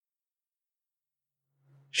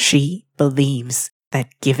She believes that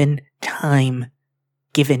given time,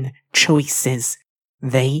 given choices,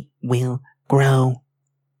 they will grow.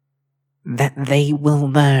 That they will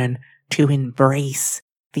learn to embrace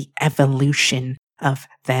the evolution of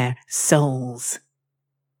their souls.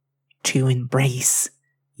 To embrace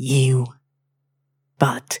you.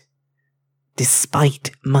 But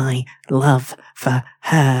despite my love for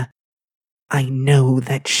her, I know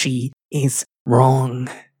that she is wrong.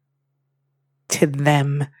 To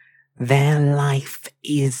them, their life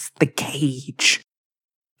is the cage,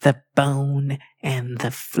 the bone and the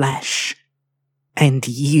flesh, and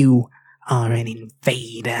you are an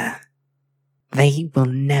invader. They will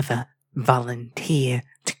never volunteer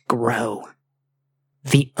to grow.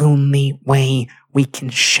 The only way we can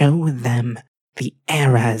show them the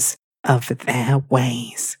errors of their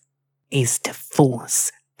ways is to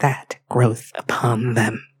force that growth upon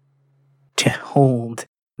them, to hold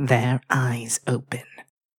their eyes open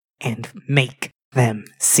and make them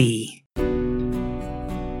see.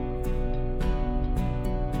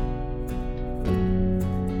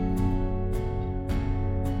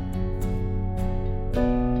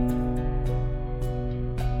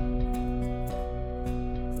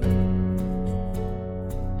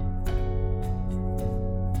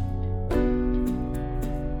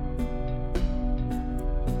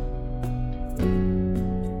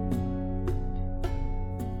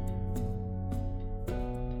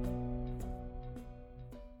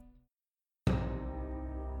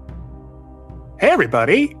 Hey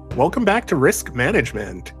everybody, welcome back to Risk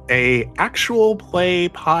Management, a actual play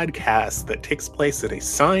podcast that takes place in a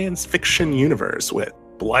science fiction universe with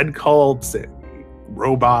blood cults and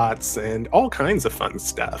robots and all kinds of fun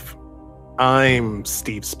stuff. I'm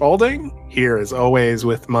Steve Spaulding, here as always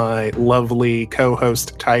with my lovely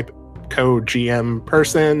co-host type co-GM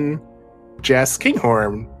person, Jess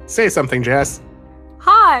Kinghorn. Say something, Jess.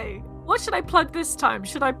 Hi! What should I plug this time?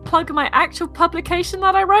 Should I plug my actual publication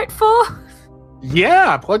that I wrote for?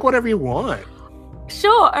 Yeah, plug whatever you want.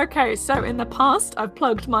 Sure, okay, so in the past I've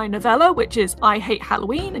plugged my novella, which is I Hate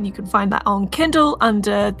Halloween, and you can find that on Kindle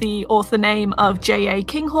under the author name of J.A.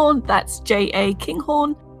 Kinghorn. That's J.A.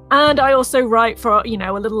 Kinghorn. And I also write for, a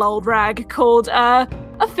little old rag called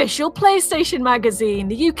Official PlayStation Magazine,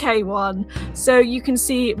 the UK one. So you can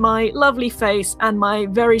see my lovely face and my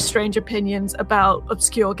very strange opinions about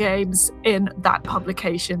obscure games in that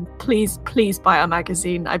publication. Please buy our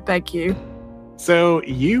magazine, I beg you. So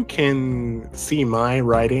you can see my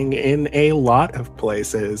writing in a lot of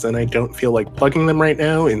places, and I don't feel like plugging them right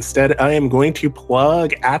now. Instead, I am going to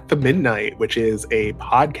plug At the Midnight, which is a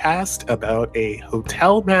podcast about a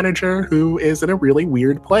hotel manager who is in a really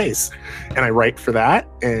weird place. And I write for that,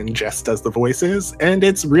 and Jess does the voices, and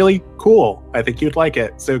it's really cool. I think you'd like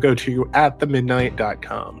it. So go to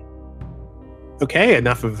atthemidnight.com. Okay,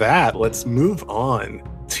 enough of that. Let's move on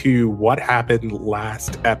to what happened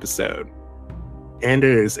last episode.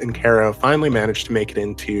 Anders and Caro finally managed to make it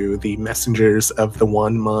into the Messengers of the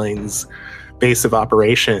One Mind's base of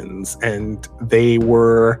operations, and they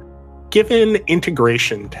were given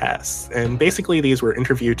integration tests. And basically, these were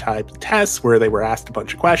interview-type tests where they were asked a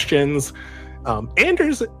bunch of questions.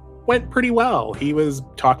 Anders went pretty well. He was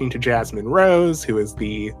talking to Jasmine Rose, who is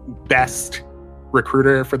the best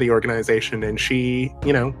recruiter for the organization, and she,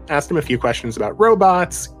 asked him a few questions about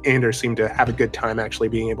robots. Anders seemed to have a good time actually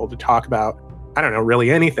being able to talk about really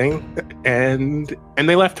anything, and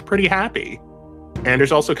they left pretty happy. Anders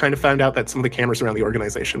also kind of found out that some of the cameras around the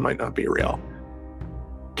organization might not be real.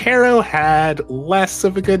 Caro had less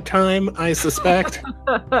of a good time, I suspect.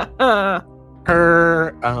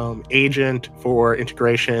 Her agent for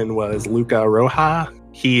integration was Luca Roja,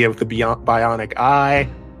 he of the bionic eye,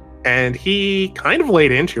 and he kind of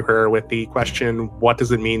laid into her with the question, what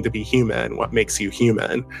does it mean to be human? What makes you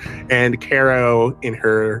human? And Caro, in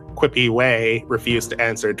her quippy way, refused to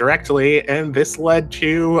answer directly, and this led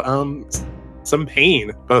to some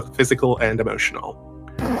pain, both physical and emotional.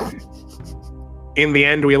 In the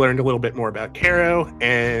end, we learned a little bit more about Caro,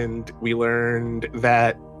 and we learned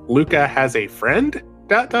that Luca has a friend,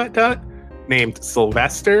 named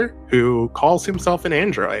Sylvester, who calls himself an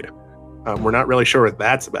android. We're not really sure what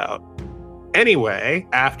that's about. Anyway,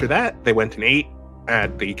 after that, they went and ate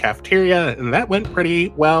at the cafeteria, and that went pretty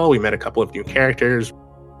well. We met a couple of new characters.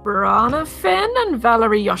 Brana Finn and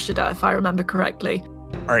Valerie Yoshida, if I remember correctly.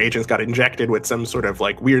 Our agents got injected with some sort of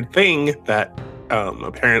weird thing that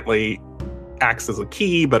apparently acts as a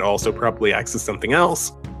key, but also probably acts as something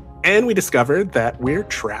else. And we discovered that we're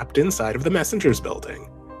trapped inside of the Messengers building.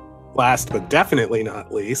 Last but definitely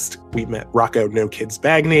not least, we met Rocco No Kids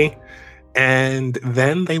Bagney, and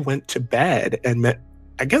then they went to bed and met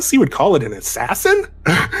I guess you would call it an assassin?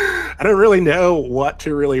 I don't really know what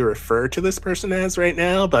to really refer to this person as right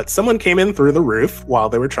now, but someone came in through the roof while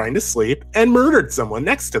they were trying to sleep and murdered someone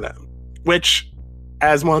next to them, which,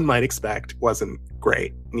 as one might expect, wasn't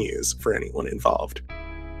great news for anyone involved.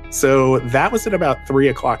 So that was at about 3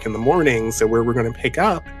 o'clock in the morning. So where we're going to pick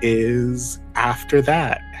up is after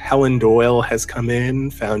that. Helen Doyle has come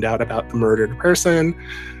in, found out about the murdered person,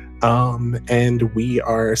 and we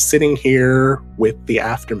are sitting here with the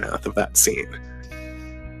aftermath of that scene.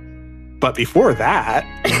 But before that,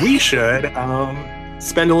 we should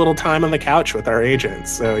spend a little time on the couch with our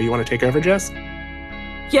agents. So you want to take over, Jess?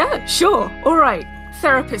 Yeah, sure. All right.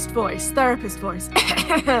 Therapist voice.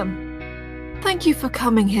 Thank you for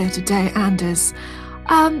coming here today, Anders.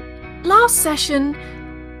 Last session,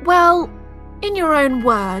 well, in your own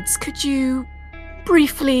words, could you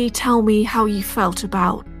briefly tell me how you felt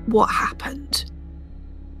about what happened?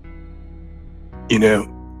 You know,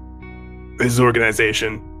 this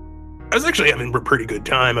organization, I was actually having a pretty good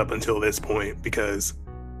time up until this point because,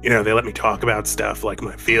 you know, they let me talk about stuff like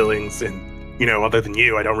my feelings and, you know, other than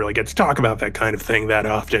you, I don't really get to talk about that kind of thing that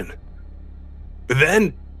often. But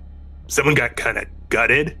then someone got kind of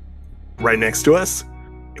gutted right next to us.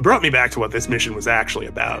 It brought me back to what this mission was actually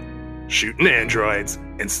about, shooting androids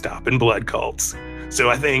and stopping blood cults. So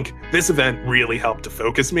I think this event really helped to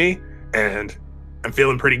focus me, and I'm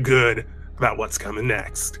feeling pretty good about what's coming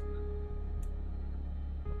next.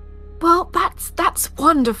 Well, that's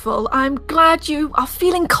wonderful. I'm glad you are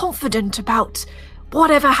feeling confident about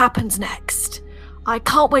whatever happens next. I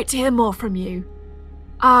can't wait to hear more from you.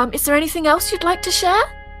 Is there anything else you'd like to share?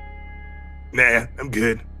 Nah, I'm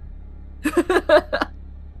good.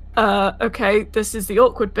 Okay, this is the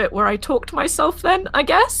awkward bit where I talk to myself then, I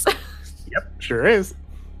guess? Yep, sure is.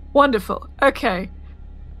 Wonderful. Okay.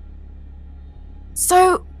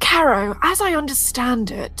 So, Caro, as I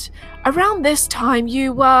understand it, around this time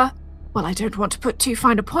you were... Well, I don't want to put too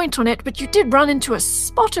fine a point on it, but you did run into a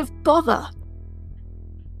spot of bother.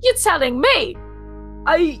 You're telling me?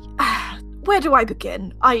 Where do I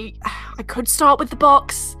begin? I could start with the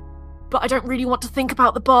box, but I don't really want to think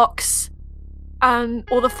about the box.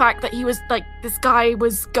 Or the fact that he was, like, this guy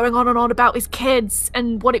was going on and on about his kids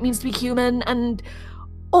and what it means to be human and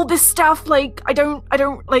all this stuff. Like, I don't,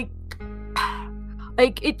 like,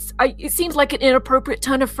 it seems like an inappropriate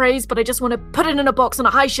turn of phrase, but I just want to put it in a box on a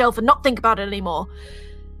high shelf and not think about it anymore.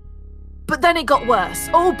 But then it got worse.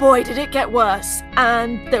 Oh boy, did it get worse.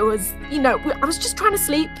 And there was, I was just trying to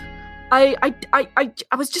sleep. I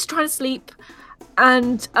was just trying to sleep.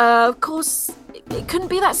 And, of course, it couldn't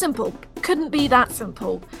be that simple.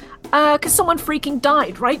 Because someone freaking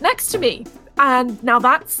died right next to me. And now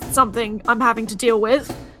that's something I'm having to deal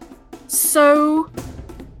with. So,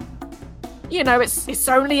 it's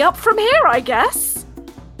only up from here, I guess.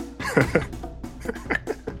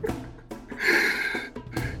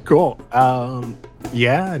 Cool.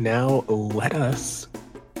 Yeah, now let us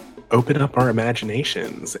open up our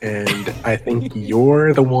imaginations. And I think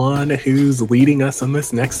you're the one who's leading us on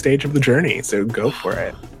this next stage of the journey. So go for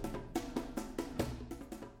it.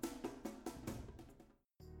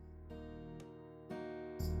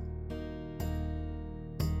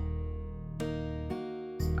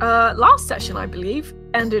 Last session, I believe,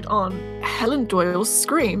 ended on Helen Doyle's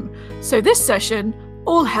scream. So this session,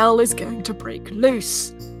 all hell is going to break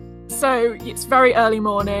loose. So it's very early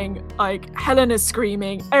morning, like Helen is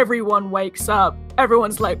screaming, everyone wakes up,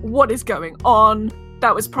 everyone's like, what is going on?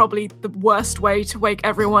 That was probably the worst way to wake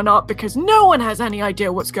everyone up because no one has any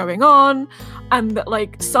idea what's going on. And that,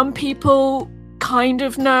 like, some people kind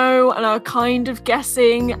of know and are kind of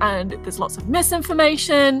guessing, and there's lots of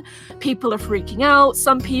misinformation. People are freaking out.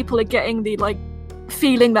 Some people are getting the, like,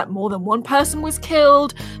 feeling that more than one person was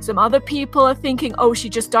killed. Some other people are thinking, oh, she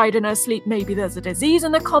just died in her sleep. Maybe there's a disease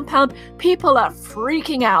in the compound. People are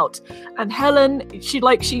freaking out. And Helen, she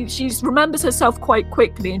remembers herself quite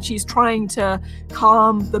quickly, and she's trying to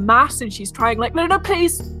calm the mass, and she's trying, like, no,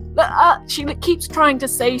 please. She keeps trying to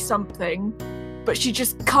say something, but she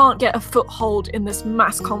just can't get a foothold in this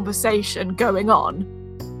mass conversation going on.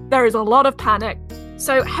 There is a lot of panic.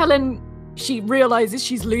 So Helen, she realizes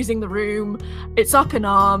she's losing the room. It's up in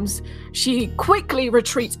arms. She quickly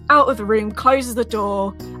retreats out of the room, closes the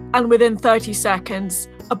door, and within 30 seconds,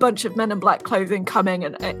 a bunch of men in black clothing come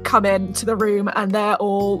into the room, and they're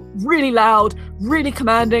all really loud, really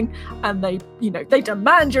commanding, and they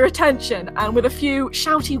demand your attention. And with a few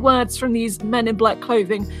shouty words from these men in black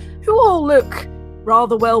clothing, who all look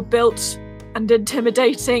rather well built and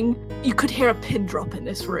intimidating, you could hear a pin drop in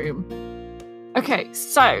this room. Okay,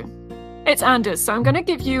 so it's Anders, so I'm going to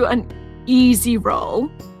give you an easy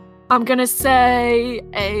roll. I'm going to say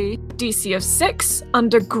a DC of 6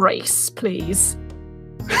 under Grace, please.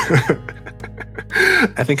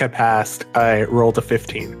 I think I passed. I rolled a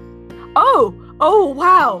 15. Oh,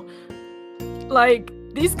 wow. Like,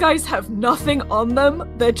 these guys have nothing on them.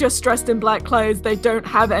 They're just dressed in black clothes. They don't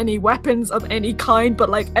have any weapons of any kind, but,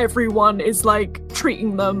 like, everyone is, like,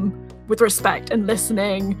 treating them with respect and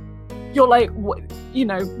listening. You're like,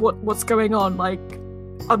 what's going on? Like,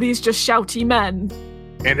 are these just shouty men?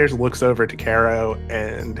 Anders looks over to Caro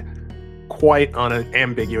and quite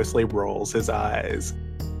unambiguously rolls his eyes.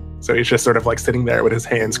 So he's just sort of like sitting there with his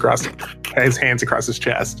hands across his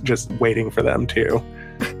chest, just waiting for them to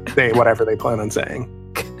say whatever they plan on saying.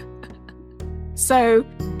 So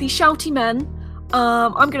the shouty men,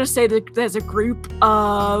 I'm going to say that there's a group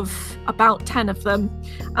of about 10 of them,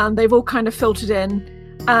 and they've all kind of filtered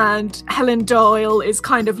in, and Helen Doyle is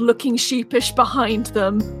kind of looking sheepish behind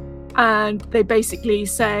them. And they basically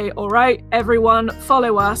say, all right, everyone,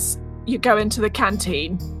 follow us. You go into the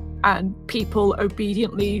canteen. And people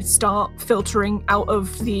obediently start filtering out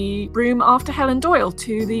of the room after Helen Doyle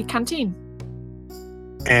to the canteen.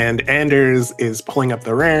 And Anders is pulling up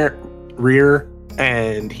the rear,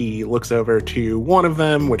 and he looks over to one of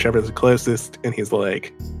them, whichever is the closest, and he's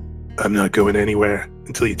like, I'm not going anywhere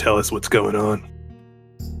until you tell us what's going on.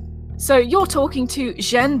 So you're talking to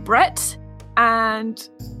Jean Brett, and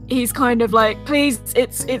he's kind of like, please,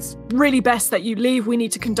 it's really best that you leave. We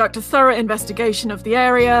need to conduct a thorough investigation of the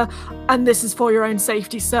area, and this is for your own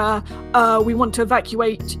safety, sir. We want to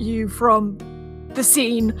evacuate you from the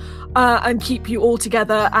scene and keep you all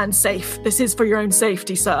together and safe. This is for your own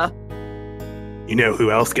safety, sir. You know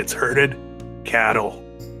who else gets herded? Cattle.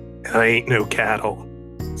 And I ain't no cattle.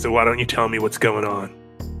 So why don't you tell me what's going on?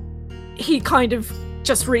 He kind of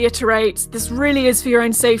just reiterates, this really is for your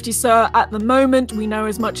own safety, sir. At the moment, we know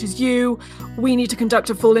as much as you. We need to conduct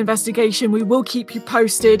a full investigation. We will keep you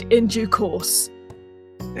posted in due course.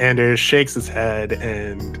 Anders shakes his head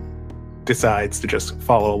and decides to just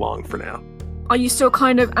follow along for now. Are you still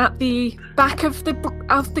kind of at the back of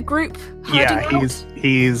the group? Yeah,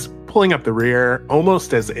 he's pulling up the rear,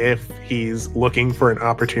 almost as if he's looking for an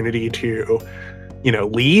opportunity to,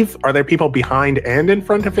 leave. Are there people behind and in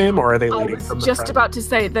front of him, or are they leading from the front? I was just about to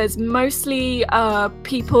say, there's mostly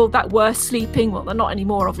people that were sleeping. Well, they're not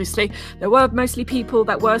anymore, obviously. There were mostly people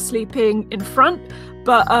that were sleeping in front,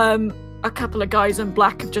 but a couple of guys in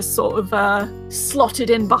black have just sort of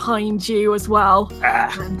slotted in behind you as well.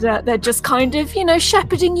 And they're just kind of,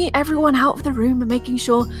 shepherding everyone out of the room and making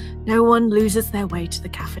sure no one loses their way to the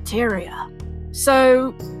cafeteria.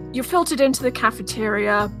 So you're filtered into the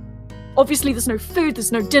cafeteria. Obviously, there's no food,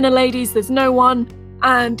 there's no dinner ladies, there's no one.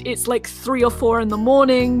 And it's like 3 or 4 in the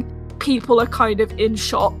morning. People are kind of in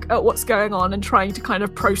shock at what's going on and trying to kind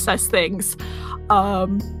of process things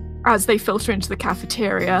as they filter into the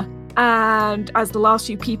cafeteria. And as the last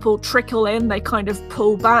few people trickle in, they kind of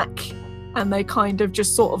pull back and they kind of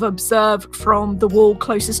just sort of observe from the wall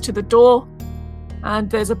closest to the door. And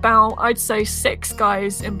there's about, I'd say, 6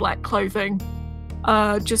 guys in black clothing,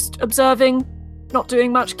 just observing, not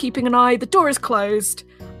doing much, keeping an eye. The door is closed.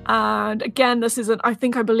 And again, this isn't, I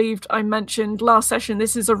believed I mentioned last session,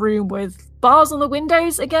 this is a room with bars on the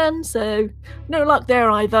windows again, so no luck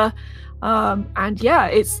there either. And yeah,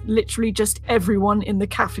 it's literally just everyone in the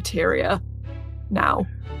cafeteria now.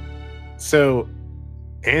 So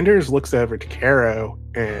Anders looks over to Caro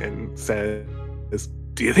and says,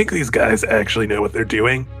 do you think these guys actually know what they're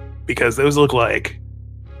doing? Because those look like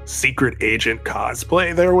secret agent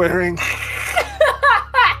cosplay they're wearing.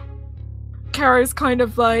 Caro's kind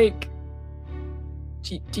of like,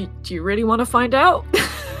 do you really want to find out?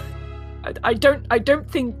 I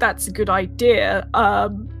don't think that's a good idea.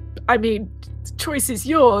 I mean, the choice is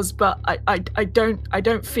yours, but I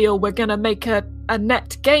don't feel we're gonna make a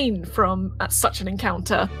net gain from such an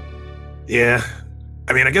encounter. Yeah.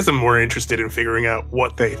 I mean, I guess I'm more interested in figuring out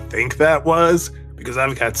what they think that was, because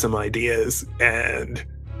I've got some ideas, and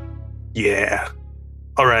yeah.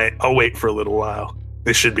 All right, I'll wait for a little while.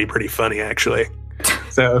 This should be pretty funny, actually.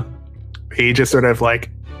 So he just sort of like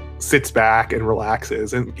sits back and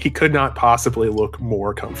relaxes, and he could not possibly look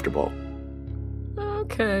more comfortable.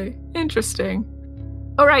 Okay, interesting.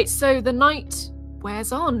 All right, so the night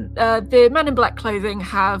wears on. The men in black clothing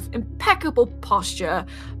have impeccable posture.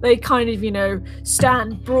 They kind of,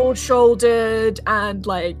 stand broad-shouldered and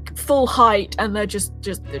like full height, and they're just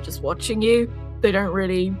watching you. They don't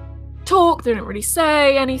really talk. They don't really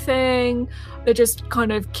say anything. They're just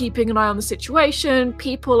kind of keeping an eye on the situation.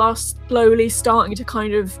 People are slowly starting to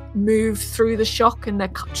kind of move through the shock, and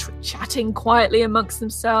they're chatting quietly amongst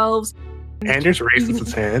themselves. Anders raises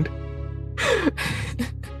his hand.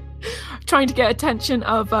 trying to get attention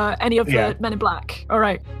of any of the men in black. All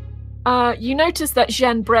right. You notice that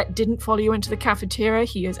Jean Brett didn't follow you into the cafeteria.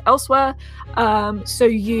 He is elsewhere. So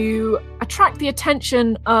you attract the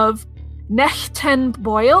attention of Nechten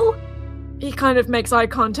Boyle. He kind of makes eye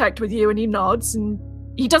contact with you and he nods, and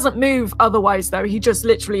he doesn't move otherwise, though. He just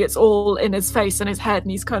literally, it's all in his face and his head,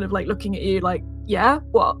 and he's kind of like looking at you like, yeah,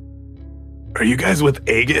 what? Are you guys with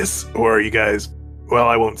Aegis? Or are you guys, well,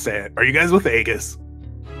 I won't say it. Are you guys with Aegis?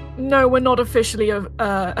 No, we're not officially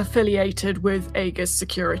affiliated with Aegis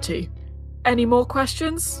Security. Any more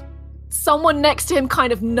questions? Someone next to him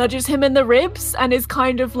kind of nudges him in the ribs and is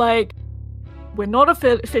kind of like, we're not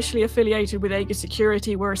officially affiliated with Aegis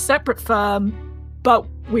Security. We're a separate firm, but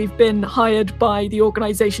we've been hired by the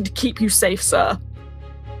organization to keep you safe, sir.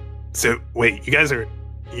 So, wait, you guys are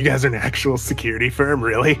an actual security firm,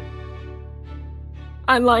 really?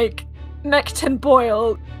 And like, Nechten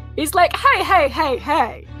Boyle, he's like,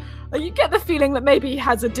 hey. You get the feeling that maybe he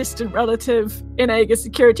has a distant relative in Aegis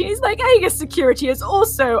Security. He's like, Aegis Security is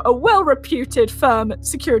also a well-reputed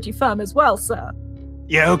security firm as well, sir.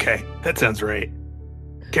 Yeah, okay. That sounds right.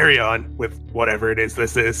 Carry on with whatever it is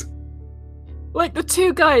this is. Like, the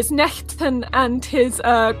two guys, Nechten and his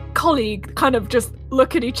colleague, kind of just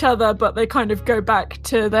look at each other, but they kind of go back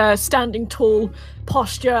to their standing tall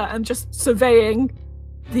posture and just surveying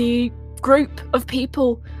the group of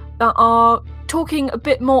people that are talking a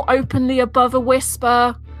bit more openly above a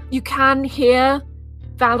whisper. You can hear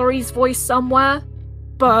Valerie's voice somewhere,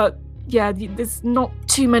 but yeah, there's not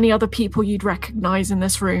too many other people you'd recognize in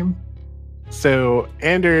this room. So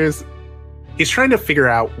Anders, he's trying to figure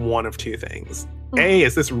out one of two things. A,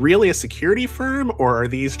 is this really a security firm, or are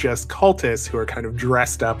these just cultists who are kind of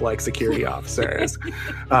dressed up like security officers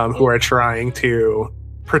who are trying to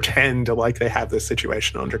pretend like they have this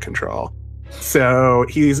situation under control? So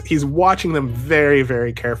he's watching them very,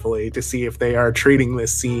 very carefully to see if they are treating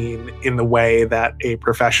this scene in the way that a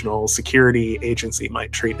professional security agency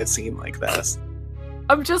might treat a scene like this.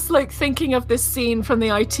 I'm just like thinking of this scene from the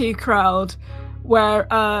IT crowd where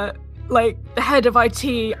like the head of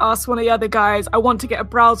IT asks one of the other guys, I want to get a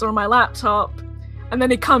browser on my laptop. And then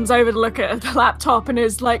he comes over to look at the laptop and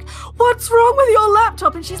is like, what's wrong with your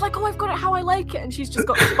laptop? And she's like, oh, I've got it how I like it. And she's just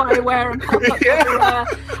got spyware and pop-ups everywhere.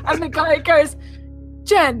 And the guy goes,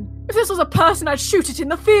 Jen, if this was a person, I'd shoot it in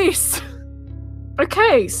the face.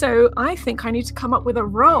 Okay, so I think I need to come up with a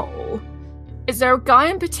role. Is there a guy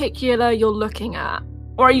in particular you're looking at?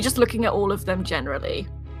 Or are you just looking at all of them generally?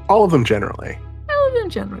 All of them generally. All of them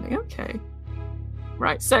generally, okay.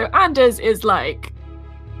 Right, so Anders is like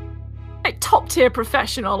top tier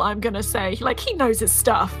professional, I'm gonna say. Like, he knows his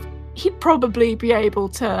stuff. He'd probably be able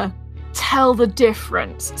to tell the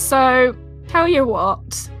difference. So, tell you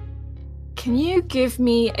what, can you give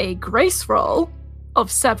me a grace roll of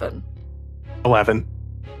 7? 11.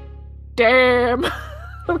 Damn.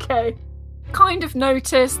 Okay. Kind of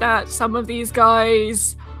notice that some of these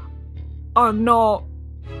guys are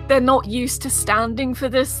they're not used to standing for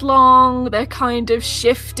this long. They're kind of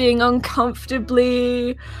shifting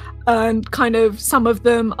uncomfortably. And kind of some of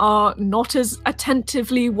them are not as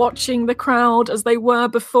attentively watching the crowd as they were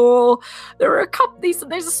before. There are a couple, these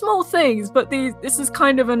are small things, but this is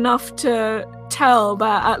kind of enough to tell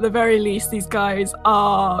that at the very least these guys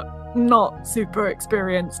are not super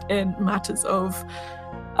experienced in matters of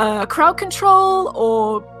crowd control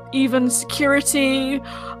or even security.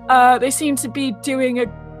 They seem to be doing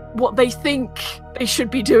what they think they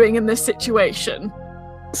should be doing in this situation.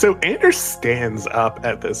 So Anders stands up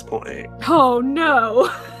at this point. Oh no.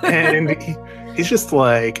 And he's just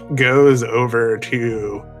like goes over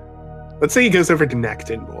to, let's say he goes over to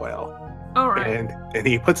Nechten Boyle. All right. And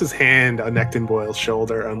he puts his hand on Nechten Boyle's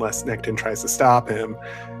shoulder unless Nechten tries to stop him.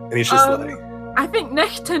 And he's just like, I think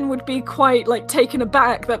Nechten would be quite like taken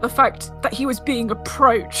aback that the fact that he was being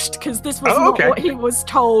approached, because this was not what he was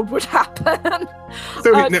told would happen.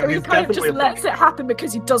 So he kind of just lets it happen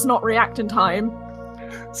because he does not react in time.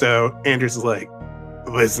 So Anders is like,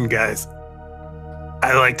 listen, guys,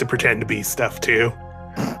 I like to pretend to be stuff too,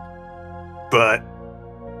 but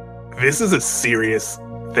this is a serious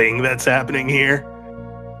thing that's happening here,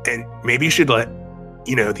 and maybe you should let,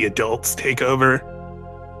 the adults take over.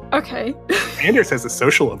 Okay. Anders has a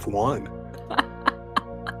social of 1.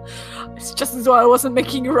 It's just as well I wasn't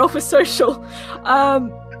making a roll for social.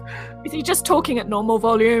 Is he just talking at normal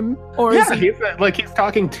volume, or is he? He's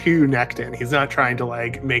talking to Nechten. He's not trying to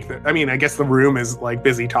make the. I mean, I guess the room is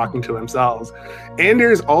busy talking to themselves.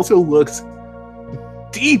 Anders also looks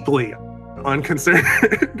deeply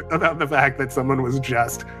unconcerned about the fact that someone was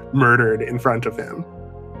just murdered in front of him.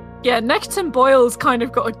 Yeah, Necton Boyle's kind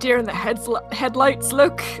of got a deer in the headlights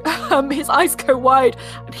look. His eyes go wide,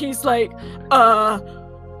 and he's like, and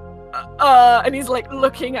he's like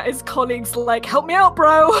looking at his colleagues like, help me out,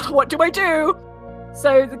 bro, what do I do?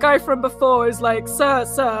 So the guy from before is like, sir,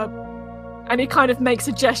 and he kind of makes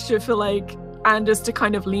a gesture for like Anders to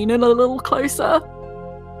kind of lean in a little closer.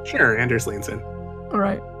 Sure, Anders leans in. All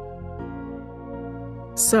right.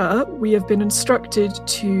 Sir, we have been instructed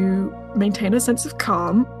to maintain a sense of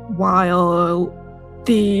calm while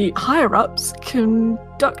the higher-ups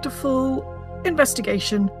conduct a full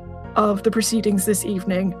investigation of the proceedings this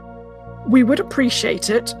evening. We would appreciate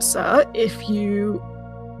it, sir, if you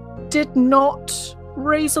did not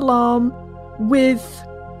raise alarm with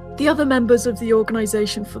the other members of the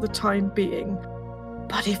organization for the time being.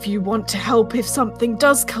 But if you want to help, if something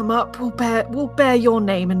does come up, we'll bear your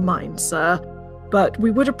name in mind, sir. But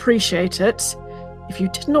we would appreciate it if you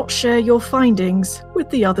did not share your findings with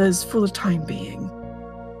the others for the time being.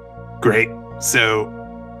 Great. So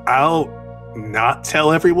I'll not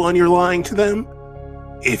tell everyone you're lying to them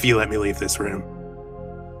if you let me leave this room.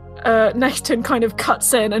 Necton kind of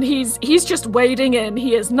cuts in, and he's just wading in.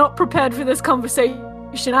 He is not prepared for this conversation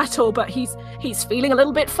at all, but he's feeling a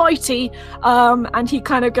little bit fighty, and he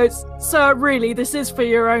kind of goes, sir, really, this is for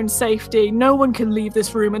your own safety. No one can leave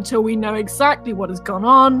this room until we know exactly what has gone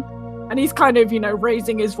on. And he's kind of,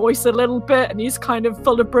 raising his voice a little bit, and he's kind of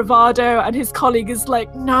full of bravado, and his colleague is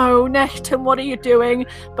like, no, Necton, what are you doing?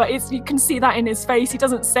 But you can see that in his face. He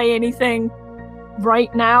doesn't say anything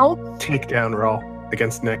right now. Takedown roll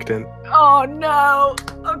against Necton. Oh no.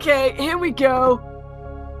 Okay, here we go.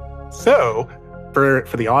 So,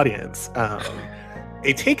 for the audience,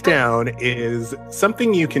 a takedown is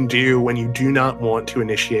something you can do when you do not want to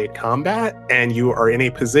initiate combat and you are in a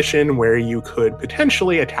position where you could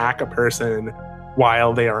potentially attack a person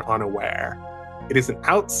while they are unaware. It is an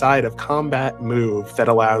outside of combat move that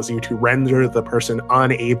allows you to render the person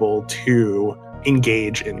unable to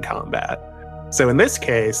engage in combat. So in this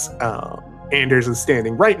case, Anders is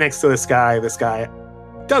standing right next to this guy. This guy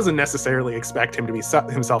doesn't necessarily expect him to be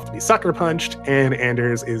himself to be sucker punched, and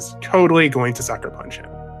Anders is totally going to sucker punch him.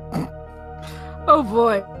 Oh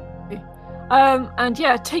boy. And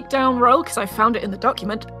yeah, takedown roll, because I found it in the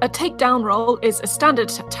document. A takedown roll is a standard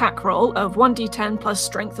attack roll of 1d10 plus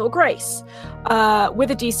strength or grace.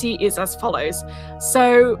 With a DC is as follows.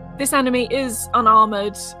 So this enemy is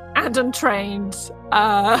unarmored and untrained.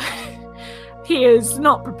 He is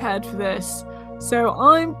not prepared for this. So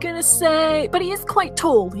I'm gonna say, but he is quite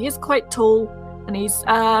tall. And he's,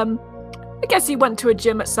 I guess he went to a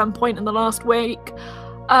gym at some point in the last week.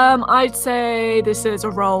 I'd say this is a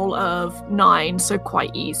roll of 9, so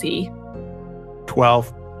quite easy.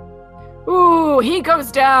 12. Ooh, he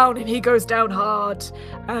goes down, and he goes down hard.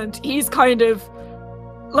 And he's kind of,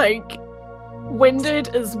 like,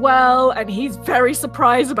 winded as well, and he's very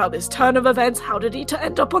surprised about this turn of events. How did he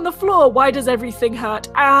end up on the floor? Why does everything hurt?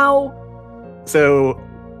 Ow! So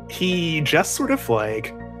he just sort of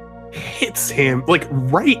like hits him like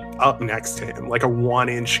right up next to him, like a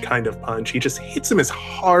 1-inch kind of punch. He just hits him as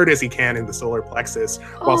hard as he can in the solar plexus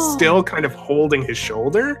while still kind of holding his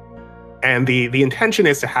shoulder. And the intention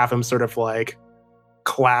is to have him sort of like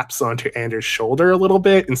collapse onto Anders' shoulder a little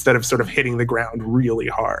bit instead of sort of hitting the ground really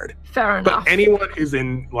hard. Fair enough. But anyone who's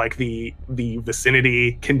in like the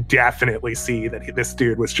vicinity can definitely see that this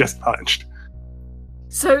dude was just punched.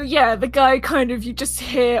 So yeah, the guy kind of, you just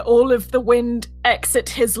hear all of the wind exit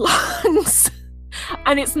his lungs.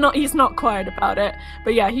 And he's not quiet about it.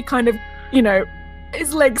 But yeah, he kind of,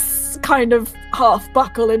 his legs kind of half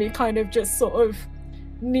buckle and he kind of just sort of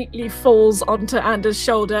neatly falls onto Anders'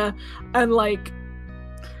 shoulder. And like,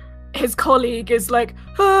 his colleague is like,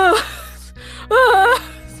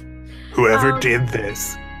 Whoever did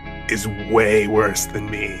this is way worse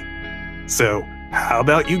than me. So how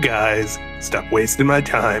about you guys stop wasting my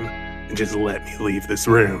time and just let me leave this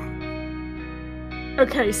room?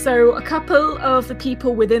 Okay, so a couple of the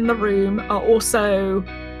people within the room are also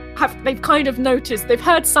they've kind of noticed, they've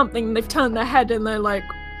heard something, they've turned their head and they're like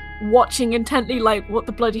watching intently, like, what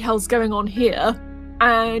the bloody hell's going on here?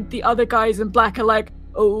 And the other guys in black are like,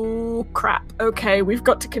 oh crap, okay, we've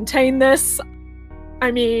got to contain this. I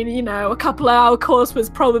mean, a couple of hour course was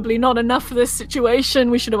probably not enough for this situation.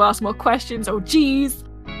 We should have asked more questions. Oh, geez.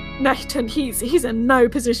 Necton, he's in no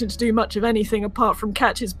position to do much of anything apart from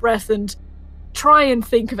catch his breath and try and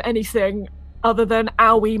think of anything other than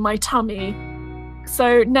owie, my tummy.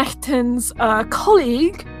 So Necton's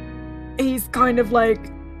colleague, he's kind of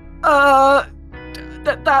like, that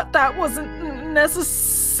wasn't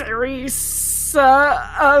necessary,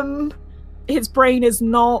 sir. His brain is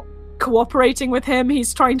not cooperating with him.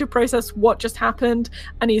 He's trying to process what just happened,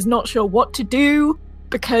 and he's not sure what to do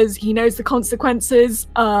because he knows the consequences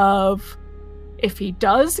of if he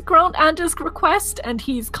does grant Anders' request, and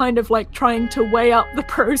he's kind of like trying to weigh up the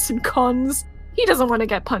pros and cons. He doesn't want to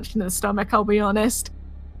get punched in the stomach, I'll be honest.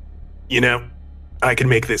 You know, I can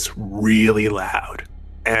make this really loud,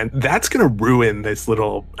 and that's going to ruin this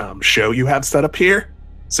little show you have set up here.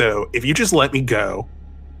 So if you just let me go,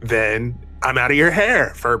 then I'm out of your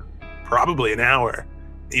hair for probably an hour.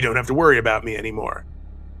 You don't have to worry about me anymore.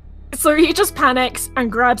 So he just panics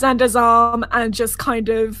and grabs Anders' arm and just kind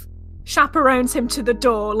of chaperones him to the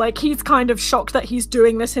door. Like, he's kind of shocked that he's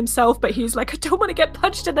doing this himself, but he's like, I don't want to get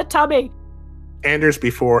punched in the tummy. Anders,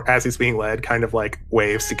 as he's being led, kind of like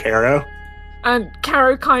waves to Caro. And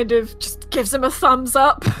Caro kind of just gives him a thumbs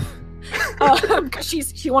up. Because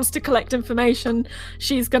she wants to collect information.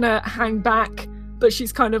 She's gonna hang back, but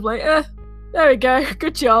she's kind of like, there we go,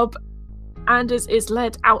 good job. Anders is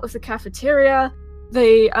led out of the cafeteria.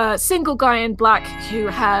 The single guy in black who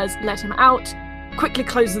has let him out quickly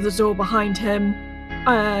closes the door behind him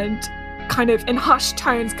and kind of in hushed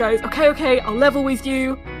tones goes, okay, I'll level with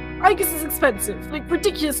you. I guess it's expensive, like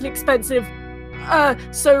ridiculously expensive.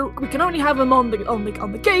 So we can only have them on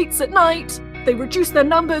the gates at night. They reduce their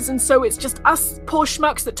numbers, and so it's just us poor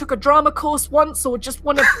schmucks that took a drama course once or just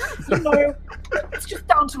want to, it's just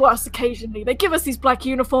down to us occasionally. They give us these black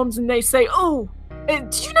uniforms and they say,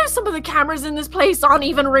 did you know some of the cameras in this place aren't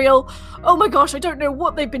even real? Oh my gosh, I don't know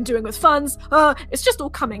what they've been doing with funds. It's just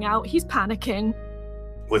all coming out. He's panicking.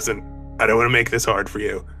 Listen, I don't want to make this hard for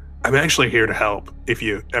you. I'm actually here to help.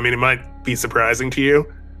 It might be surprising to you,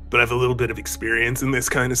 but I have a little bit of experience in this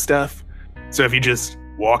kind of stuff. So if you just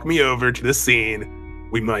walk me over to the scene,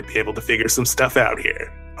 we might be able to figure some stuff out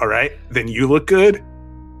here. All right? Then you look good,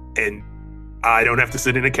 and I don't have to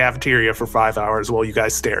sit in a cafeteria for 5 hours while you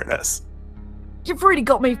guys stare at us. You've really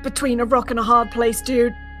got me between a rock and a hard place,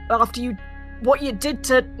 dude. After what you did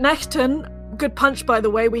to Nechton, good punch, by the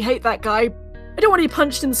way, we hate that guy. I don't want to be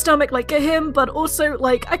punched in the stomach like him, but also,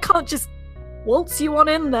 like, I can't just waltz you on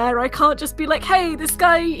in there. I can't just be like, hey, this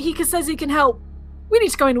guy, he says he can help. We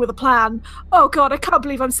need to go in with a plan. Oh god, I can't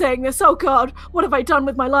believe I'm saying this. Oh god, what have I done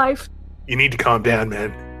with my life? You need to calm down,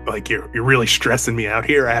 man. Like, you're really stressing me out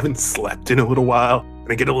here. I haven't slept in a little while, and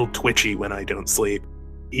I get a little twitchy when I don't sleep.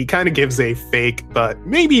 He kind of gives a fake, but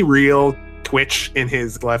maybe real, twitch in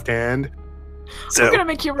his left hand. So I'm gonna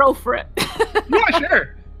make you roll for it. Yeah,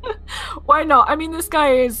 sure. Why not? I mean, this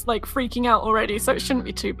guy is, like, freaking out already, so it shouldn't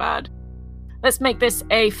be too bad. Let's make this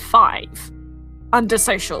a 5. Under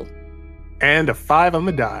social. And a 5 on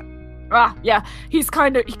the dot. Yeah. He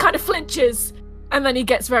kind of flinches, and then he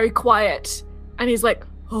gets very quiet, and he's like,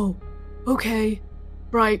 oh, okay,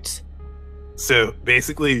 right. So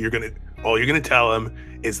basically, all you're gonna tell him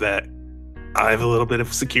is that I have a little bit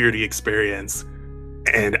of security experience,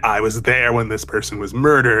 and I was there when this person was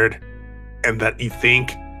murdered, and that you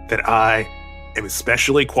think that I am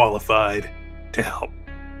especially qualified to help.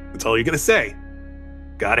 That's all you're gonna say.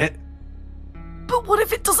 Got it? But what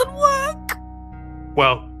if it doesn't work?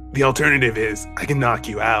 Well, the alternative is I can knock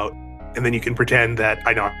you out, and then you can pretend that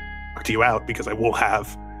I knocked you out because I will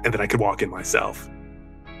have, and then I could walk in myself.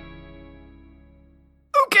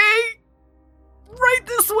 Okay. Right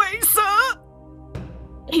this way, sir.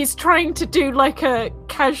 He's trying to do like a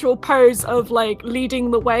casual pose of like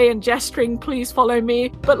leading the way and gesturing, please follow me.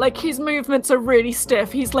 But like his movements are really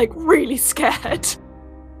stiff. He's like really scared.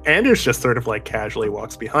 Anders just sort of like casually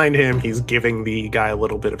walks behind him. He's giving the guy a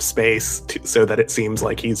little bit of space so that it seems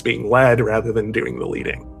like he's being led rather than doing the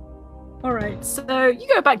leading. All right, so you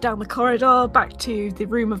go back down the corridor, back to the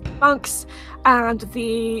room of bunks, and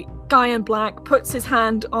the guy in black puts his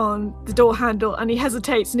hand on the door handle and he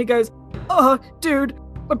hesitates and he goes, oh, dude,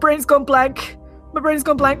 my brain's gone blank.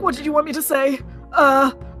 What did you want me to say?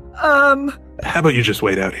 How about you just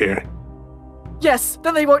wait out here? Yes,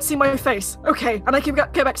 then they won't see my face. Okay, and I can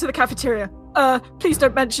go back to the cafeteria. Please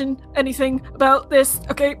don't mention anything about this.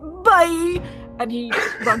 Okay, bye! And he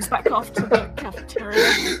runs back off to the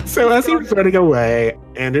cafeteria. So as he's running away,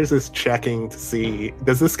 Anders is checking to see,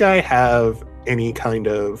 does this guy have any kind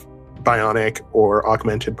of bionic or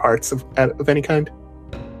augmented parts of any kind?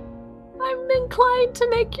 I'm inclined to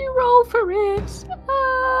make you roll for it.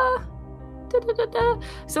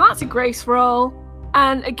 So that's a grace roll.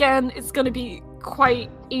 And again, it's going to be quite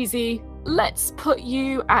easy. Let's put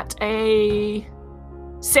you at a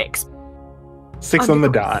 6. 6 on the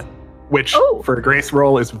dot, which for a grace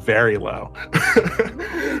roll is very low.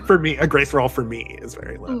 For me, a grace roll for me is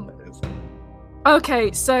very low. That is.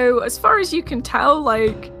 Okay, so as far as you can tell,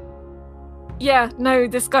 like, Yeah, no,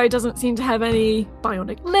 this guy doesn't seem to have any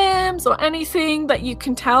bionic limbs or anything that you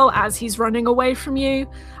can tell as he's running away from you.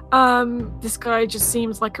 This guy just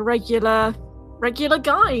seems like a regular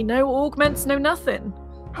guy. No augments, no nothing.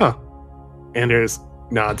 Huh. Anders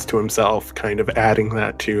nods to himself, kind of adding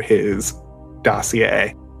that to his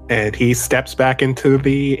dossier. And he steps back into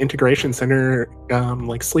the integration center,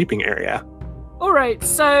 sleeping area. All right,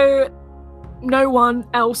 so no one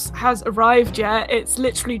else has arrived yet. It's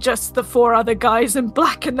literally just the 4 other guys in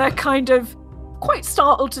black, and they're kind of quite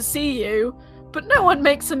startled to see you, but no one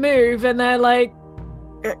makes a move, and they're like,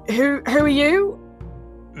 who are you?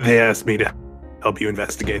 They asked me to help you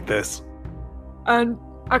investigate this.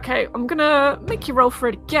 Okay, I'm gonna make you roll for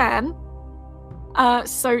it again.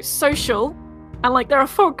 So social, and there are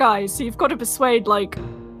 4 guys, so you've got to persuade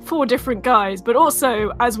 4 different guys, but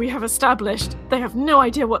also, as we have established, they have no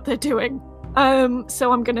idea what they're doing.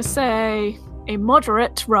 So I'm gonna say a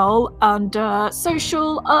moderate roll under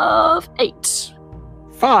social of 8.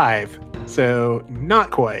 5, so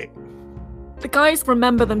not quite. The guys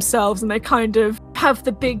remember themselves, and they kind of have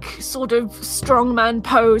the big sort of strongman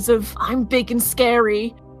pose of, I'm big and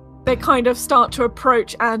scary. They kind of start to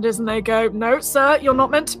approach Anders, and they go, no, sir, you're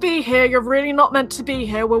not meant to be here. You're really not meant to be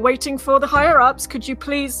here. We're waiting for the higher-ups. Could you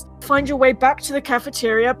please find your way back to the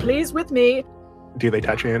cafeteria, please, with me? Do they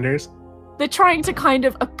touch Anders? They're trying to kind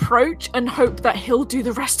of approach and hope that he'll do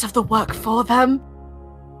the rest of the work for them.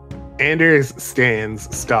 Anders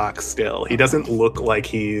stands stock still. He doesn't look like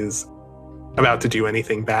he's about to do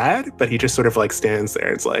anything bad, but he just sort of stands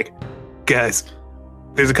there. It's like, guys,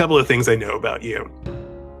 there's a couple of things I know about you.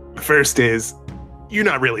 First is, you're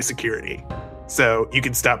not really security, so you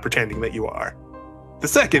can stop pretending that you are. The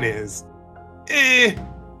second is,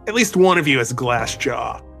 at least one of you has a glass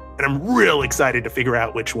jaw, and I'm real excited to figure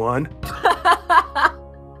out which one.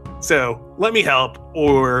 So let me help,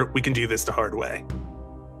 or we can do this the hard way.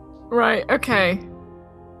 Right, okay.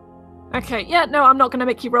 Okay, yeah, no, I'm not going to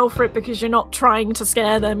make you roll for it because you're not trying to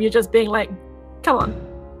scare them. You're just being like, come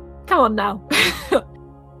on now.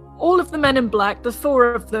 All of the men in black, the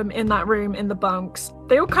 4 of them in that room in the bunks,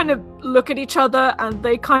 they all kind of look at each other, and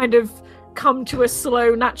they kind of come to a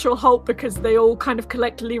slow, natural halt because they all kind of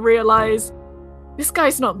collectively realize, this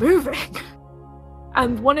guy's not moving.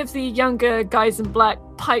 And one of the younger guys in black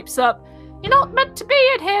pipes up, you're not meant to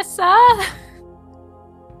be in here, sir.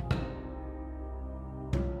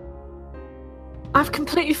 I've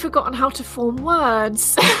completely forgotten how to form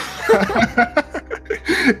words.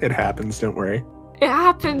 It happens, don't worry. It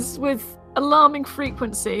happens with alarming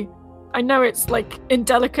frequency. I know it's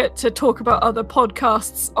indelicate to talk about other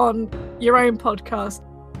podcasts on your own podcast,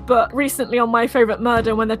 but recently on My Favorite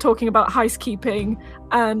Murder, when they're talking about housekeeping,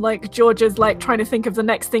 and Georgia's trying to think of the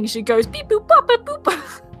next thing, she goes beep boop bop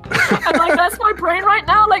boop. And that's my brain right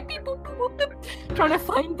now, beep boop boop boop, trying to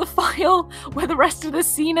find the file where the rest of the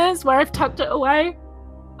scene is, where I've tucked it away.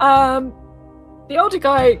 The older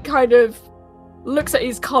guy kind of looks at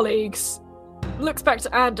his colleagues, looks back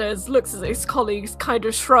to Anders, looks at his colleagues, kind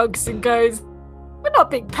of shrugs and goes, we're not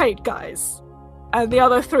being paid, guys. And the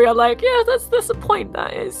other 3 are like, yeah, that's a point.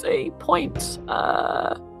 That is a point.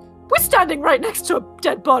 We're standing right next to a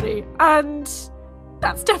dead body, and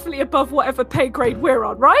that's definitely above whatever pay grade we're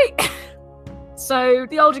on, right? So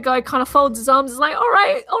the older guy kind of folds his arms and is like,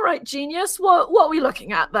 all right, genius, what are we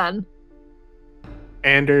looking at then?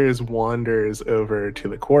 Anders wanders over to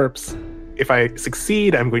the corpse. If I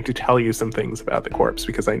succeed, I'm going to tell you some things about the corpse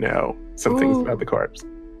because I know some things about the corpse.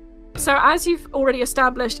 So as you've already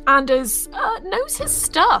established, Anders knows his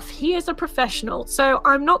stuff. He is a professional. So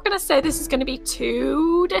I'm not going to say this is going to be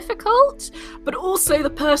too difficult, but also the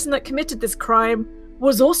person that committed this crime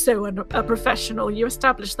was also a professional. You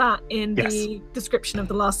established that in the description of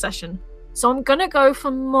the last session. So I'm going to go for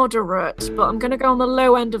moderate, but I'm going to go on the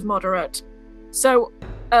low end of moderate. So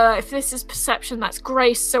if this is perception, that's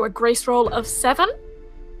grace. So a grace roll of 7.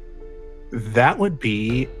 That would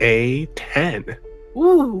be a 10.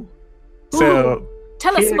 Ooh. So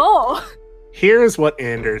tell us more. Here's what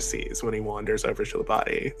Anders sees when he wanders over to the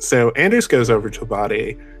body. So Anders goes over to the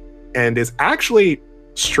body and is actually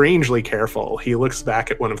strangely careful. He looks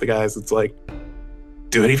back at one of the guys. It's like,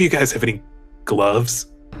 do any of you guys have any gloves?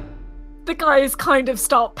 The guys kind of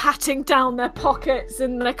start patting down their pockets,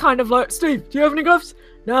 and they're kind of like, Steve, do you have any gloves?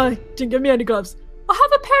 No, didn't give me any gloves. I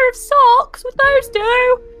have a pair of socks. Would those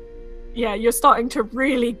do? Yeah, you're starting to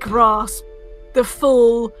really grasp the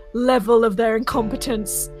full level of their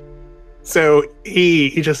incompetence. So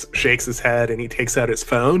he just shakes his head and he takes out his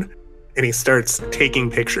phone and he starts taking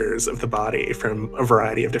pictures of the body from a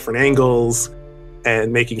variety of different angles.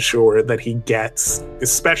 and making sure that he gets,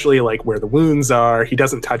 especially like where the wounds are, he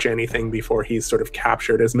doesn't touch anything before he's sort of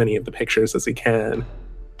captured as many of the pictures as he can.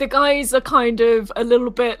 The guys are kind of a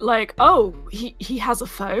little bit like, oh, he has a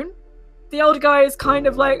phone? The older guy is kind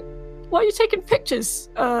of like, why are you taking pictures?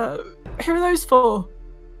 Who are those for?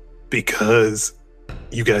 Because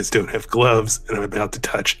you guys don't have gloves and I'm about to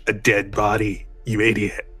touch a dead body, you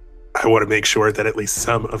idiot. I want to make sure that at least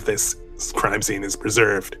some of this crime scene is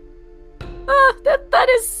preserved.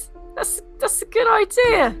 That's a good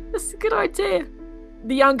idea. That's a good idea.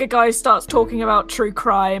 The younger guy starts talking about true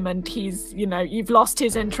crime, and he's, you've lost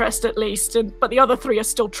his interest at least, but the other three are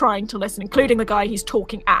still trying to listen, including the guy he's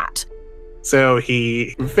talking at. So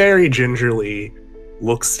he very gingerly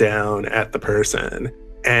looks down at the person,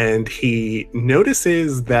 and he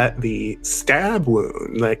notices that the stab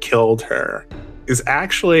wound that killed her is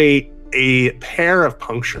actually a pair of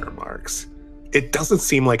puncture marks. It doesn't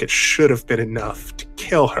seem like it should have been enough to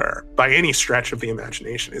kill her by any stretch of the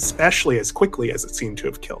imagination, especially as quickly as it seemed to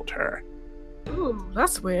have killed her. Ooh,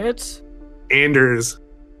 that's weird. Anders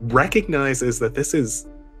recognizes that this is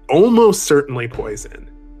almost certainly poison.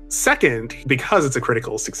 Second, because it's a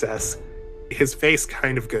critical success, his face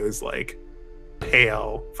kind of goes like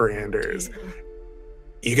pale for Anders.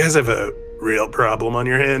 You guys have a real problem on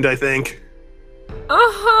your hand, I think.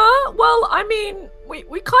 Uh-huh. Well, I mean,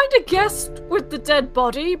 we kind of guessed with the dead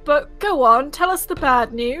body, but go on, tell us the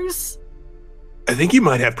bad news. I think you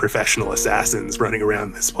might have professional assassins running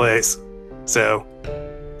around this place. So,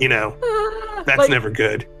 that's never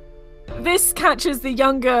good. This catches the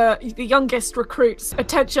youngest recruit's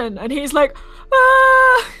attention, and he's like,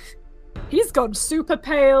 ah! He's gone super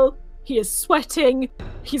pale. He is sweating.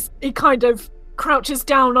 He kind of crouches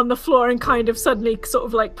down on the floor and kind of suddenly sort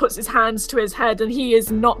of like puts his hands to his head, and he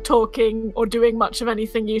is not talking or doing much of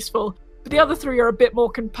anything useful. But the other three are a bit more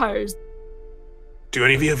composed. Do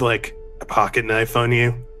any of you have like a pocket knife on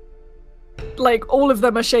you? Like, all of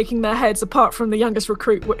them are shaking their heads apart from the youngest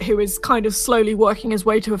recruit, who is kind of slowly working his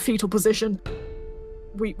way to a fetal position.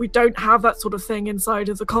 We don't have that sort of thing inside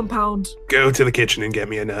of the compound. Go to the kitchen and get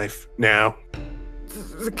me a knife now.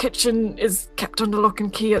 The kitchen is kept under lock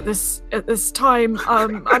and key at this time.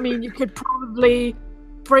 I mean, you could probably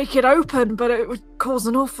break it open, but it would cause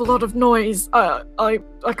an awful lot of noise. I'm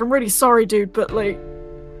really sorry, dude, but like,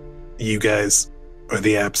 you guys are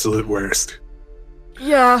the absolute worst.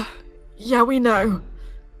 Yeah, we know.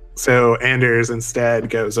 So Anders instead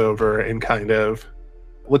goes over and kind of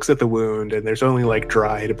looks at the wound, and there's only like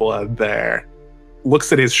dried blood there.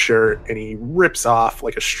 Looks at his shirt, and he rips off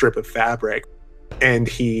like a strip of fabric. And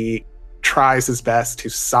he tries his best to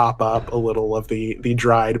sop up a little of the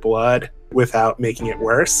dried blood without making it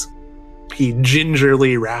worse. He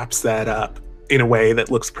gingerly wraps that up in a way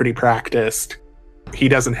that looks pretty practiced. He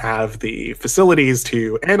doesn't have the facilities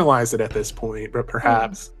to analyze it at this point, but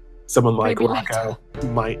perhaps someone like Rocco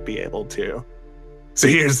might be able to. So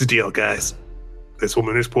here's the deal, guys. This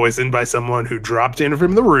woman is poisoned by someone who dropped in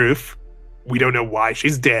from the roof. We don't know why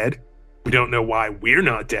she's dead. We don't know why we're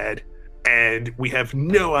not dead. And we have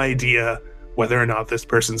no idea whether or not this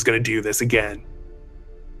person's going to do this again.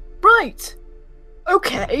 Right.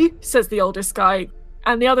 Okay, says the oldest guy.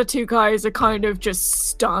 And the other two guys are kind of just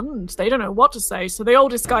stunned. They don't know what to say. So the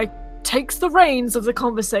oldest guy takes the reins of the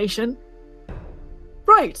conversation.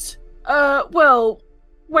 Right. Well,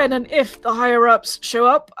 when and if the higher-ups show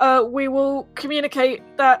up, we will communicate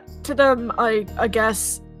that to them, I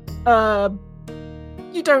guess.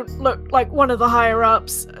 You don't look like one of the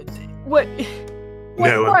higher-ups. What?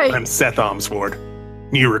 No, I'm Seth Omsford.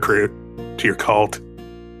 New recruit to your cult.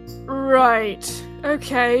 Right.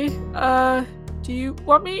 Okay. Do you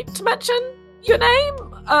want me to mention your name?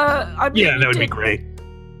 Yeah, that would be great.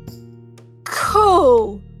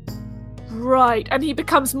 Cool. Right. And he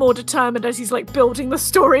becomes more determined as he's like building the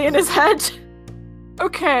story in his head.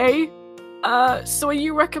 Okay. So are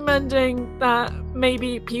you recommending that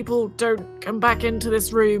maybe people don't come back into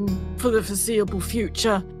this room for the foreseeable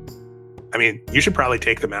future? I mean, you should probably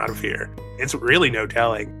take them out of here. It's really no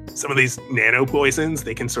telling. Some of these nano poisons,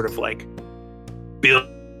 they can sort of like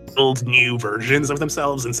build new versions of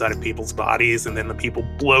themselves inside of people's bodies, and then the people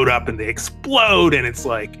bloat up and they explode, and it's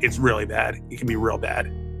really bad. It can be real bad.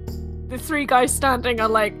 The three guys standing are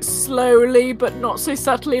like slowly but not so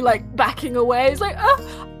subtly like backing away. It's like,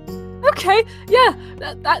 okay, yeah,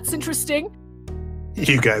 that's interesting.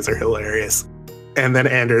 You guys are hilarious. And then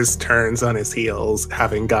Anders turns on his heels,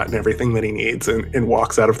 having gotten everything that he needs, and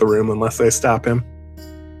walks out of the room unless they stop him.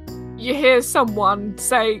 You hear someone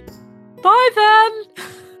say, "Bye then!"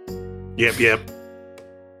 Yep.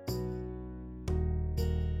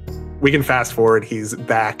 We can fast forward. He's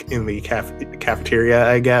back in the cafeteria,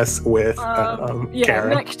 I guess, with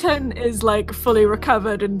Kara. Necton is like fully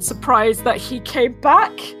recovered and surprised that he came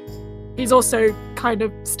back. He's also kind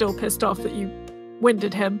of still pissed off that you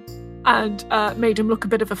winded him and made him look a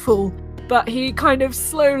bit of a fool. But he kind of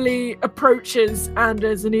slowly approaches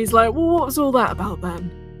Anders and he's like, well, what was all that about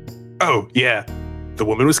then? Oh, yeah. The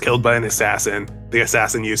woman was killed by an assassin. The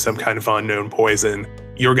assassin used some kind of unknown poison.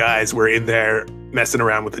 Your guys were in there messing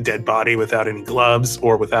around with the dead body without any gloves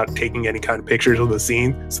or without taking any kind of pictures of the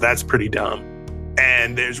scene. So that's pretty dumb.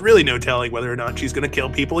 And there's really no telling whether or not she's going to kill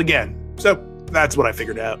people again. So that's what I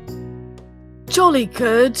figured out. Jolly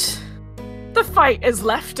good. The fight has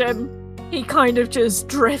left him. He kind of just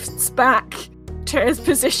drifts back to his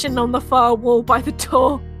position on the far wall by the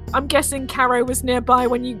door. I'm guessing Caro was nearby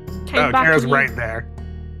when you came back. Caro's right there.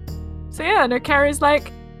 So yeah, no, Caro's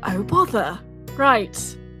like, oh bother.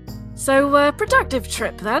 Right. So, productive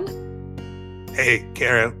trip then. Hey,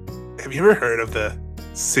 Caro, have you ever heard of the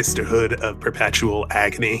Sisterhood of Perpetual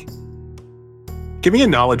Agony? Give me a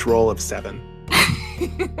knowledge roll of 7.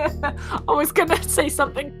 I was gonna say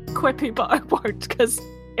something quippy, but I won't, because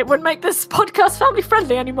it wouldn't make this podcast family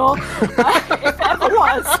friendly anymore, if it ever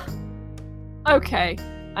was. Okay,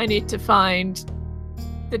 I need to find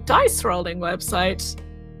the dice rolling website.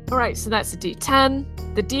 Alright, so that's a D10.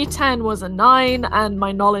 The D10 was a 9, and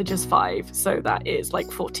my knowledge is 5, so that is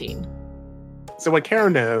like 14. So what Caro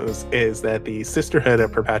knows is that the Sisterhood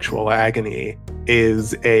of Perpetual Agony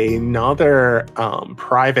is another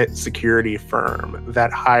private security firm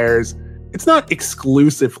that hires, it's not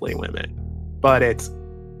exclusively women, but it's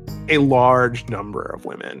a large number of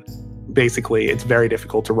women. Basically, it's very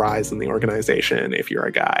difficult to rise in the organization if you're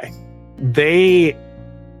a guy. They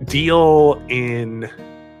deal in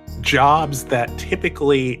jobs that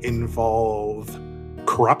typically involve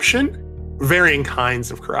corruption, varying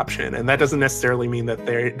kinds of corruption. And that doesn't necessarily mean that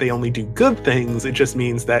they only do good things. It just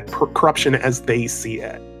means that corruption as they see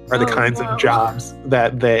it are the kinds of jobs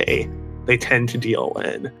that they tend to deal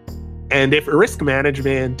in. And if risk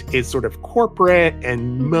management is sort of corporate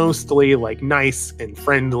and mostly like nice and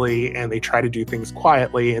friendly, and they try to do things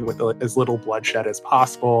quietly and with as little bloodshed as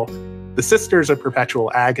possible, the Sisters of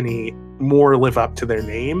Perpetual Agony more live up to their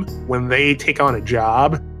name. When they take on a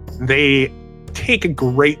job, they take a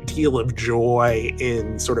great deal of joy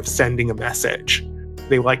in sort of sending a message.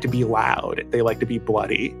 They like to be loud. They like to be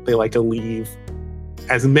bloody. They like to leave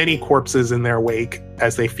as many corpses in their wake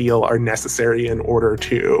as they feel are necessary in order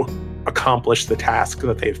to accomplish the task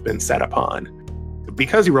that they've been set upon.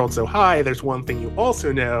 Because you rolled so high, there's one thing you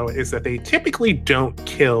also know is that they typically don't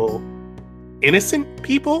kill innocent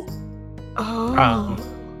people.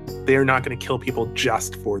 They're not going to kill people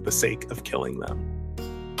just for the sake of killing them.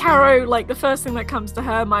 Caro, like, the first thing that comes to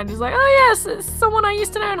her mind is like, oh yes, it's someone I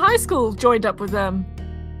used to know in high school joined up with them.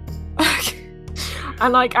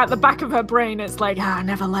 And like at the back of her brain, it's like, I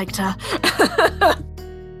never liked her.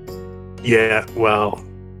 Yeah, well,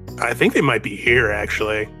 I think they might be here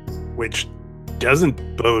actually, which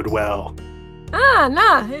doesn't bode well.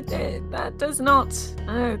 That does not.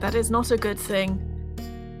 Oh, that is not a good thing.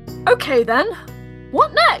 Okay then,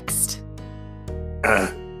 what next?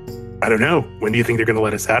 I don't know. When do you think they're going to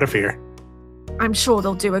let us out of here? I'm sure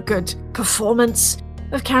they'll do a good performance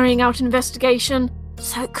of carrying out an investigation,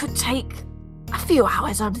 so it could take a few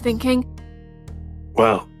hours, I'm thinking.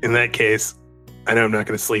 Well, in that case, I know I'm not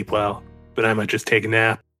going to sleep well, but I might just take a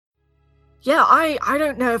nap. Yeah, I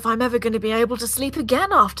don't know if I'm ever going to be able to sleep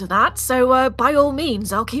again after that, so by all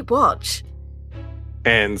means, I'll keep watch.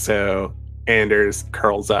 And so Anders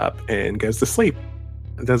curls up and goes to sleep.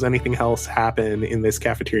 Does anything else happen in this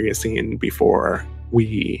cafeteria scene before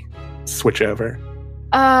we switch over?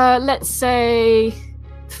 Let's say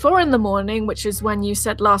 4 a.m, which is when you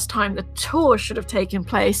said last time the tour should have taken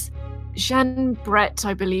place. Jean Brett,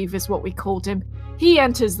 I believe is what we called him. He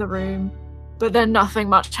enters the room, but then nothing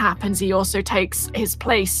much happens. He also takes his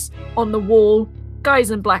place on the wall.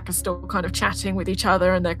 Guys in black are still kind of chatting with each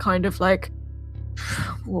other, and they're kind of like,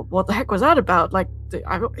 what the heck was that about? Like,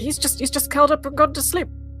 he's just curled up and gone to sleep.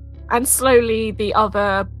 And slowly the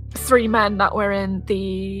other 3 men that were in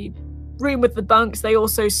the room with the bunks, they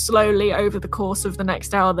also slowly, over the course of the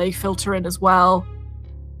next hour, they filter in as well.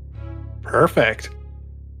 Perfect.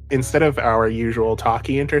 Instead of our usual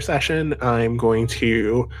talkie intercession, I'm going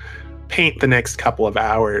to paint the next couple of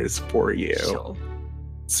hours for you. Sure.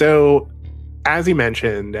 So, as you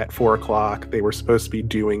mentioned, at 4 o'clock, they were supposed to be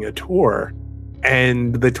doing a tour.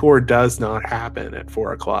 And the tour does not happen at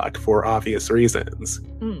 4 o'clock for obvious reasons.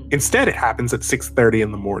 Instead, it happens at 6:30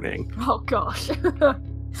 in the morning. Oh, gosh.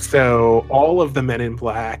 So all of the men in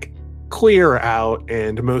black clear out,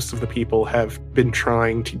 and most of the people have been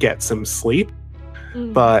trying to get some sleep.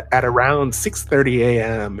 But at around 6:30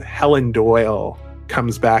 a.m., Helen Doyle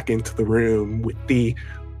comes back into the room with the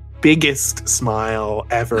biggest smile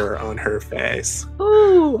ever on her face.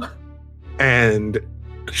 Ooh. And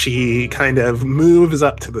she kind of moves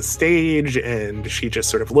up to the stage, and she just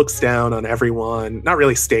sort of looks down on everyone. Not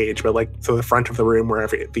really stage, but like to the front of the room where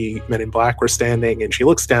the men in black were standing. And she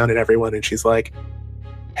looks down at everyone and she's like,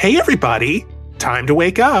 "Hey, everybody, time to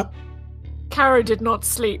wake up." Kara did not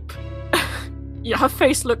sleep. Yeah, her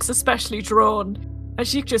face looks especially drawn, and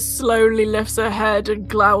she just slowly lifts her head and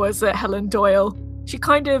glowers at Helen Doyle. She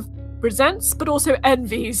kind of resents, but also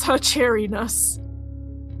envies her cheeriness.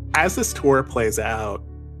 As this tour plays out,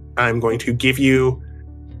 I'm going to give you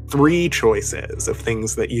 3 choices of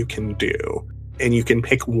things that you can do, and you can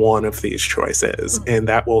pick one of these choices, and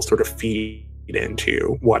that will sort of feed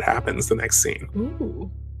into what happens the next scene. Ooh.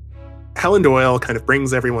 Helen Doyle kind of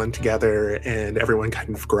brings everyone together, and everyone kind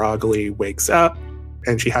of groggily wakes up,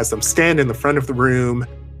 and she has them stand in the front of the room.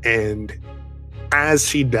 And as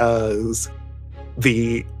she does,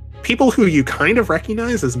 the people who you kind of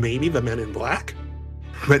recognize as maybe the men in black,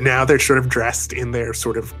 but now they're sort of dressed in their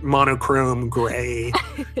sort of monochrome gray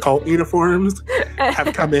cult uniforms,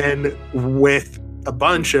 have come in with a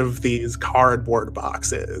bunch of these cardboard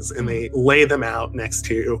boxes, and they lay them out next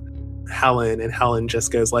to Helen, and Helen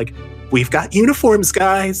just goes like, "We've got uniforms,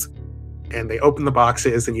 guys." And they open the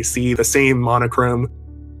boxes, and you see the same monochrome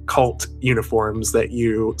cult uniforms that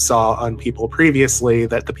you saw on people previously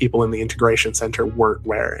that the people in the integration center weren't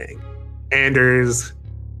wearing. Anders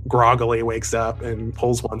groggily wakes up and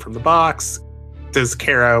pulls one from the box. Does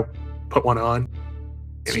Kara put one on?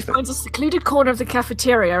 She finds a secluded corner of the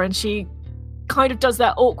cafeteria, and she kind of does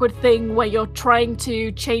that awkward thing where you're trying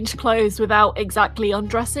to change clothes without exactly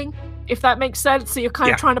undressing, if that makes sense. So you're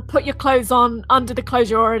kind of trying to put your clothes on under the clothes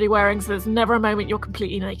you're already wearing, so there's never a moment you're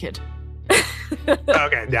completely naked.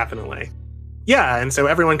 Okay, definitely. Yeah, and so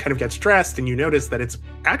everyone kind of gets dressed, and you notice that it's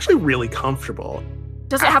actually really comfortable.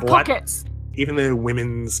 Does it have pockets? Even the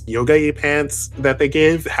women's yoga pants that they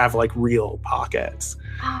give have like real pockets.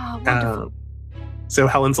 Oh, wonderful. So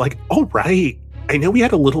Helen's like, "All right, I know we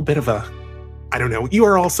had a little bit of I don't know, you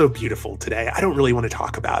are all so beautiful today. I don't really want to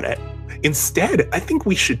talk about it. Instead, I think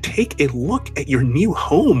we should take a look at your new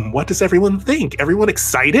home. What does everyone think? Everyone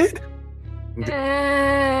excited?"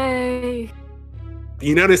 Hey.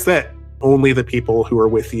 You notice that only the people who are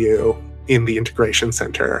with you in the integration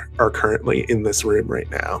center are currently in this room right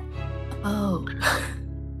now. Oh.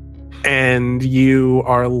 And you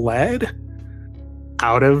are led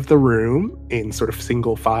out of the room in sort of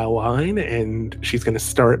single file line, and she's going to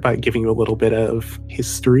start by giving you a little bit of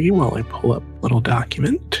history while I pull up a little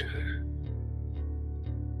document.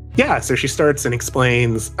 Yeah, so she starts and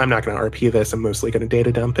explains, I'm not going to RP this, I'm mostly going to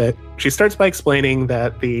data dump it. She starts by explaining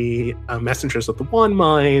that the Messengers of the One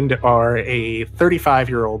Mind are a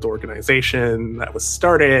 35-year-old organization that was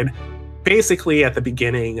started basically at the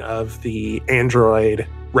beginning of the Android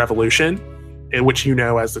revolution, which you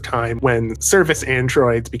know as the time when service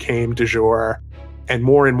androids became du jour, and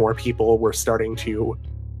more people were starting to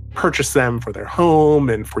purchase them for their home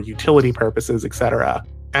and for utility purposes, etc.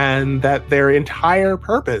 And that their entire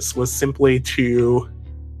purpose was simply to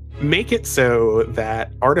make it so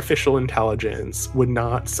that artificial intelligence would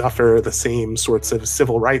not suffer the same sorts of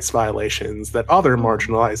civil rights violations that other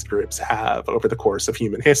marginalized groups have over the course of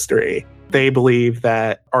human history. They believe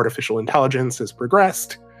that artificial intelligence has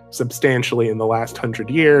progressed substantially in the last 100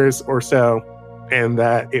 years or so, and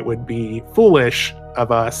that it would be foolish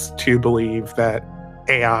of us to believe that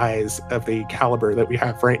AIs of the caliber that we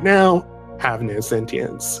have right now have no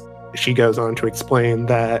sentience. She goes on to explain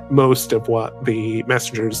that most of what the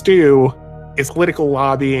messengers do is political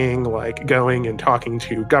lobbying, like going and talking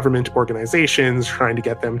to government organizations, trying to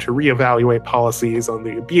get them to reevaluate policies on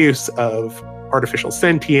the abuse of artificial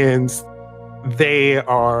sentience. They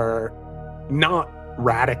are not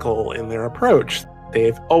radical in their approach.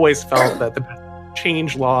 They've always felt that the best way to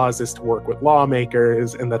change laws is to work with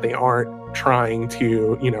lawmakers, and that they aren't trying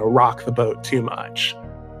to, rock the boat too much.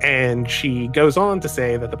 And she goes on to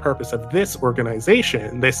say that the purpose of this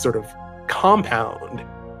organization, this sort of compound,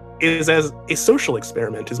 is as a social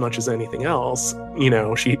experiment as much as anything else.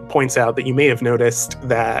 She points out that you may have noticed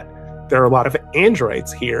that there are a lot of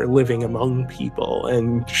androids here living among people,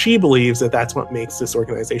 and she believes that that's what makes this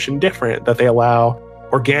organization different, that they allow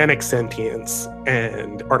organic sentience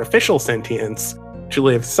and artificial sentience to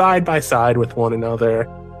live side by side with one another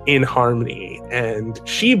in harmony. And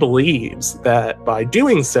she believes that by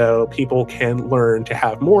doing so, people can learn to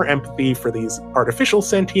have more empathy for these artificial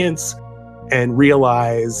sentience and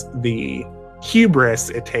realize the hubris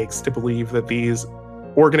it takes to believe that these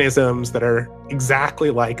organisms that are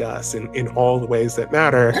exactly like us in all the ways that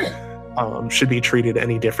matter should be treated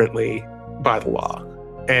any differently by the law.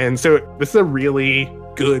 And so this is a really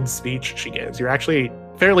good speech she gives. You're actually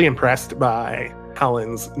fairly impressed by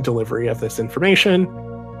Helen's delivery of this information.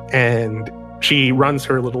 And she runs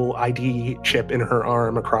her little ID chip in her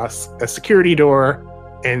arm across a security door,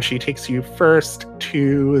 and she takes you first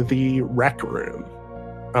to the rec room.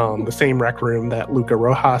 The same rec room that Luca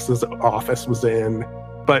Rojas's office was in.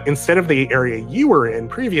 But instead of the area you were in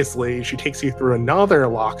previously, she takes you through another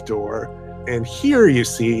locked door. And here you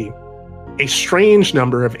see a strange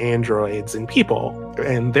number of androids and people.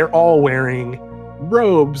 And they're all wearing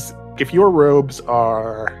robes. If your robes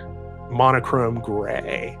are monochrome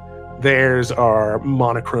gray, theirs are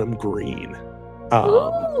monochrome green.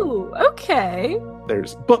 Ooh, okay.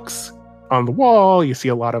 There's books on the wall. You see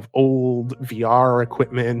a lot of old VR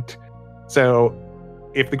equipment. So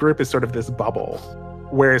if the group is sort of this bubble,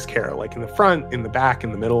 where is Kara? Like in the front, in the back,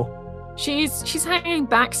 in the middle? She's hanging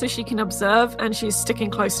back so she can observe, and she's sticking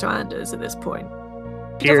close to Anders at this point.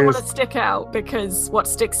 She doesn't want to stick out because what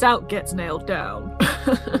sticks out gets nailed down.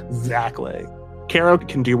 Exactly. Kara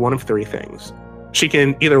can do one of three things. She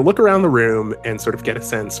can either look around the room and sort of get a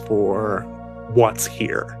sense for what's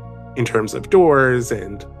here in terms of doors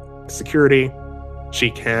and security.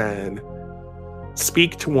 She can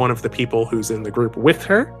speak to one of the people who's in the group with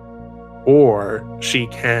her, or she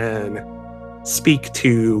can speak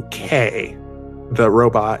to Kay, the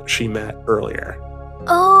robot she met earlier.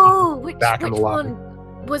 Oh, which lobby. one?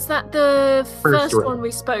 Was that the first room. one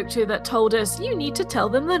we spoke to that told us you need to tell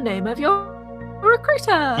them the name of your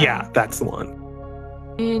recruiter? Yeah, that's the one.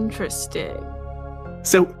 Interesting.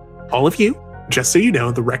 So, all of you, just so you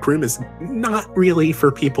know, the rec room is not really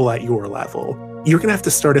for people at your level. You're going to have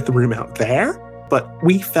to start at the room out there, but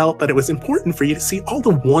we felt that it was important for you to see all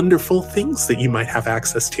the wonderful things that you might have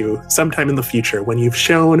access to sometime in the future when you've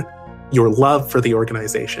shown your love for the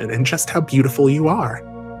organization and just how beautiful you are.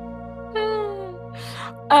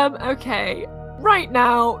 Okay. Right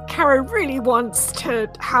now, Kara really wants to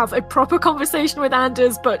have a proper conversation with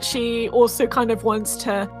Anders, but she also kind of wants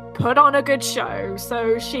to put on a good show.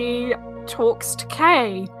 So she talks to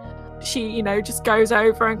Kay. She, just goes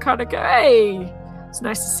over and kind of go, "Hey, it's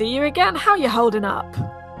nice to see you again. How are you holding up?"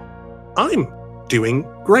 I'm doing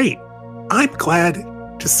great. I'm glad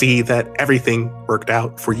to see that everything worked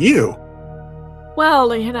out for you.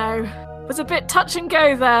 Well, it was a bit touch and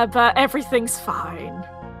go there, but everything's fine.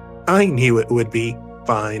 I knew it would be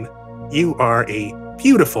fine. You are a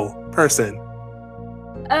beautiful person.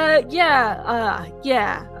 Yeah.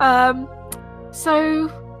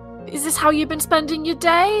 So, is this how you've been spending your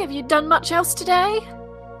day? Have you done much else today?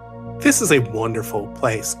 This is a wonderful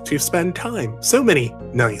place to spend time. So many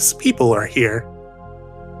nice people are here.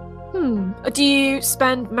 Do you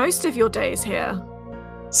spend most of your days here?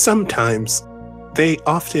 Sometimes. They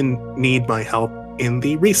often need my help in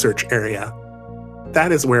the research area.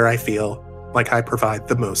 That is where I feel like I provide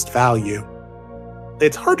the most value.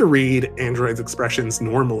 It's hard to read Android's expressions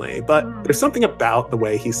normally, but there's something about the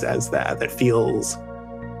way he says that feels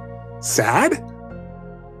sad?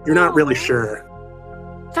 You're not really sure.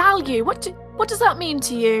 Value? What does that mean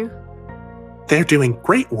to you? They're doing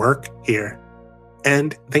great work here,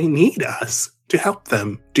 and they need us to help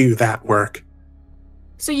them do that work.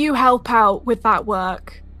 So you help out with that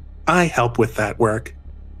work? I help with that work.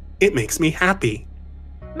 It makes me happy.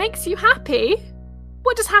 Makes you happy?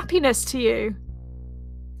 What is happiness to you?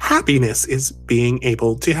 Happiness is being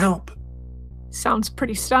able to help. Sounds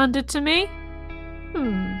pretty standard to me. Do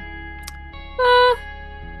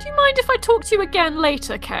you mind if I talk to you again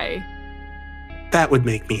later, Kay? That would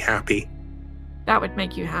make me happy. That would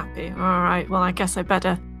make you happy. All right, well, I guess I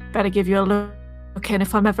better give you a look in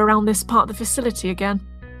if I'm ever around this part of the facility again.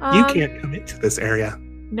 You can't come into this area.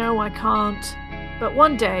 No, I can't. But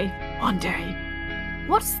one day,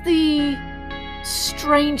 what's the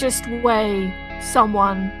strangest way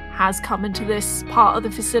someone has come into this part of the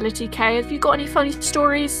facility, Kay? Have you got any funny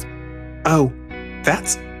stories? Oh,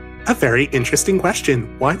 that's a very interesting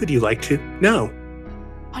question. Why would you like to know?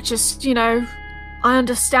 I just, I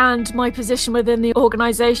understand my position within the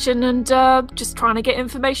organization and just trying to get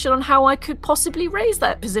information on how I could possibly raise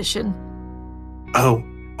that position. Oh,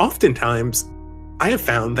 oftentimes, I have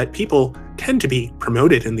found that people tend to be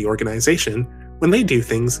promoted in the organization when they do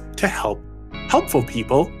things to help. Helpful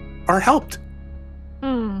people are helped.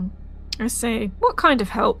 I see. What kind of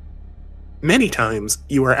help? Many times,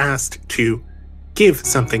 you are asked to give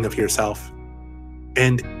something of yourself.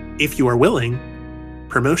 And if you are willing,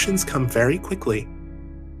 promotions come very quickly.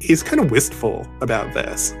 He's kind of wistful about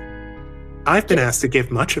this. I've been asked to give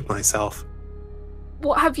much of myself.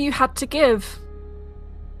 What have you had to give?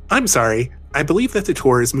 I'm sorry. I believe that the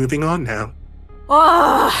tour is moving on now.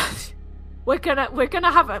 Ah, we're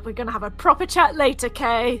gonna have a proper chat later,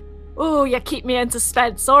 Kay. Oh, you keep me in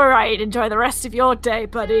suspense. All right, enjoy the rest of your day,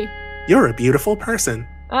 buddy. You're a beautiful person.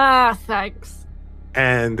 Ah, thanks.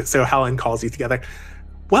 And so Helen calls you together.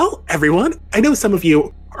 Well, everyone, I know some of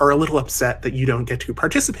you are a little upset that you don't get to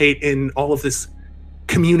participate in all of this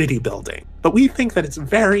community building, but we think that it's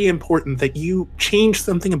very important that you change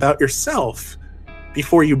something about yourself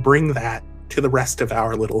before you bring that to the rest of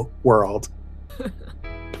our little world.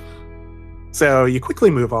 So you quickly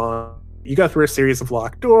move on. You go through a series of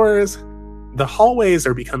locked doors. The hallways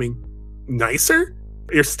are becoming nicer.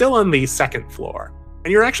 You're still on the second floor,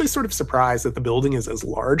 and you're actually sort of surprised that the building is as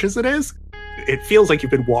large as it is. It feels like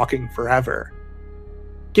you've been walking forever.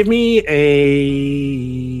 Give me a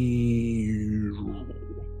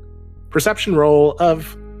perception roll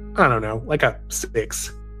of, I don't know, like a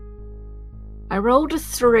 6. I rolled a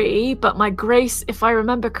 3, but my grace, if I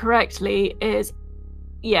remember correctly, it's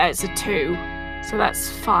a 2. So that's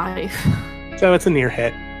 5. So it's a near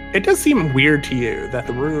hit. It does seem weird to you that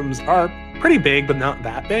the rooms are pretty big, but not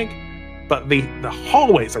that big. But the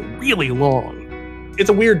hallways are really long. It's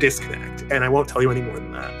a weird disconnect, and I won't tell you any more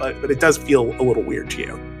than that, but it does feel a little weird to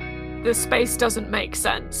you. The space doesn't make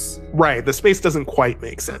sense. Right, the space doesn't quite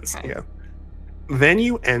make sense to you. Then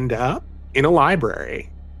you end up in a library,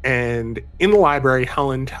 and in the library,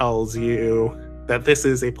 Helen tells you that this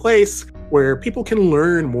is a place where people can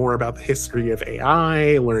learn more about the history of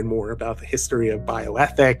AI, learn more about the history of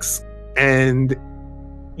bioethics, and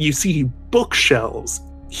you see bookshelves,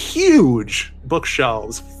 huge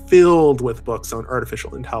bookshelves filled with books on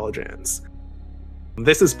artificial intelligence.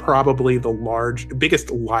 This is probably the biggest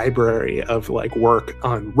library of work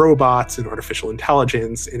on robots and artificial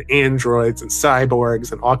intelligence and androids and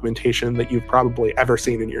cyborgs and augmentation that you've probably ever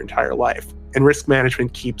seen in your entire life. And Risk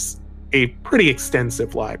Management keeps a pretty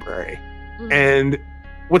extensive library. Mm-hmm. And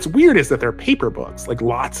what's weird is that there are paper books,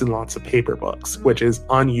 lots and lots of paper books, which is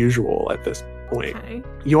unusual at this point. Okay.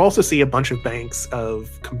 You also see a bunch of banks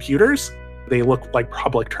of computers. They look like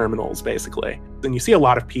public terminals, basically. And you see a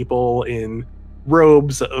lot of people in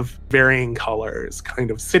robes of varying colors, kind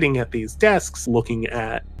of sitting at these desks, looking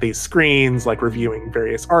at these screens, reviewing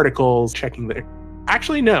various articles, checking their...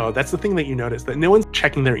 Actually, no, that's the thing that you notice, that no one's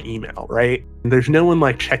checking their email, right? There's no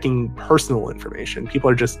one checking personal information. People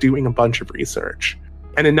are just doing a bunch of research.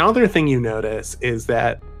 And another thing you notice is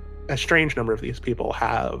that a strange number of these people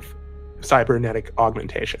have cybernetic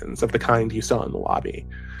augmentations of the kind you saw in the lobby.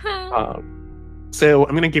 So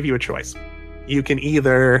I'm going to give you a choice. You can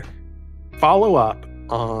either follow up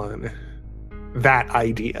on that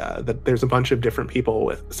idea that there's a bunch of different people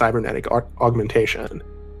with cybernetic augmentation.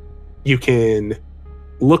 You can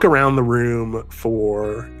look around the room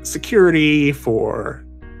for security, for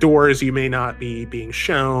doors you may not be being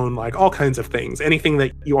shown, all kinds of things, anything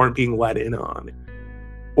that you aren't being let in on.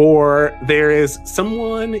 Or there is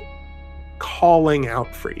someone calling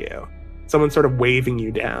out for you, someone sort of waving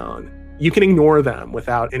you down. You can ignore them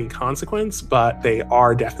without any consequence, but they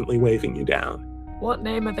are definitely waving you down. What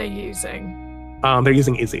name are they using? They're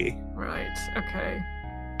using Izzy. Right, okay.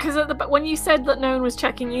 Because when you said that no one was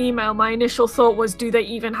checking email, my initial thought was, do they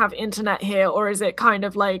even have internet here? Or is it kind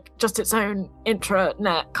of just its own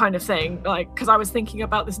intranet kind of thing? Because I was thinking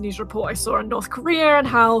about this news report I saw in North Korea and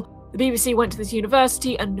how the BBC went to this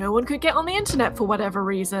university and no one could get on the internet for whatever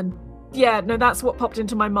reason. Yeah, no, that's what popped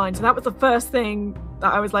into my mind. So that was the first thing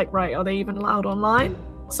that I was like, right, are they even allowed online?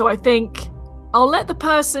 So I think I'll let the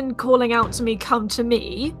person calling out to me come to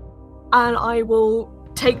me, and I will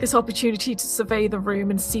take this opportunity to survey the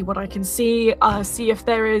room and see what I can see if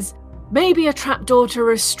there is maybe a trapdoor to a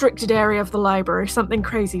restricted area of the library, something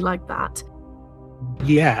crazy like that.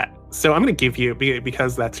 Yeah, so I'm going to give you,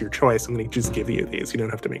 because that's your choice, I'm going to just give you these. You don't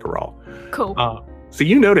have to make a roll. Cool. So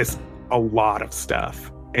you notice a lot of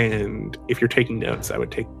stuff. And if you're taking notes, I would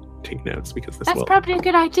take notes because that's probably a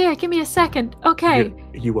good idea. Give me a second. Okay.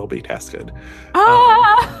 You will be tested.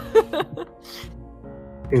 Ah!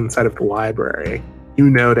 Inside of the library, you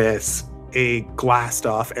notice a glassed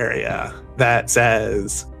off area that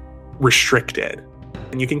says restricted.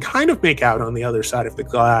 And you can kind of make out on the other side of the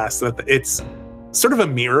glass that it's sort of a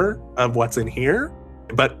mirror of what's in here,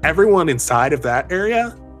 but everyone inside of that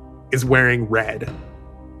area is wearing red.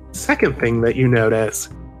 Second thing that you notice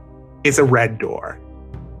is a red door.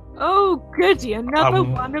 Oh, goody, another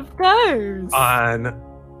one of those.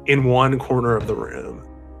 In one corner of the room.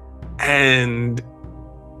 And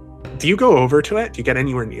do you go over to it? Do you get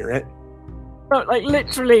anywhere near it? But like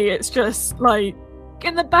literally, it's just like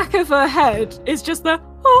in the back of her head is just the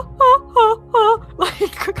ah, ah, ah, ah,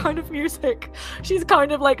 like kind of music. She's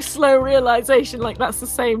kind of like slow realization, like that's the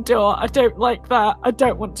same door. I don't like that. I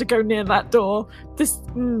don't want to go near that door.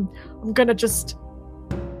 I'm gonna just.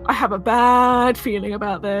 I have a bad feeling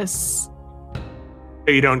about this.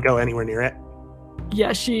 So you don't go anywhere near it?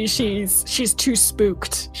 Yeah, she's too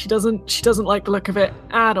spooked. She doesn't like the look of it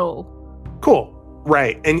at all. Cool.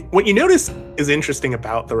 Right. And what you notice is interesting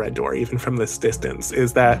about the red door, even from this distance,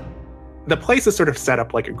 is that the place is sort of set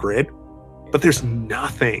up like a grid, but there's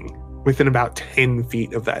nothing within about 10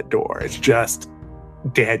 feet of that door. It's just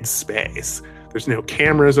dead space. There's no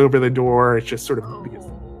cameras over the door. It's just sort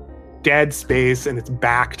of dead space, and it's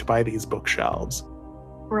backed by these bookshelves.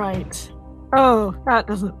 Right. Oh, that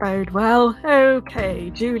doesn't bode well.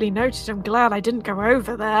 Okay, Julie noted. I'm glad I didn't go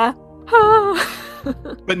over there.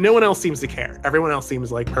 But no one else seems to care. Everyone else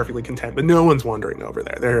seems like perfectly content, but no one's wandering over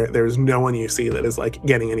there. There's no one you see that is like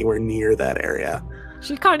getting anywhere near that area.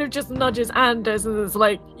 She kind of just nudges Anders and is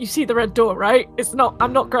like, you see the red door, right?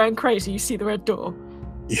 I'm not going crazy. You see the red door.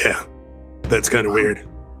 Yeah, that's kind of weird.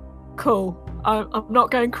 Cool. I'm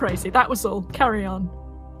not going crazy. That was all. Carry on.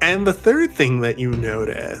 And the third thing that you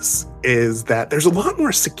notice is that there's a lot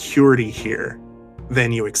more security here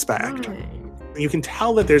than you expect. Right. You can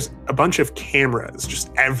tell that there's a bunch of cameras just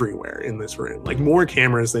everywhere in this room, like more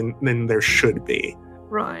cameras than there should be.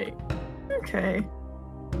 Right. Okay.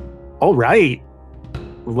 All right.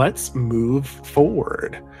 Let's move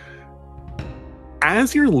forward.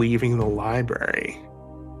 As you're leaving the library,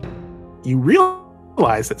 you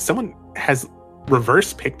realize that someone has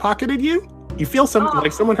reverse pickpocketed you. You feel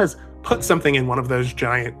like someone has put something in one of those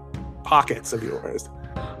giant pockets of yours.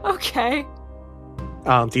 Okay.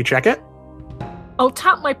 Do you check it? I'll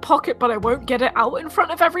tap my pocket, but I won't get it out in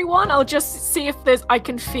front of everyone. I'll just see if I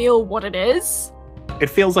can feel what it is. It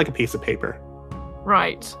feels like a piece of paper.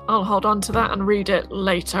 Right. I'll hold on to that and read it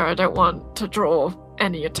later. I don't want to draw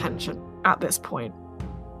any attention at this point.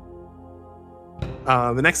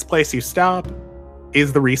 The next place you stop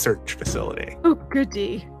is the research facility. Oh,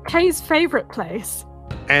 goody. Kay's favorite place.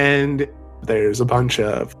 And there's a bunch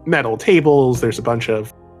of metal tables. There's a bunch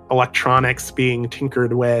of electronics being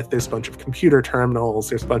tinkered with. There's a bunch of computer terminals.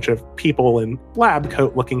 There's a bunch of people in lab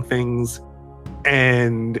coat looking things.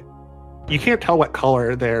 And you can't tell what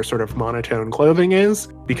color their sort of monotone clothing is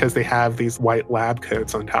because they have these white lab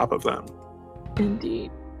coats on top of them.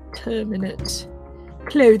 Indeed. Terminate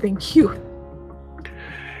clothing. Phew.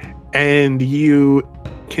 And you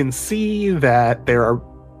can see that there are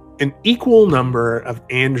an equal number of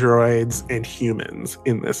androids and humans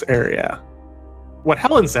in this area. What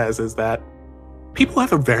Helen says is that people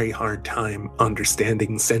have a very hard time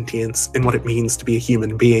understanding sentience and what it means to be a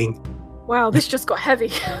human being. Wow, this just got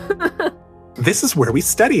heavy. This is where we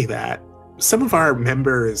study that. Some of our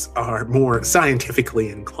members are more scientifically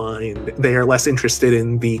inclined. They are less interested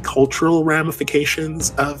in the cultural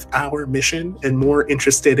ramifications of our mission and more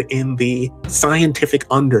interested in the scientific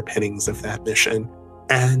underpinnings of that mission.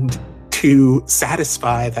 And to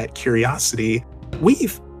satisfy that curiosity,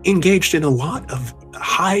 we've engaged in a lot of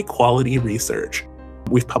high quality research.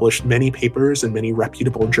 We've published many papers in many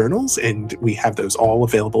reputable journals, and we have those all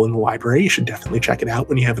available in the library. You should definitely check it out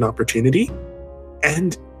when you have an opportunity.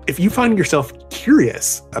 And if you find yourself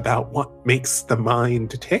curious about what makes the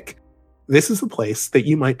mind tick, this is a place that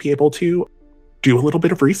you might be able to do a little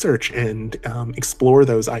bit of research and explore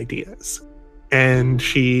those ideas. And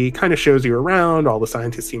she kind of shows you around. All the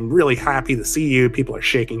scientists seem really happy to see you. People are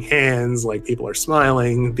shaking hands, like people are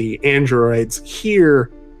smiling. The androids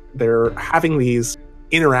here, they're having these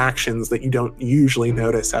interactions that you don't usually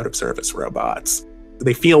notice out of service robots.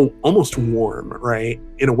 They feel almost warm, right?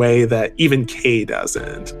 In a way that even Kay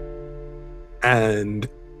doesn't. And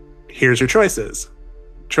here's your choices.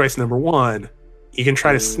 Choice number 1, you can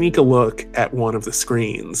try to sneak a look at one of the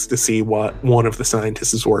screens to see what one of the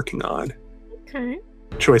scientists is working on. Okay.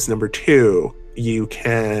 Choice number 2, you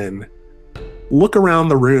can look around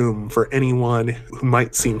the room for anyone who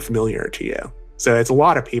might seem familiar to you. So it's a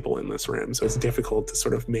lot of people in this room, so it's difficult to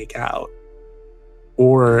sort of make out.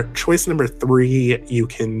 Or choice number 3, you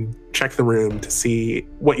can check the room to see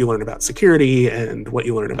what you learn about security and what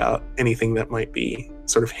you learn about anything that might be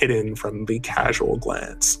sort of hidden from the casual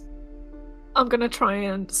glance. I'm going to try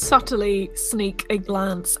and subtly sneak a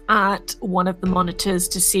glance at one of the monitors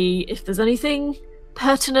to see if there's anything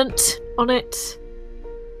pertinent on it.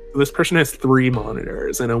 This person has 3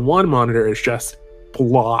 monitors, and on one monitor is just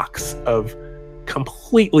blocks of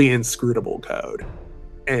completely inscrutable code.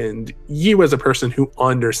 And you, as a person who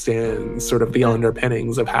understands sort of the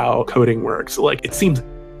underpinnings of how coding works, like, it seems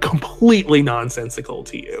completely nonsensical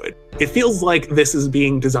to you. It feels like this is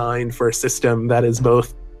being designed for a system that is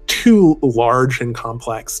both too large and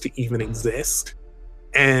complex to even exist,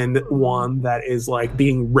 and one that is like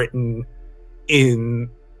being written in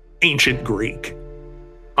ancient Greek.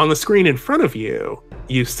 On the screen in front of you,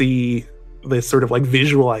 you see this sort of like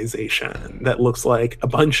visualization that looks like a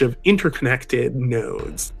bunch of interconnected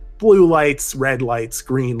nodes. Blue lights, red lights,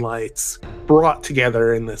 green lights, brought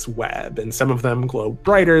together in this web. And some of them glow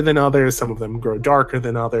brighter than others, some of them grow darker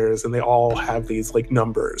than others, and they all have these like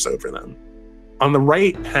numbers over them. On the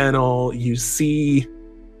right panel, you see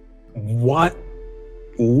what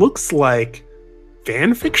looks like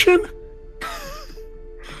fan fiction.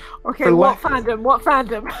 Okay, what fandom? What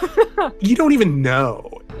fandom? You don't even know.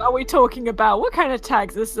 Are we talking about? What kind of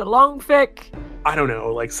tags? This is a long fic? I don't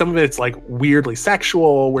know. Like some of it's like weirdly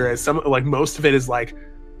sexual, whereas some like most of it is like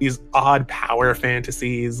these odd power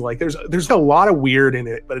fantasies. Like there's a lot of weird in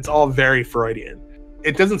it, but it's all very Freudian.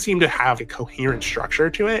 It doesn't seem to have a coherent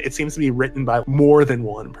structure to it. It seems to be written by more than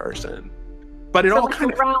one person. But it all like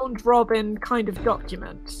kind of round robin kind of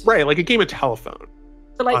document. Right, like a game of telephone.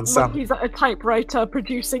 So like monkeys at a typewriter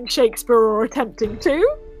producing Shakespeare or attempting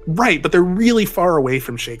to? Right, but they're really far away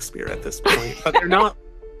from Shakespeare at this point. But they're not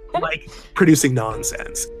like producing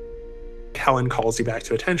nonsense. Helen calls you back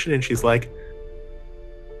to attention and she's like,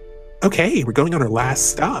 okay, we're going on our last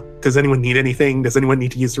stop. Does anyone need anything? Does anyone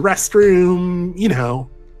need to use the restroom? You know.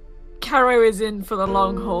 Caro is in for the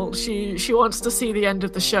long haul. She wants to see the end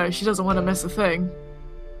of the show. She doesn't want to miss a thing.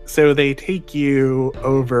 So they take you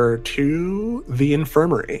over to the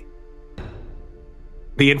infirmary.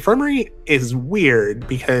 The infirmary is weird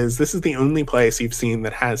because this is the only place you've seen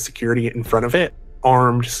that has security in front of it.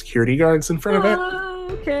 Armed security guards in front of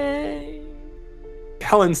it. Okay.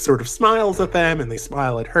 Helen sort of smiles at them and they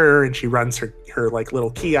smile at her, and she runs her like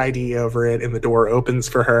little key ID over it and the door opens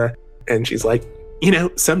for her. And she's like, you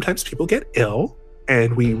know, sometimes people get ill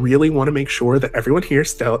and we really want to make sure that everyone here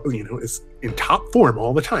still, you know, is in top form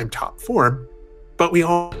all the time, top form. But we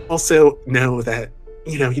also know that,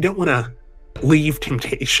 you know, you don't want to leave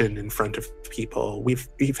temptation in front of people.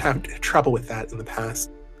 We've had trouble with that in the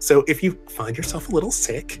past. So if you find yourself a little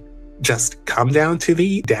sick, just come down to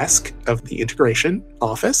the desk of the integration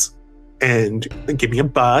office and give me a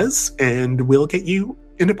buzz and we'll get you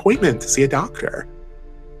an appointment to see a doctor.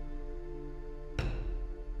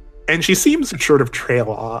 And she seems to sort of trail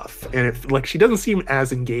off, and she doesn't seem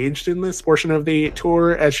as engaged in this portion of the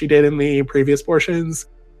tour as she did in the previous portions.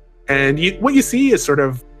 And what you see is sort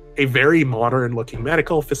of a very modern-looking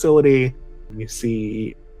medical facility. You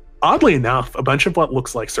see, oddly enough, a bunch of what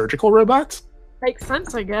looks like surgical robots. Makes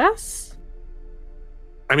sense, I guess.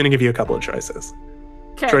 I'm going to give you a couple of choices.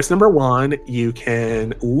 Okay. Choice number 1, you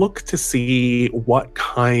can look to see what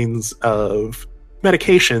kinds of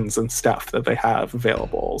medications and stuff that they have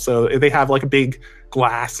available. So they have like a big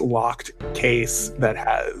glass locked case that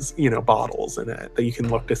has, you know, bottles in it that you can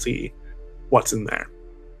look to see what's in there.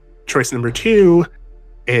 Choice number 2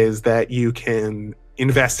 is that you can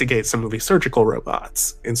investigate some of these surgical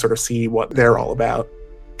robots and sort of see what they're all about.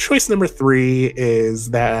 Choice number 3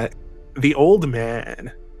 is that the old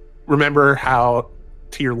man, remember how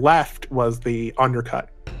to your left was the undercut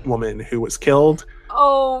woman who was killed?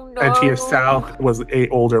 Oh no. And to your south was a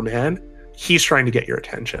older man. He's trying to get your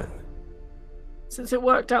attention. Since it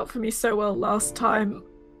worked out for me so well last time,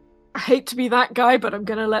 I hate to be that guy, but I'm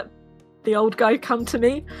gonna let the old guy come to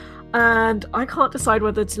me. And I can't decide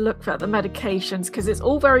whether to look for the medications, because it's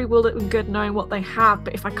all very well and good knowing what they have,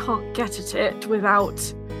 but if I can't get at it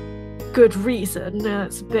without good reason,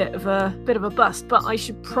 it's a bit of a bust. But I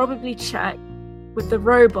should probably check with the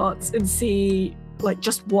robots and see like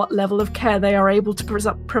just what level of care they are able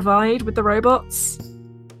to provide with the robots.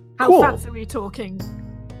 How cool. Fancy are we talking?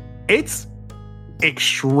 It's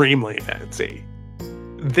extremely fancy.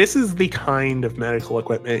 This is the kind of medical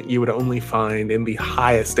equipment you would only find in the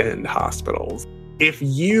highest end hospitals. If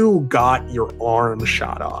you got your arm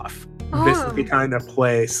shot off, this is the kind of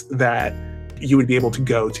place that you would be able to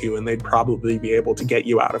go to, and they'd probably be able to get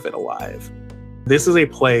you out of it alive. This is a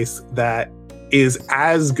place that is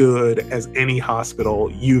as good as any hospital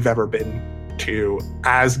you've ever been to,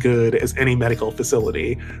 as good as any medical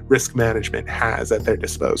facility risk management has at their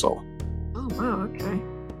disposal. Oh, wow, okay.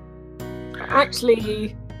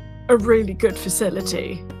 Actually, a really good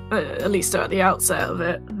facility, at least at the outset of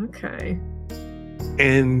it. Okay.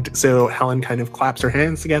 And so Helen kind of claps her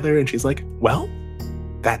hands together and she's like, well,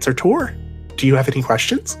 that's our tour. Do you have any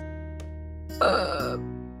questions?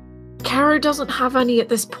 Caro doesn't have any at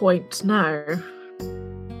this point, no.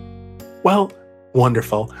 Well,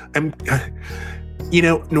 wonderful.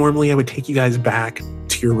 Normally I would take you guys back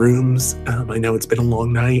to your rooms. I know it's been a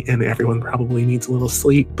long night and everyone probably needs a little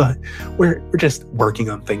sleep, but we're just working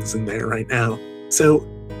on things in there right now. So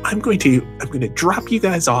I'm going to drop you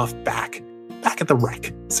guys off back at the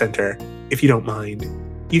rec center, if you don't mind.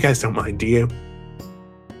 You guys don't mind, do you?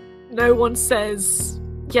 No one says,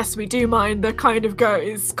 yes, we do mind. The kind of go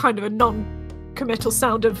is kind of a non-committal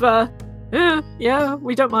sound of, yeah,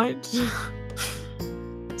 we don't mind.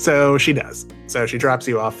 So she does. So she drops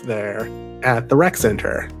you off there at the rec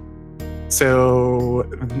center. So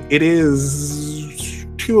it is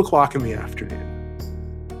 2:00 in the afternoon.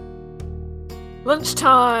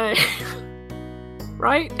 Lunchtime.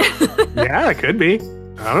 Right? Yeah, it could be.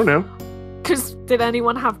 I don't know. Because did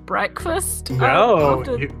anyone have breakfast? No.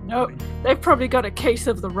 No. They've probably got a case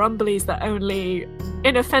of the rumblies that only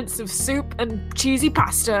inoffensive soup and cheesy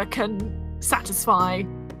pasta can satisfy.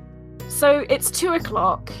 So it's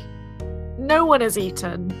 2:00. No one has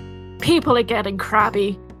eaten. People are getting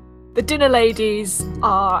crabby. The dinner ladies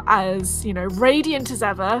are as, radiant as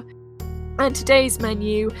ever. And today's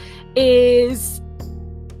menu is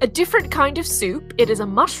a different kind of soup. It is a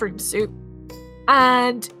mushroom soup.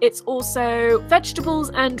 And it's also vegetables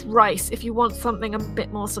and rice if you want something a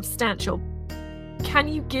bit more substantial. Can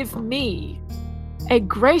you give me a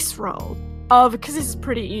grace roll? Because this is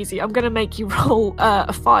pretty easy. I'm going to make you roll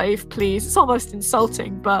a 5, please. It's almost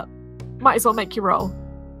insulting, but might as well make you roll.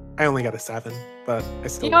 I only got a 7, but I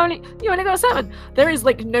still... You only got a 7. There is,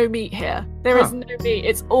 no meat here. There is no meat.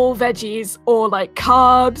 It's all veggies or,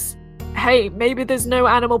 carbs. Hey, maybe there's no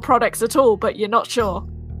animal products at all, but you're not sure.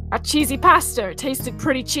 A cheesy pasta, it tasted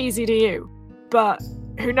pretty cheesy to you. But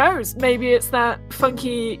who knows? Maybe it's that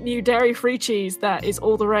funky new dairy-free cheese that is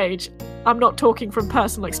all the rage. I'm not talking from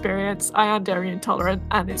personal experience. I am dairy intolerant,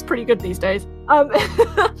 and it's pretty good these days. But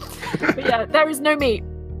yeah, there is no meat.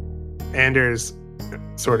 Anders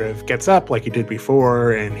sort of gets up like he did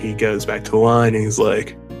before, and he goes back to the line, and he's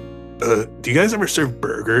like, do you guys ever serve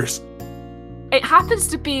burgers? It happens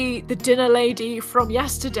to be the dinner lady from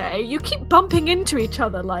yesterday. You keep bumping into each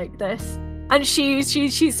other like this. And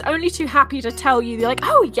she's only too happy to tell you, they're like,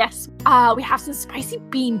 oh yes, we have some spicy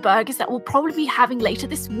bean burgers that we'll probably be having later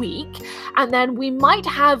this week. And then we might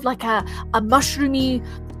have a mushroomy,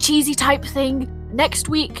 cheesy type thing next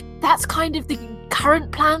week. That's kind of the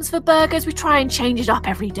current plans for burgers. We try and change it up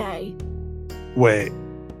every day. Wait.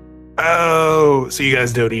 Oh, so you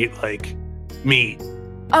guys don't eat, meat?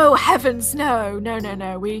 Oh, heavens, no.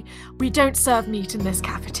 We don't serve meat in this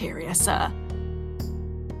cafeteria, sir.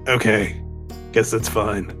 Okay. Guess that's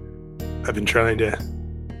fine. I've been trying to,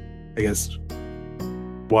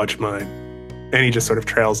 watch mine. And he just sort of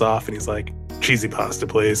trails off and he's like, cheesy pasta,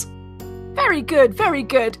 please. Very good, very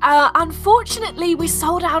good. Unfortunately, we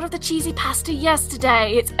sold out of the cheesy pasta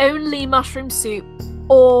yesterday. It's only mushroom soup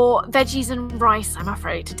or veggies and rice, I'm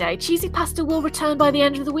afraid, today. Cheesy pasta will return by the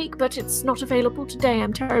end of the week, but it's not available today,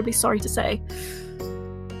 I'm terribly sorry to say.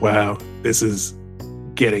 Wow, this is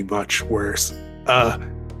getting much worse.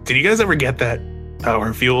 Did you guys ever get that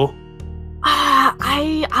power fuel?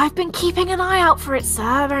 I've been keeping an eye out for it,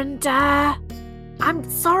 sir, and I'm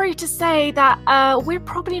sorry to say that we're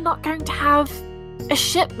probably not going to have a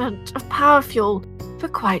shipment of power fuel for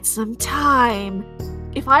quite some time.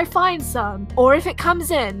 If I find some, or if it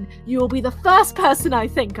comes in, you will be the first person I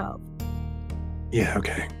think of. Yeah,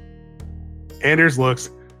 okay. Anders looks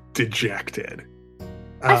dejected.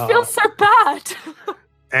 I feel so bad.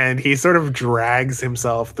 And he sort of drags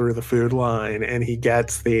himself through the food line, and he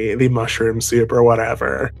gets the mushroom soup or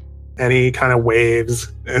whatever. And he kind of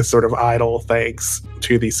waves a sort of idle thanks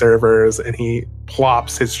to the servers, and he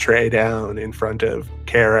plops his tray down in front of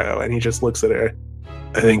Caro, and he just looks at her.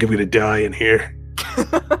 I think I'm gonna die in here.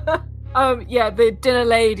 Yeah, the dinner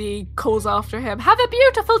lady calls after him, have a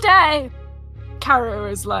beautiful day. Caro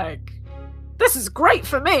is like, this is great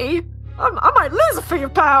for me. I might lose a few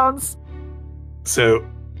pounds. So,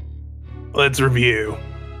 let's review.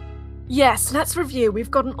 Yes, let's review.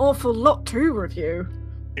 We've got an awful lot to review.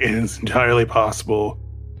 It is entirely possible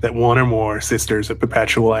that one or more Sisters of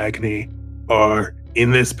Perpetual Agony are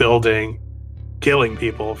in this building killing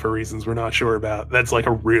people for reasons we're not sure about. That's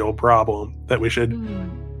a real problem that we should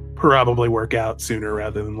probably work out sooner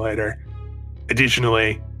rather than later.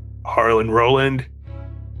 Additionally, Harlan Roland,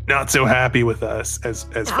 not so happy with us as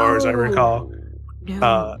far as I recall.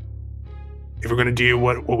 No. If we're going to do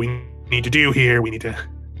what we need to do here, we need to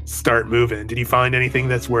start moving. Did you find anything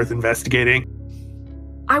that's worth investigating?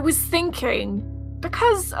 I was thinking,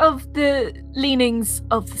 because of the leanings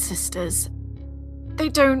of the sisters, they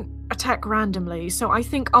don't attack randomly, so I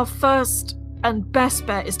think our first and best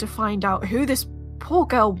bet is to find out who this poor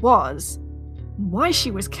girl was, why she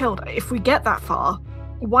was killed, if we get that far,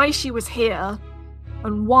 why she was here,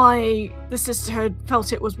 and why the Sisterhood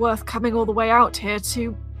felt it was worth coming all the way out here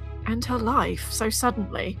to end her life so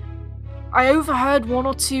suddenly. I overheard 1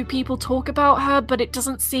 or 2 people talk about her, but it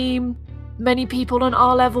doesn't seem many people on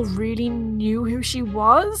our level really knew who she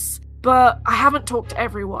was. But I haven't talked to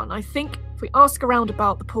everyone. I think if we ask around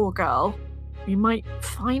about the poor girl, we might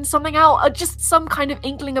find something out, or just some kind of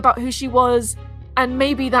inkling about who she was, and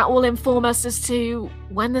maybe that will inform us as to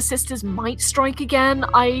when the sisters might strike again.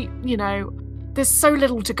 There's so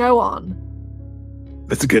little to go on.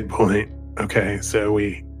 That's a good point. Okay, so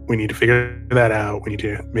we need to figure that out.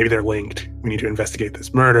 Maybe they're linked. We need to investigate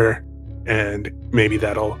this murder, and maybe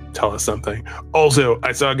that'll tell us something. Also,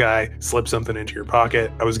 I saw a guy slip something into your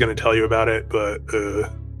pocket. I was going to tell you about it, but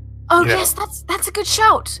yes, that's a good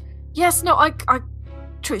shout. Yes, no, I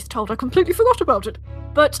truth told, I completely forgot about it.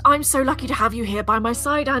 But I'm so lucky to have you here by my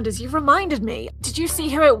side, Anders. You've reminded me. Did you see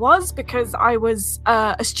who it was? Because I was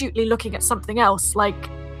astutely looking at something else, like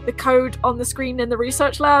the code on the screen in the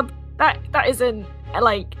research lab. That isn't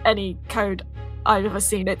like any code I've ever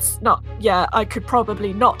seen. It's not. Yeah, I could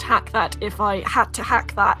probably not hack that if I had to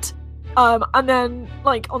hack that. And then,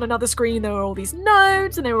 like, on another screen, there were all these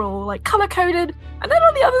nodes, and they were all, like, color-coded. And then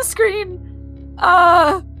on the other screen,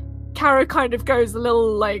 Kara kind of goes a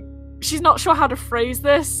little, like, she's not sure how to phrase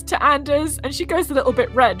this to Anders, and she goes a little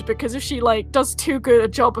bit red, because if she, like, does too good a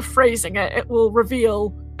job of phrasing it, it will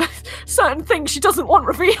reveal certain things she doesn't want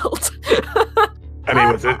revealed. I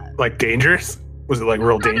mean, was it, like, dangerous? Was it, like,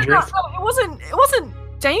 real dangerous? No, it wasn't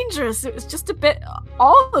dangerous. It was just a bit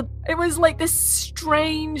odd. It was, like, this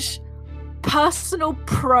strange personal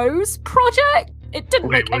prose project. It didn't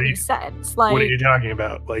make any sense. Like, what are you talking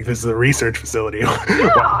about? Like, this is a research facility. Yeah,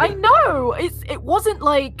 I know. It wasn't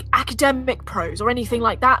like academic prose or anything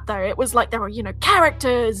like that, though. It was like there were,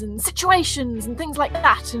 characters and situations and things like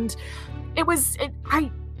that, and it wasn't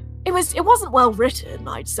well written,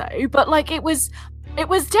 I'd say, but like it was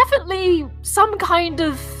definitely some kind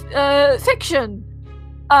of fiction.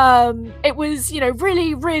 It was,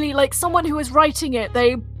 really, really like someone who was writing it.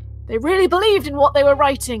 They really believed in what they were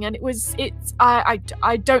writing, and I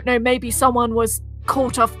don't know, maybe someone was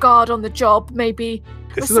caught off guard on the job, maybe.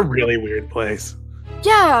 This is a really weird place.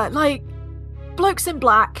 Yeah, like, Blokes in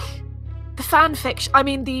Black, the fan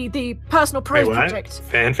fiction, the personal prose project.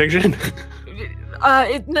 Fan fiction?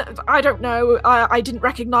 I don't know. I didn't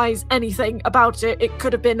recognize anything about it. It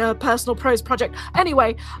could have been a personal prose project.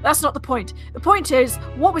 Anyway, that's not the point. The point is,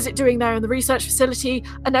 what was it doing there in the research facility?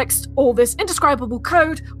 And next, all this indescribable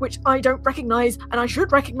code, which I don't recognize, and I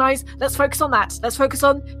should recognize. Let's focus on that. Let's focus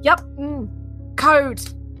on, code.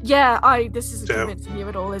 Yeah, this isn't convincing you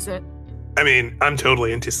at all, is it? I mean, I'm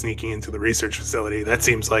totally into sneaking into the research facility. That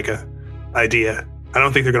seems like a idea. I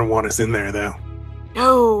don't think they're going to want us in there, though.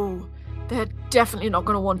 No. They're definitely not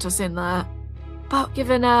going to want us in there. But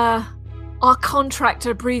given our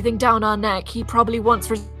contractor breathing down our neck, he probably wants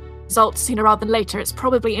results sooner rather than later. It's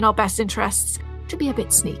probably in our best interests to be a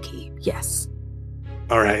bit sneaky, yes.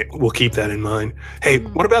 All right, we'll keep that in mind. Hey,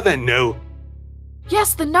 what about that note?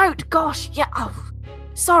 Yes, the note, gosh, yeah. Oh,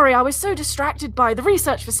 sorry, I was so distracted by the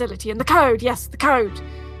research facility and the code. Yes, the code.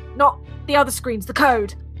 Not the other screens, the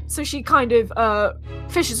code. So she kind of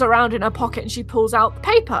fishes around in her pocket and she pulls out the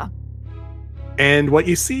paper. And what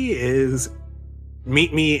you see is,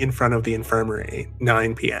 meet me in front of the infirmary,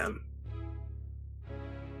 9 p.m.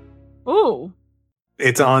 Oh.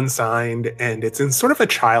 It's unsigned, and it's in sort of a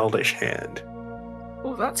childish hand.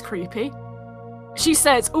 Oh, that's creepy. She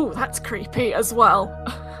says, oh, that's creepy as well.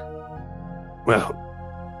 Well,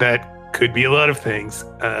 that could be a lot of things.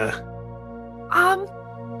 I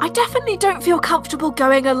definitely don't feel comfortable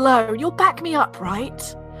going alone. You'll back me up,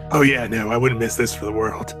 right? Oh yeah, no, I wouldn't miss this for the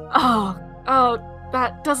world. Oh,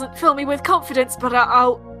 that doesn't fill me with confidence, but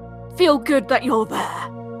I'll feel good that you're there.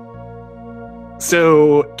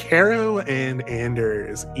 So, Caro and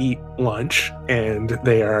Anders eat lunch, and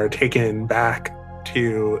they are taken back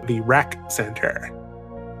to the rec center.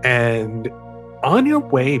 And on your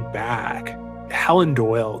way back, Helen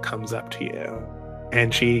Doyle comes up to you,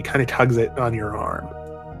 and she kind of tugs it on your arm.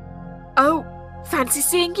 Oh, fancy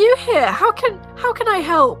seeing you here. How can I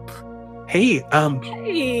help? Hey,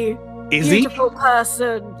 Hey. Izzy? Beautiful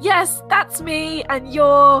person. Yes, that's me, and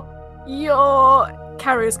you're...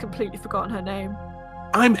 Carrier's completely forgotten her name.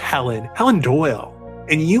 I'm Helen Doyle,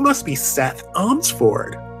 and you must be Seth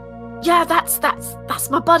Armsford. Yeah, that's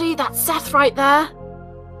my buddy. That's Seth right there.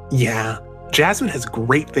 Yeah, Jasmine has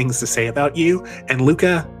great things to say about you, and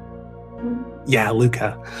Luca. Yeah,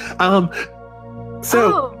 Luca. I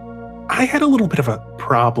had a little bit of a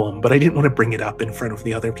problem, but I didn't want to bring it up in front of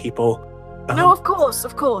the other people. No, of course,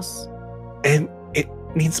 of course. And it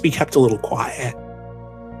needs to be kept a little quiet.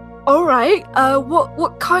 All right.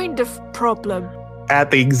 What kind of problem?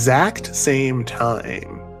 At the exact same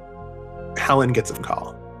time, Helen gets a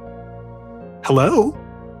call. Hello?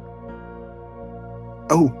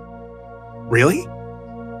 Oh, really?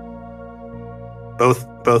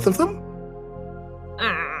 Both of them?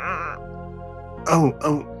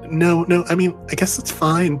 Oh, no, I mean, I guess it's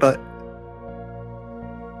fine, but...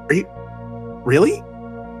 Are you... Really?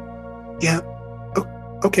 Yeah. Oh,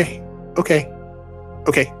 okay.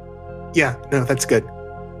 Yeah, no, that's good.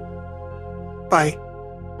 Bye.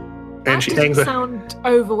 And she hangs up. Sound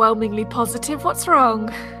overwhelmingly positive. What's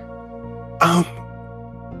wrong?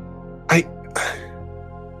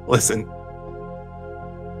 Listen.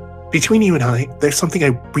 Between you and I, there's something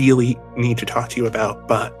I really need to talk to you about,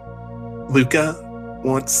 but Luca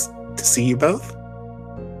wants to see you both.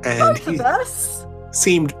 And Both of us?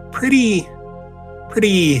 Seemed pretty...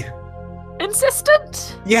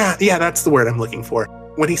 Insistent? Yeah, that's the word I'm looking for.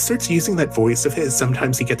 When he starts using that voice of his,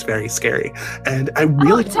 sometimes he gets very scary. And I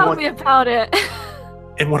really tell me about it.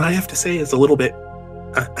 And what I have to say is a little bit,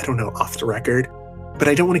 I don't know, off the record, but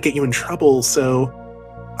I don't want to get you in trouble, so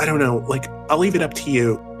I don't know, like, I'll leave it up to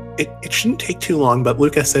you. It shouldn't take too long, but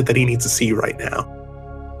Luca said that he needs to see you right now.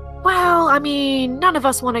 Well, I mean, none of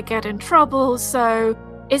us want to get in trouble, so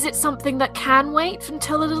is it something that can wait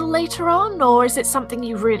until a little later on, or is it something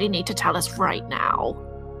you really need to tell us right now?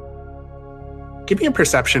 Give me a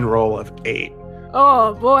perception roll of 8.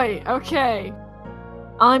 Oh boy, okay.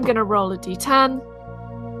 I'm gonna roll a d10.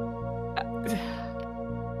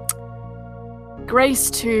 Grace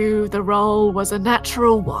to the roll was a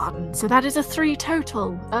natural 1, so that is a 3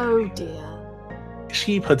 total. Oh dear.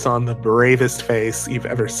 She puts on the bravest face you've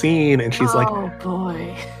ever seen, and she's like, oh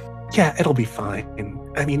boy. Yeah, it'll be fine.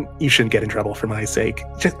 I mean, you shouldn't get in trouble for my sake.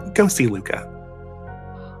 Just go see Luca.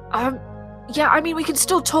 Yeah, I mean, we can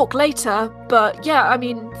still talk later, but yeah, I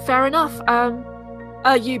mean, fair enough.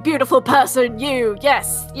 You beautiful person, you,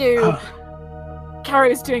 yes, you.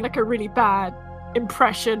 Carrie's doing like a really bad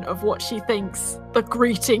impression of what she thinks the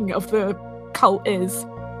greeting of the cult is.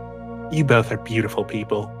 You both are beautiful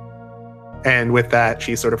people. And with that,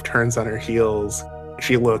 she sort of turns on her heels.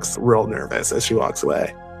 She looks real nervous as she walks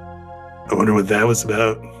away. I wonder what that was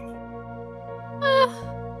about.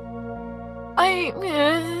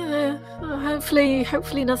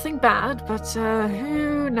 Hopefully nothing bad, but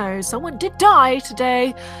who knows? Someone did die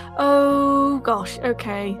today. Oh gosh,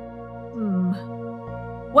 okay.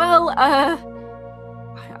 Well, I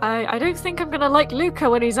don't think I'm gonna like Luca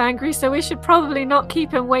when he's angry, so we should probably not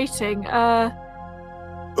keep him waiting.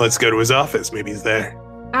 Let's go to his office. Maybe he's there.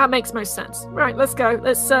 That makes most sense. Right, let's go.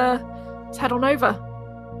 Let's head on over.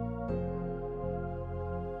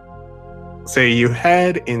 So you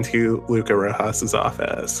head into Luca Rojas's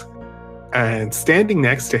office, and standing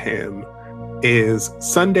next to him is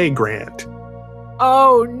Sunday Grant.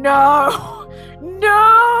 Oh no! No!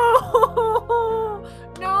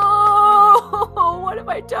 What have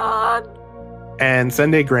I done? And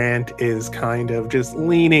Sunday Grant is kind of just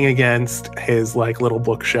leaning against his like little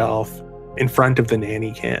bookshelf in front of the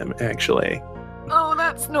nanny cam, actually. Oh,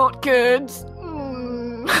 that's not good.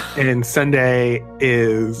 And Sunday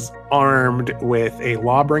is armed with a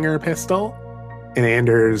Lawbringer pistol, and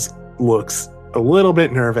Anders looks a little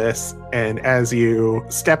bit nervous, and as you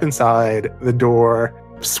step inside, the door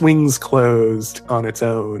swings closed on its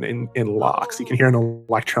own and locks. You can hear an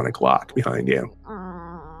electronic lock behind you.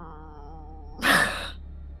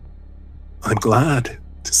 I'm glad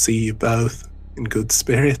to see you both in good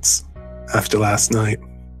spirits after last night.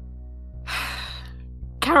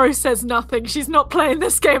 Carrie says nothing. She's not playing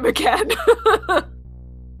this game again.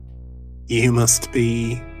 You must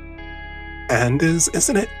be Anders,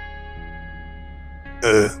 isn't it?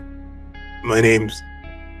 My name's...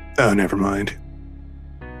 Oh, never mind.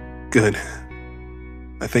 Good.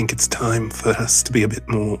 I think it's time for us to be a bit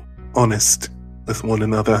more honest with one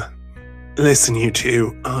another. Listen, you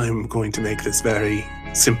two, I'm going to make this very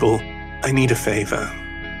simple. I need a favor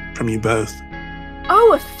from you both.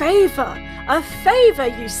 Oh, a favor? A favor,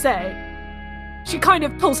 you say? She kind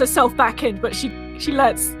of pulls herself back in, but she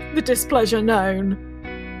lets the displeasure known.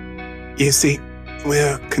 You see,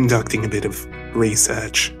 we're conducting a bit of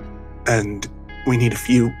research, and we need a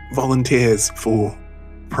few volunteers for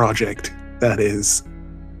a project that is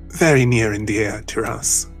very near and dear to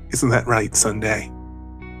us. Isn't that right, Sunday?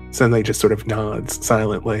 Sunday just sort of nods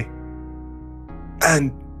silently.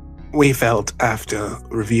 And we felt, after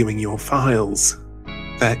reviewing your files,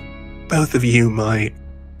 that both of you might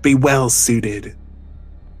be well suited.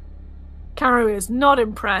 Caro is not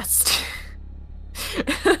impressed.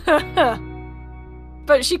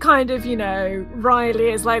 But she kind of, Riley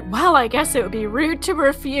is like, well, I guess it would be rude to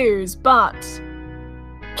refuse, but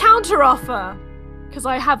counteroffer, because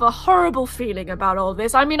I have a horrible feeling about all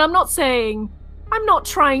this. I mean, I'm not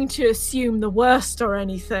trying to assume the worst or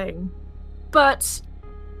anything, but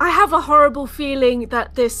I have a horrible feeling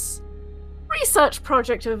that this research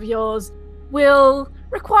project of yours will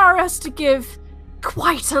require us to give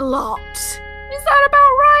quite a lot. Is that about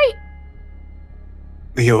right?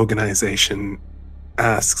 The organization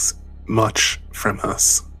asks much from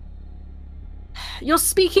us. You're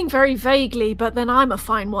speaking very vaguely, but then I'm a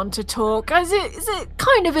fine one to talk. Is it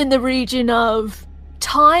kind of in the region of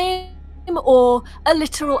time or a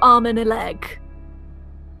literal arm and a leg?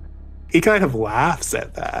 He kind of laughs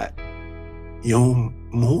at that. You're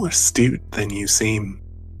more astute than you seem.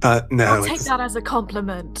 But no, I'll take that as a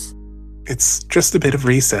compliment. It's just a bit of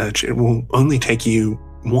research. It will only take you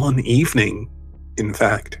one evening, in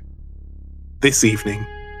fact. This evening.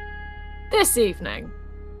 This evening?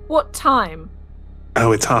 What time?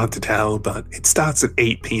 Oh, it's hard to tell, but it starts at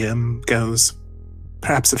 8 p.m., goes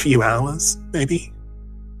perhaps a few hours, maybe.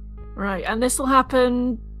 Right, and this will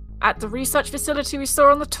happen at the research facility we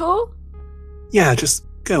saw on the tour? Yeah, just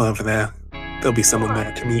go over there. There'll be someone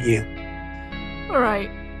there to meet you. Alright.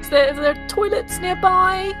 Is there toilets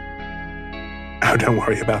nearby? Oh, don't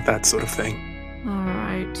worry about that sort of thing.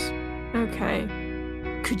 Alright. Okay.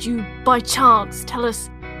 Could you, by chance, tell us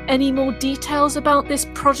any more details about this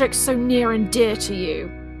project so near and dear to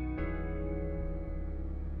you?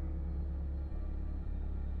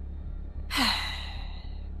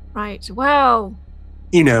 Right, well...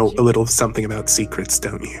 You know a little something about secrets,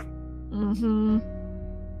 don't you? Mm-hmm.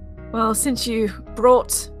 Well, since you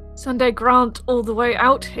brought Sunday Grant all the way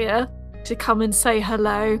out here to come and say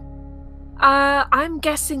hello, I'm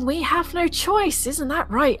guessing we have no choice, isn't that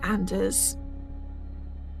right, Anders?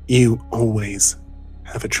 You always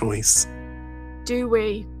have a choice. Do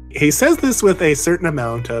we? He says this with a certain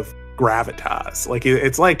amount of gravitas. Like,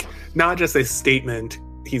 it's like not just a statement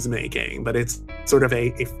he's making, but it's sort of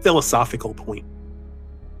a philosophical point.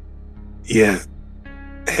 Yeah.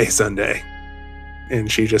 Hey, Sunday.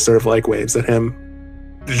 And she just sort of like waves at him.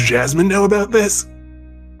 Does Jasmine know about this?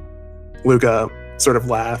 Luca sort of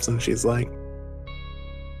laughs and she's like,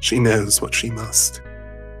 she knows what she must,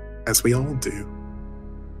 as we all do.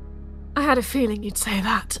 I had a feeling you'd say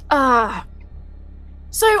that.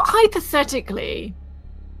 So hypothetically,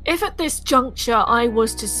 if at this juncture I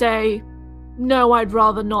was to say, no, I'd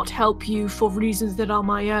rather not help you for reasons that are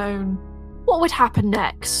my own, what would happen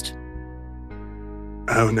next?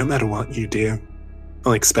 Oh, no matter what you do,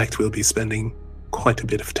 I'll expect we'll be spending quite a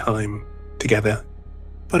bit of time together.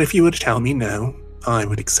 But if you were to tell me no, I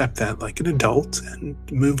would accept that like an adult and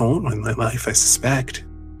move on with my life, I suspect.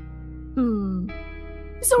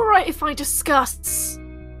 It's alright if I discuss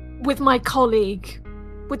with my colleague.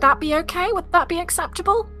 Would that be okay? Would that be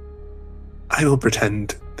acceptable? I will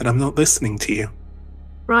pretend that I'm not listening to you.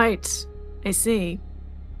 Right, I see.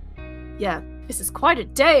 Yeah, this is quite a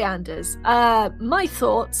day, Anders. My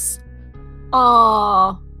thoughts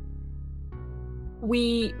are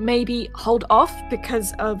we maybe hold off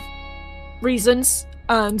because of reasons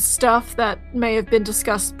and stuff that may have been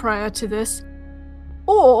discussed prior to this.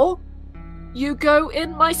 Or you go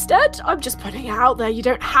in my stead. I'm just putting it out there. You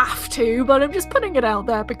don't have to, but I'm just putting it out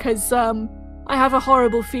there because I have a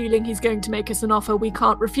horrible feeling he's going to make us an offer we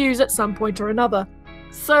can't refuse at some point or another.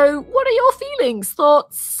 So what are your feelings,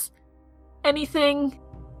 thoughts, anything?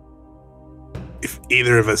 If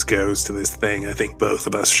either of us goes to this thing, I think both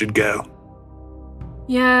of us should go.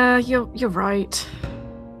 Yeah, you're right.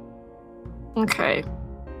 Okay.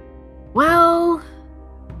 Well,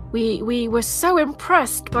 we were so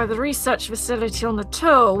impressed by the research facility on the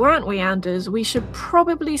tour, weren't we, Anders? We should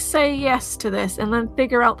probably say yes to this and then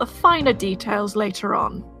figure out the finer details later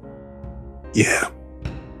on. Yeah.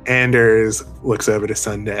 Anders looks over to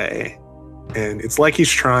Sunday, and it's like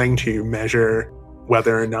he's trying to measure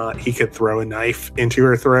whether or not he could throw a knife into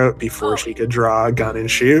her throat before she could draw a gun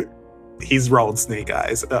and shoot. He's rolled snake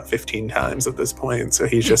eyes about 15 times at this point, so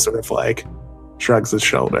he's just sort of like shrugs his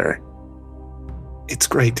shoulder. It's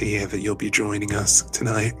great to hear that you'll be joining us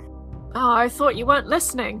tonight. Oh, I thought you weren't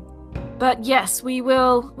listening. But yes,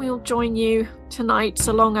 we'll join you tonight,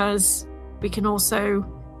 so long as we can also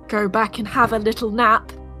go back and have a little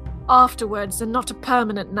nap afterwards, and not a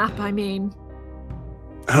permanent nap, I mean.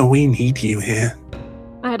 Oh, we need you here.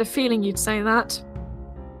 I had a feeling you'd say that.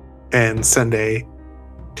 And Sunday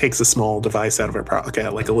takes a small device out of her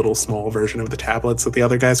pocket, like a little small version of the tablets that the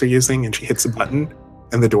other guys are using, and she hits a button,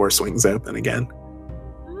 and the door swings open again.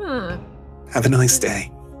 Have a nice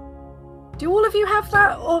day. Do all of you have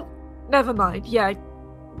that? Or never mind. Yeah,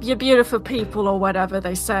 you beautiful people or whatever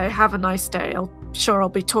they say. Have a nice day. I'll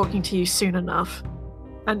be talking to you soon enough.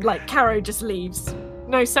 And like Caro just leaves.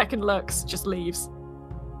 No second looks, just leaves.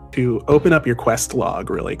 To open up your quest log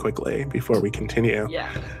really quickly before we continue.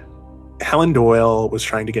 Yeah. Helen Doyle was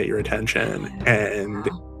trying to get your attention, and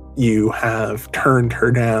you have turned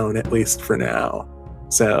her down, at least for now.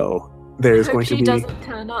 So there's going to be... she doesn't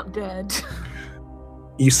turn up dead.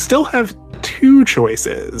 You still have 2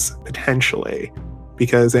 choices, potentially,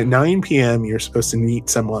 because at 9 p.m. you're supposed to meet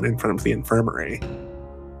someone in front of the infirmary.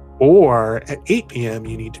 Or at 8 p.m.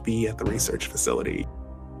 you need to be at the research facility.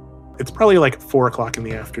 It's probably like 4 o'clock in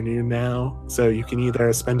the afternoon now, so you can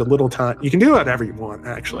either spend a little time... You can do whatever you want,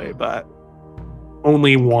 actually, but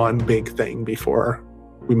only one big thing before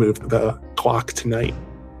we move the clock tonight.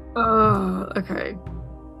 Oh, okay.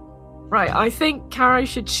 Right, I think Caro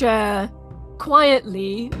should share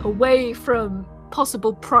quietly, away from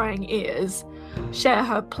possible prying ears, share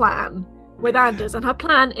her plan with Anders. And her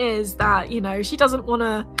plan is that, she doesn't want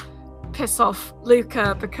to piss off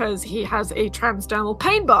Luca because he has a transdermal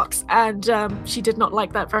pain box, and she did not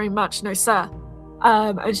like that very much, no sir.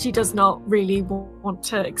 And she does not really want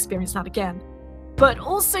to experience that again. But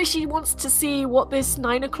also she wants to see what this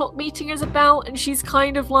 9 o'clock meeting is about, and she's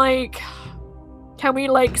kind of like, can we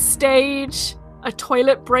stage a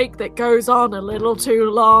toilet break that goes on a little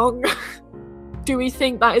too long? Do we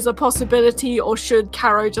think that is a possibility, or should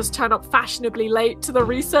Caro just turn up fashionably late to the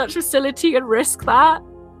research facility and risk that?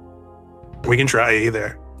 We can try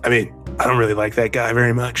either. I mean, I don't really like that guy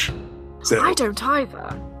very much. So I don't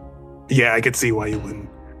either. Yeah, I could see why you wouldn't.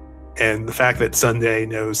 And the fact that Sunday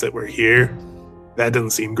knows that we're here, that doesn't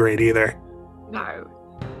seem great either. No.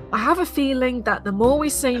 I have a feeling that the more we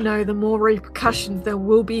say no, the more repercussions there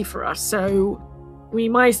will be for us, so we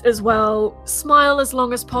might as well smile as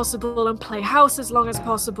long as possible and play house as long as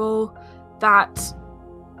possible, that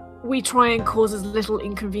we try and cause as little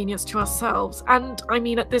inconvenience to ourselves. And I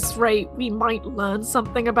mean, at this rate, we might learn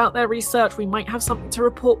something about their research, we might have something to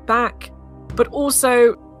report back, but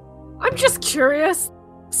also, I'm just curious.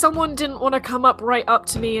 Someone didn't want to come right up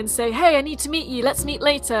to me and say, hey, I need to meet you, let's meet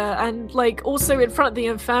later, and also in front of the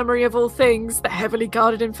infirmary of all things, the heavily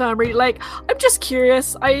guarded infirmary. I'm just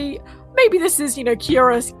curious. Maybe this is,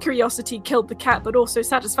 curiosity killed the cat, but also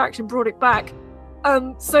satisfaction brought it back.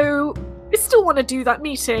 So I still want to do that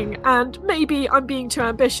meeting, and maybe I'm being too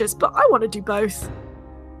ambitious, but I want to do both.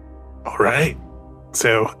 All right.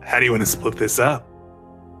 So how do you want to split this up?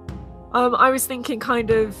 I was thinking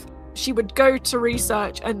she would go to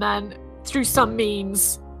research and then, through some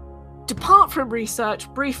means, depart from research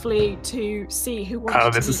briefly to see who wants to. Oh,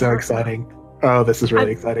 this is so exciting. Oh, this is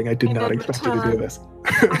really exciting. I did not expect you to do this.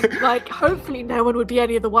 And, hopefully no one would be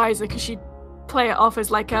any of the wiser, because she'd play it off as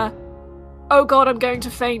oh god, I'm going to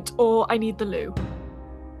faint, or I need the loo.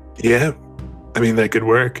 Yeah, I mean, that could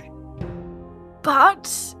work.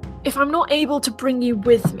 But if I'm not able to bring you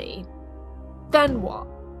with me, then what?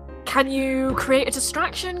 Can you create a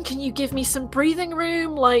distraction? Can you give me some breathing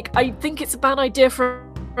room? I think it's a bad idea for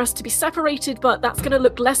us to be separated, but that's going to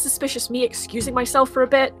look less suspicious, me excusing myself for a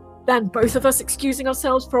bit, than both of us excusing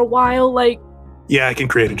ourselves for a while, Yeah, I can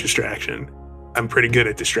create a distraction. I'm pretty good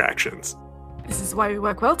at distractions. This is why we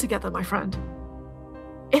work well together, my friend.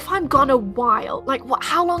 If I'm gone a while,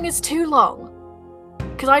 how long is too long?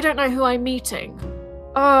 Because I don't know who I'm meeting.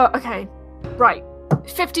 Okay. Right.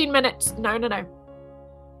 15 minutes. No.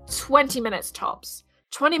 20 minutes tops.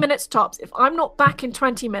 20 minutes tops. If I'm not back in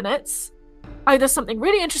 20 minutes, either something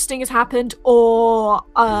really interesting has happened or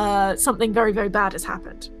something very, very bad has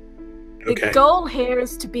happened. Okay. The goal here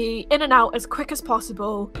is to be in and out as quick as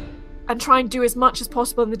possible and try and do as much as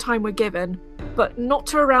possible in the time we're given, but not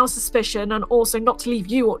to arouse suspicion, and also not to leave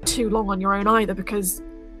you too long on your own either, because,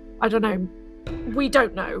 I don't know, we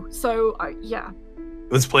don't know. So, yeah.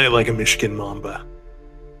 Let's play it like a Michigan Mamba.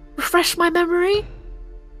 Refresh my memory?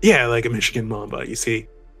 Yeah, like a Michigan Mamba. You see,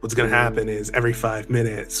 what's going to happen is every 5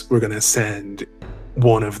 minutes, we're going to send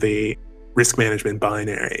one of the risk management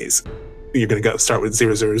binaries. You're going to go start with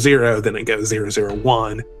 000, then it goes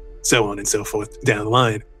 001, so on and so forth down the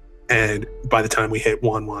line. And by the time we hit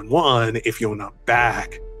 111, if you're not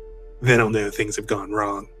back, then I'll know things have gone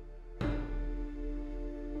wrong.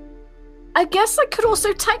 I guess I could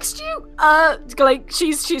also text you.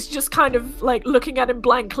 She's just kind of looking at him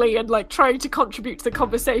blankly and trying to contribute to the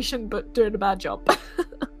conversation, but doing a bad job.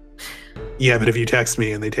 Yeah, but if you text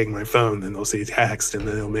me and they take my phone, then they'll see text and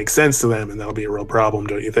then it'll make sense to them, and that'll be a real problem,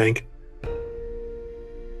 don't you think?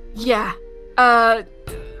 Yeah.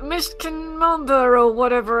 Michigan Mamba or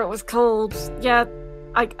whatever it was called. Yeah,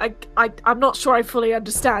 I'm not sure I fully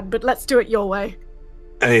understand, but let's do it your way.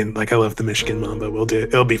 I mean, like, I love the Michigan Mamba. We'll do it.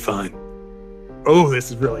 It'll be fine. Oh,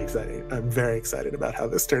 this is really exciting. I'm very excited about how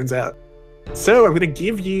this turns out. So I'm going to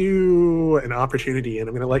give you an opportunity, and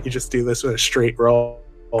I'm going to let you just do this with a straight roll.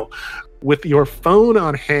 With your phone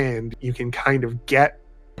on hand, you can kind of get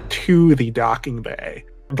to the docking bay,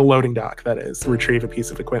 the loading dock, that is, to retrieve a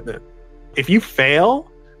piece of equipment. If you fail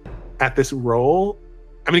at this roll,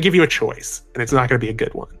 I'm going to give you a choice, and it's not going to be a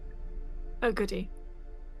good one. Oh, goody.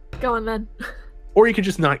 Go on, then. Or you could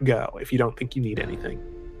just not go if you don't think you need anything.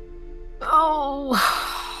 Oh.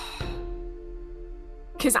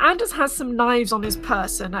 Because Anders has some knives on his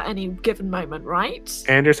person at any given moment, right?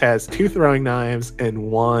 Anders has 2 throwing knives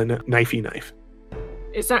and 1 knifey knife.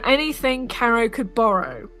 Is there anything Caro could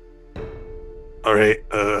borrow? All right,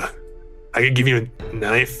 I could give you a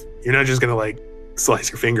knife. You're not just gonna, like,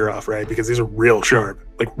 slice your finger off, right? Because these are real sharp.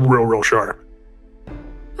 Like, real sharp.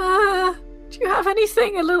 Do you have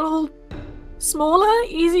anything a little smaller,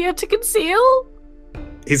 easier to conceal?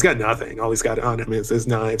 He's got nothing. All he's got on him is his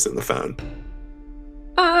knives and the phone.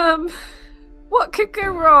 What could go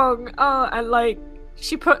wrong? Oh, and, like,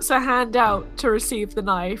 she puts her hand out to receive the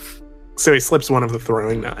knife. So he slips one of the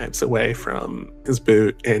throwing knives away from his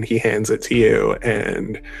boot, and he hands it to you,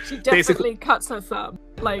 and she definitely cuts her thumb.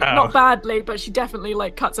 Like, not badly, but she definitely,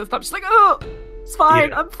 like, cuts her thumb. She's like, oh, it's fine,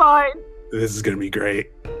 yeah. I'm fine. This is gonna be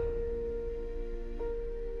great.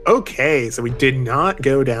 Okay, so we did not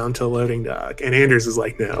go down to the loading dock, and Anders is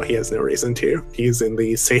like, no, he has no reason to. He's in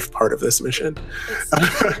the safe part of this mission.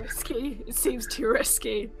 It seems too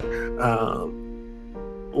risky.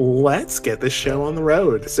 Let's get this show on the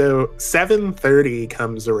road. So 7:30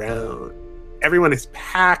 comes around. Everyone is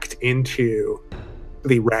packed into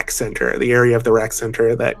the rec center, the area of the rec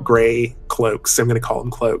center that gray cloaks, I'm going to call them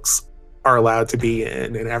cloaks, are allowed to be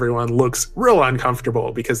in, and everyone looks real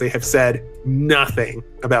uncomfortable because they have said nothing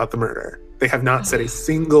about the murder. They have not said a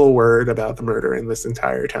single word about the murder in this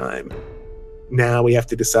entire time. Now we have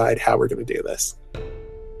to decide how we're going to do this.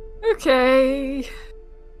 Okay.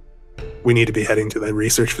 We need to be heading to the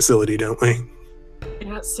research facility, don't we?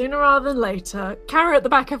 Yeah, sooner rather than later. Kara at the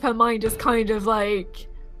back of her mind is kind of like,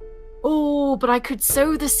 oh, but I could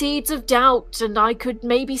sow the seeds of doubt, and I could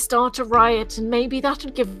maybe start a riot, and maybe that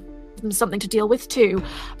would give them something to deal with too.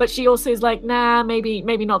 But she also is like, nah, maybe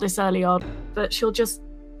not this early on. But she'll just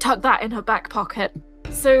tuck that in her back pocket.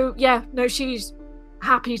 So yeah, no, she's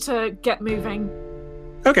happy to get moving.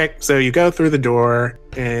 Okay, so you go through the door,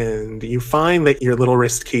 and you find that your little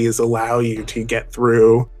wrist keys allow you to get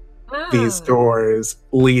through these doors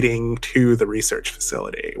leading to the research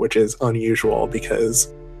facility, which is unusual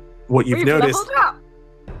because what you've noticed... leveled up.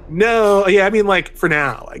 No, yeah, I mean, like, for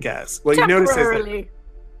now, I guess. What you notice is that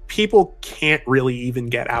people can't really even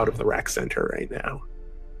get out of the rec center right now.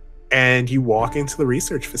 And you walk into the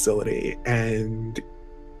research facility, and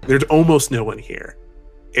there's almost no one here.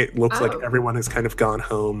 It looks like everyone has kind of gone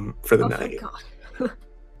home for the night.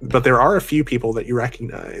 But there are a few people that you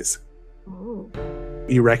recognize. Ooh.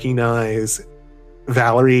 You recognize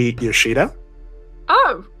Valerie Yoshida.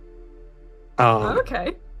 Oh.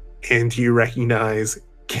 Okay. And you recognize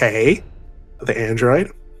Kay, the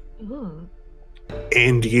android. Mm.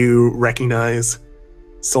 And you recognize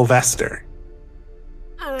Sylvester.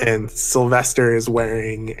 And Sylvester is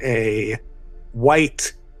wearing a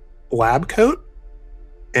white lab coat,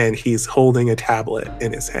 and he's holding a tablet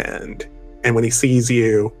in his hand. And when he sees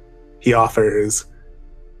you, he offers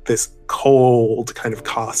this cold, kind of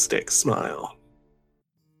caustic smile.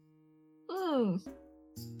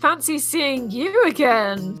 Fancy seeing you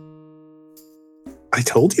again. I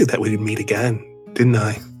told you that we'd meet again, didn't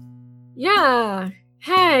I? Yeah.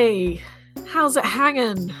 Hey, how's it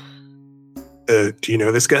hanging? Do you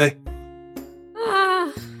know this guy?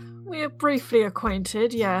 We're briefly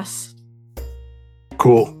acquainted, yes.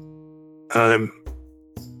 Cool.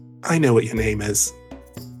 I know what your name is.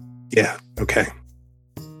 Yeah, okay.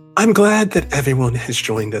 I'm glad that everyone has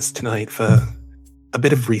joined us tonight for a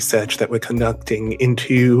bit of research that we're conducting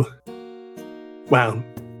into... Well,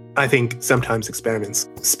 I think sometimes experiments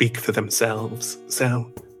speak for themselves,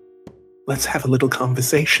 so let's have a little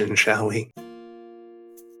conversation, shall we?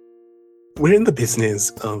 We're in the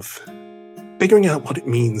business of figuring out what it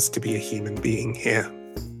means to be a human being here.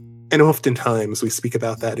 And oftentimes we speak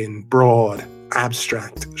about that in broad,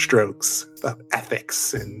 abstract strokes about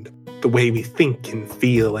ethics and the way we think and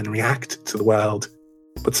feel and react to the world.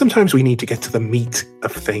 But sometimes we need to get to the meat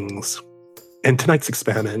of things. And tonight's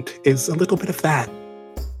experiment is a little bit of that.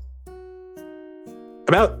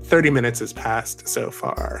 About 30 minutes has passed so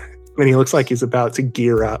far, and he looks like he's about to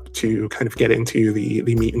gear up to kind of get into the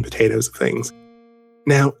meat and potatoes of things.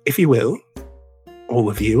 Now, if you will, all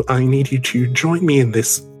of you, I need you to join me in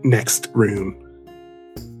this next room.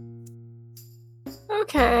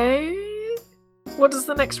 Okay. What does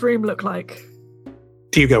the next room look like?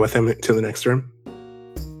 Do you go with him to the next room?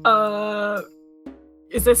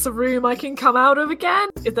 Is this a room I can come out of again?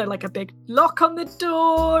 Is there like a big lock on the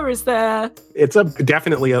door? Is there... It's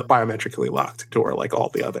definitely a biometrically locked door like all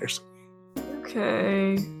the others.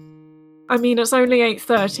 Okay. I mean, it's only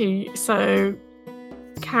 8:30, so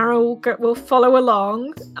Carol will follow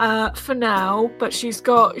along for now, but she's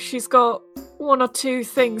got one or two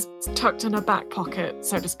things tucked in her back pocket,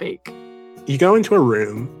 so to speak. You go into a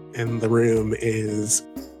room, and the room is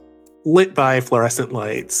lit by fluorescent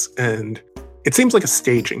lights, and it seems like a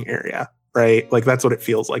staging area, right? Like, that's what it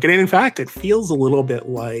feels like. And in fact, it feels a little bit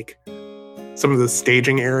like some of the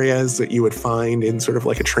staging areas that you would find in sort of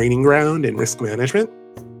like a training ground in risk management.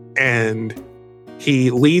 And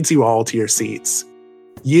he leads you all to your seats.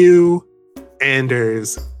 You,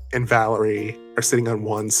 Anders, and Valerie are sitting on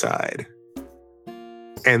one side.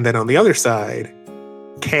 And then on the other side,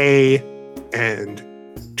 Kay and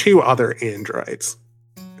two other androids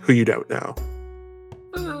who you don't know.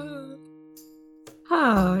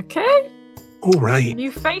 Okay. All right.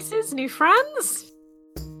 New faces, new friends.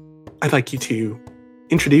 I'd like you to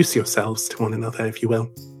introduce yourselves to one another, if you will.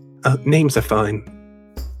 Names are fine.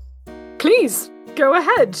 Please, go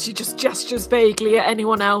ahead. She just gestures vaguely at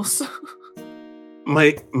anyone else.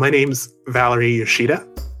 My name's Valerie Yoshida.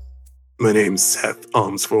 My name's Seth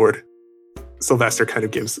Almsford. Sylvester kind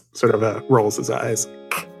of gives sort of rolls his eyes.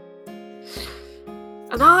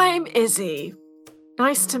 And I'm Izzy.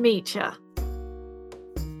 Nice to meet you.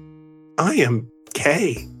 I am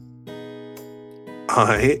Kay.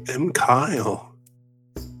 I am Kyle.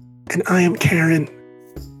 And I am Karen.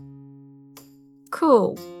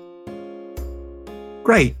 Cool.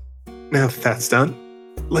 Great. Now that that's done,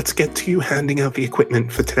 let's get to handing out the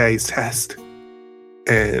equipment for today's test.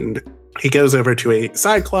 And he goes over to a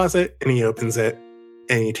side closet and he opens it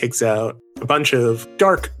and he takes out a bunch of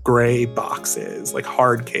dark gray boxes, like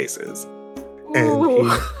hard cases.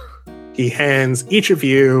 And he hands each of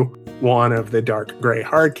you one of the dark gray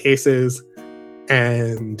hard cases,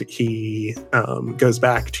 and he goes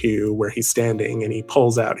back to where he's standing and he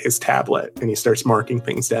pulls out his tablet and he starts marking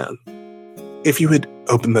things down. If you would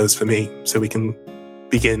open those for me so we can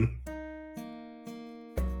begin.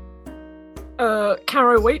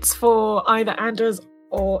 Caro waits for either Anders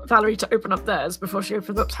or Valerie to open up theirs before she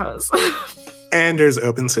opens up hers. Anders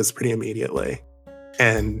opens his pretty immediately,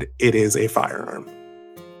 and it is a firearm.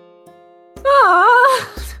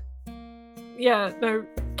 Yeah, no,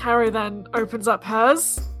 Caro then opens up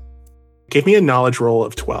hers. Give me a knowledge roll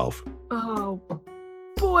of 12. Oh,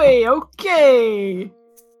 boy, okay.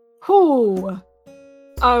 Whew.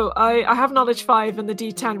 Oh, I have knowledge 5 and the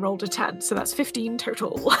D10 rolled a 10, so that's 15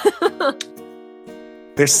 total.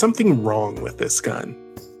 There's something wrong with this gun.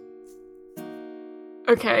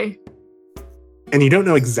 Okay. And you don't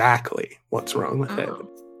know exactly what's wrong with it.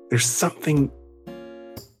 There's something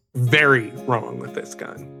very wrong with this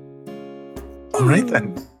gun. All right,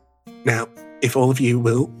 then. Now, if all of you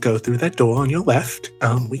will go through that door on your left,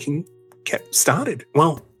 we can get started.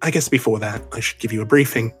 Well, I guess before that, I should give you a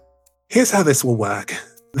briefing. Here's how this will work.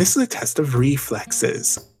 This is a test of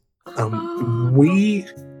reflexes. We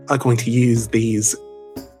are going to use these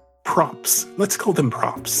props. Let's call them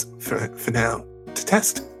props for now, to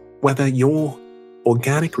test whether your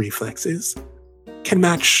organic reflexes can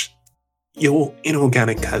match your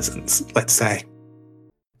inorganic cousins, let's say.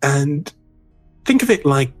 And think of it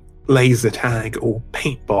like laser tag or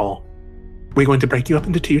paintball. We're going to break you up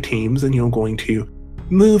into 2 teams, and you're going to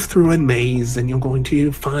move through a maze, and you're going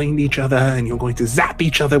to find each other, and you're going to zap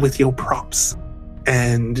each other with your props.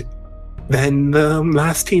 And then the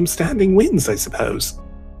last team standing wins, I suppose.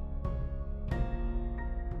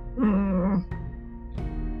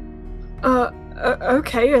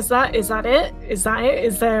 Okay, is that it? Is that it?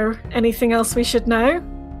 Is there anything else we should know?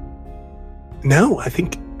 No, I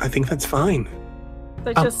think that's fine.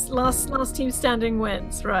 So just last team standing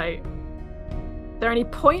wins, right? Are there any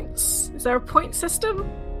points? Is there a point system?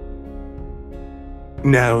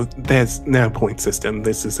 No, there's no point system.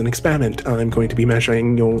 This is an experiment. I'm going to be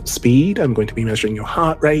measuring your speed. I'm going to be measuring your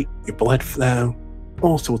heart rate, your blood flow,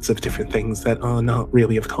 all sorts of different things that are not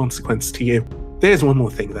really of consequence to you. There's one more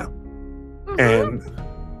thing, though. And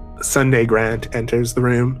Sunday Grant enters the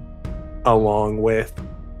room along with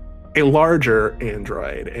a larger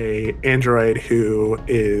android, a android who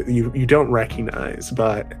is you don't recognize,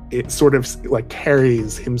 but it sort of like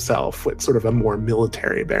carries himself with sort of a more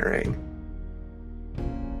military bearing.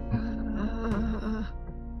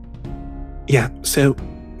 Yeah, so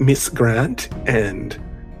Miss Grant and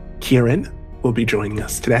Kieran will be joining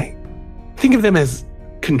us today. Think of them as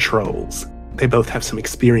controls. They both have some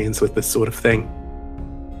experience with this sort of thing.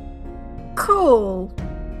 Cool.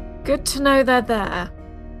 Good to know they're there.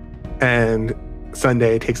 And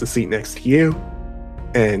Sunday takes a seat next to you,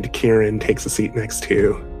 and Kieran takes a seat next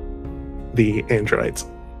to the androids.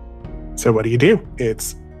 So what do?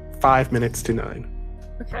 It's 5 minutes to 9.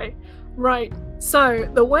 Okay, right. So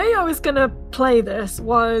the way I was gonna play this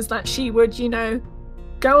was that she would,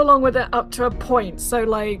 go along with it up to a point. So,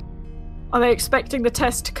 like, are they expecting the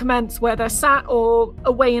test to commence where they're sat or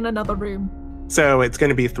away in another room? So it's going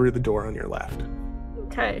to be through the door on your left.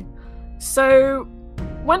 Okay. So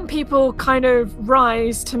when people kind of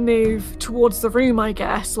rise to move towards the room, I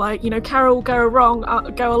guess, like, Carol will go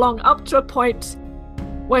along up to a point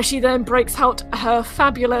where she then breaks out her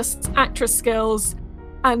fabulous actress skills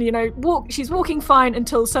and, she's walking fine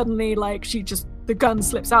until suddenly, like, the gun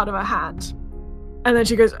slips out of her hand. And then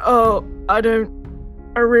she goes, oh, I don't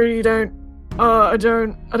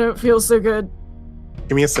feel so good.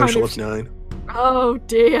 Give me a social of 9. Oh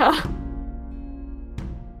dear.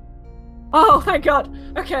 Oh, thank God.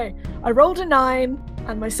 Okay, I rolled a 9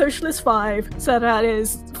 and my social is 5, so that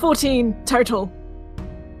is 14 total.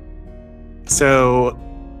 So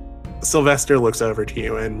Sylvester looks over to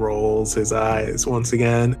you and rolls his eyes once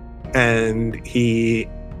again, and he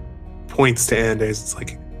points to Anders. It's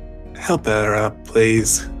like, help her up,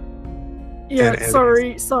 please. Yeah, and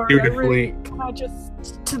sorry. Can I just,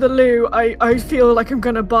 to the loo, I feel like I'm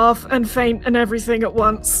gonna barf and faint and everything at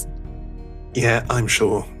once. Yeah, I'm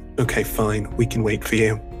sure. Okay, fine. We can wait for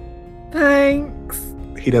you. Thanks.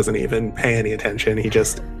 He doesn't even pay any attention. He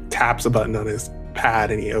just taps a button on his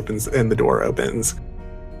pad and the door opens.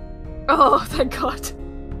 Oh, thank God.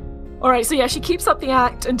 Alright, so yeah, she keeps up the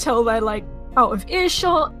act until they're, like, out of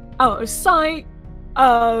earshot, out of sight,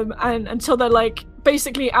 and until they're, like,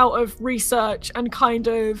 basically out of research and kind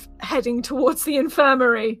of heading towards the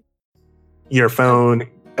infirmary. Your phone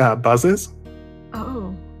buzzes.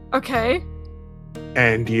 Oh, okay.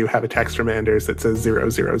 And you have a text from Anders that says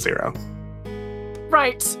 000.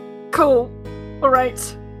 Right. Cool. All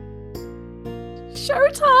right.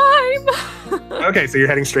 Showtime! Okay, so you're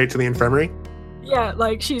heading straight to the infirmary? Yeah,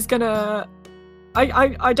 like, she's gonna...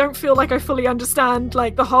 I don't feel like I fully understand,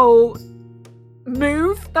 like, the whole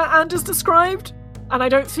move that Anders described. And I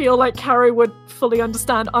don't feel like Carrie would fully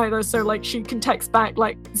understand either, so, like, she can text back,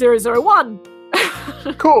 like, 001.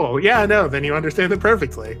 Cool. Yeah, no, then you understand it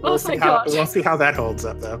perfectly. We'll see how that holds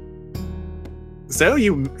up, though. So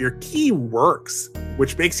your key works,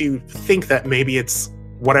 which makes you think that maybe it's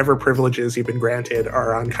whatever privileges you've been granted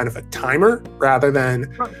are on kind of a timer rather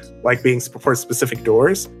than like being for specific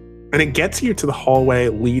doors. And it gets you to the hallway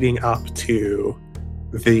leading up to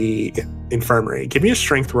the infirmary. Give me a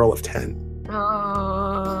strength roll of 10.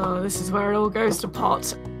 Oh, this is where it all goes to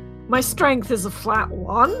pot. My strength is a flat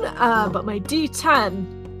 1, but my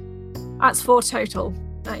D10, that's 4 total.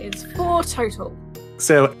 That is 4 total.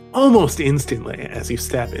 So almost instantly, as you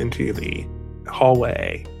step into the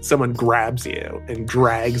hallway, someone grabs you and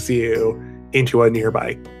drags you into a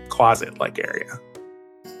nearby closet-like area.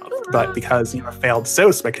 But because you have failed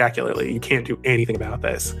so spectacularly, you can't do anything about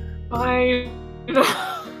this. I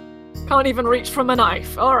can't even reach from a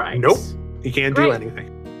knife. All right. Nope. You can't do anything.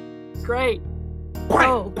 Great.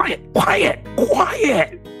 Quiet. I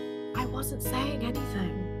wasn't saying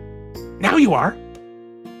anything. Now you are.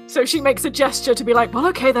 So she makes a gesture to be like, well,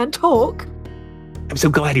 okay, then talk. I'm so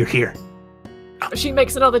glad you're here. She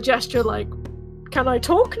makes another gesture like, can I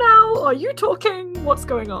talk now? Are you talking? What's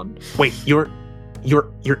going on? Wait, you're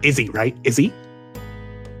Izzy, right? Izzy?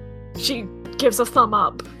 She gives a thumb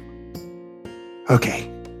up. Okay,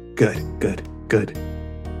 good.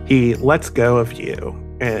 He lets go of you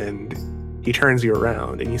and he turns you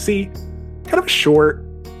around and you see kind of a short,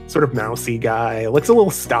 sort of mousy guy. Looks a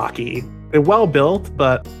little stocky, well built,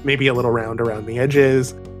 but maybe a little round around the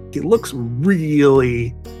edges. He looks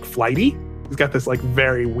really flighty. He's got this like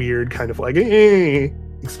very weird kind of like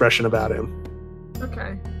expression about him.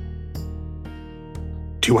 Okay.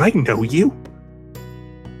 Do I know you?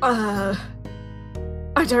 I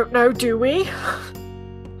don't know, do we?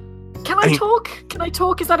 Can I talk? Can I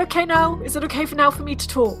talk? Is that okay now? Is it okay for now for me to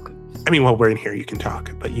talk? I mean, while we're in here, you can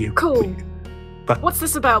talk, but you... Cool. But what's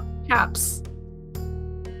this about, Caps?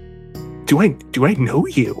 Do I know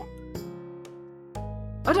you?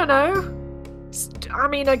 I don't know. I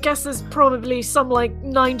mean, I guess there's probably some, like,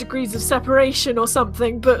 9 degrees of separation or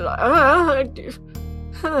something, but...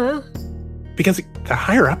 Because the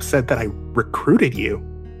higher-up said that I recruited you.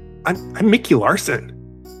 I'm Mickey Larson.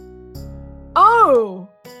 Oh!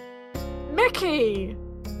 Mickey!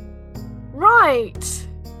 Right.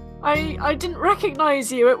 I didn't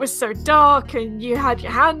recognize you. It was so dark, and you had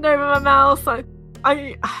your hand over my mouth.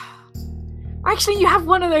 Actually, you have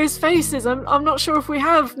one of those faces. I'm not sure if we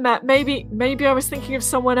have met. Maybe I was thinking of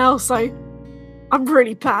someone else. I'm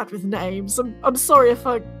really bad with names. I'm sorry if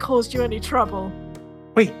I caused you any trouble.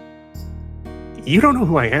 Wait. You don't know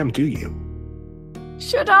who I am, do you?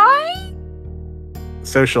 Should I?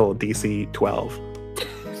 Social DC 12.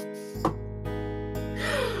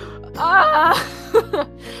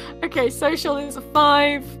 Okay, social is a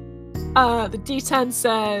 5. The D10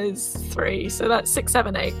 says 3, so that's 6,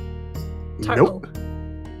 7, 8. Total. Nope.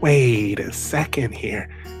 Wait a second here.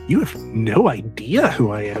 You have no idea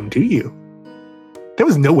who I am, do you? There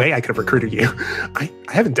was no way I could have recruited you. I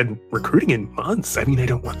haven't done recruiting in months. I mean, I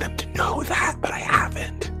don't want them to know that, but I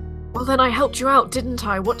haven't. Well, then I helped you out, didn't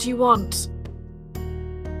I? What do you want?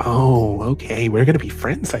 Oh, okay. We're going to be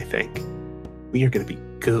friends, I think. We are going to be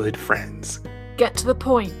good friends. Get to the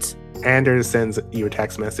point. Anders sends you a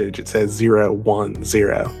text message. It says 010.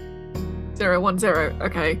 010.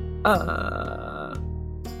 Okay.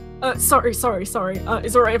 Sorry. Is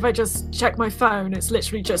it alright if I just check my phone? It's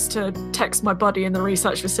literally just to text my buddy in the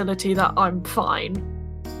research facility that I'm fine.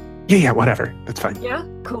 Yeah, whatever. That's fine. Yeah?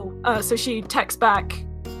 Cool. So she texts back.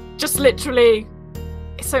 Just literally.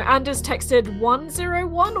 So Anders texted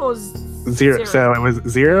 101 or Zero. So it was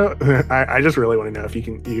 0. I just really want to know if you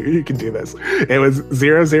can do this. It was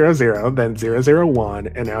 000, then 001,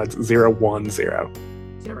 and now it's 010.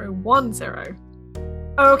 010.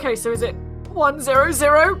 Okay, so is it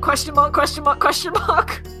 100? Question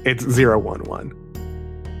mark? It's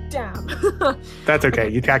 011. Damn. That's okay.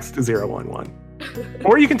 You text 011.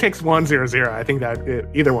 Or you can text 100. I think that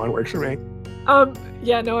either one works for me.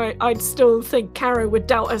 Yeah, no, I'd still think Caro would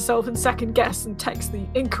doubt herself and second guess and text the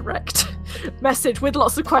incorrect message with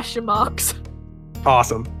lots of question marks.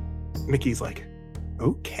 Awesome. Mickey's like,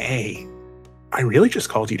 okay. I really just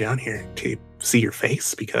called you down here to see your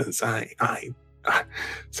face because I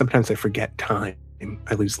sometimes I forget time.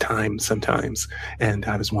 I lose time sometimes. And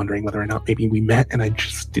I was wondering whether or not maybe we met and I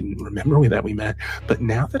just didn't remember that we met. But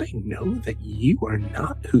now that I know that you are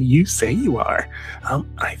not who you say you are,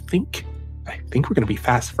 I think we're going to be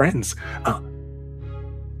fast friends.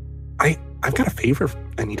 I've got a favor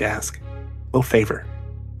I need to ask. Little favor.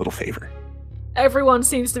 Everyone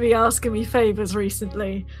seems to be asking me favors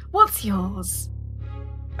recently. What's yours?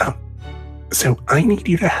 So I need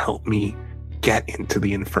you to help me get into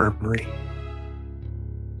the infirmary.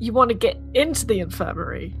 You want to get into the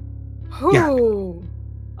infirmary? Yeah.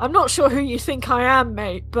 I'm not sure who you think I am,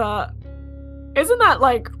 mate, but isn't that,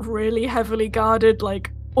 really heavily guarded,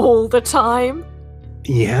 all the time?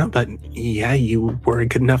 Yeah, but you were a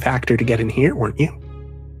good enough actor to get in here, weren't you?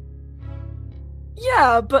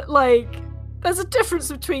 Yeah, but, there's a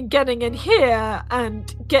difference between getting in here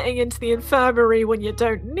and getting into the infirmary when you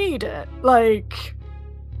don't need it.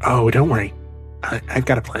 Oh, don't worry. I've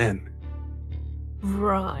got a plan.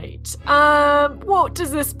 Right. What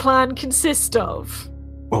does this plan consist of?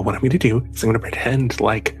 Well, what I'm going to do is I'm going to pretend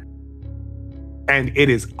and it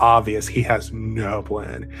is obvious he has no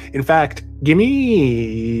plan. In fact, give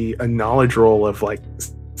me a knowledge roll of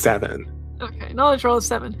 7. Okay, knowledge roll of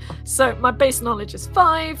 7. So my base knowledge is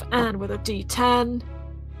 5, and with a D10,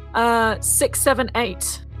 6, 7,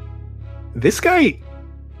 8. This guy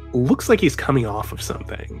looks like he's coming off of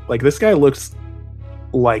something. This guy looks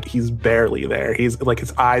like he's barely there. He's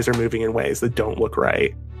his eyes are moving in ways that don't look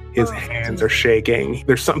right. His hands are shaking.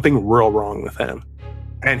 There's something real wrong with him.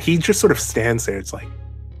 And he just sort of stands there. It's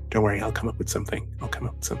don't worry, I'll come up with something.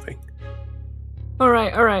 All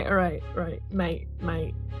right, mate.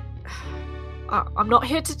 I'm not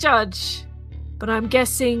here to judge, but I'm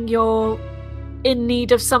guessing you're in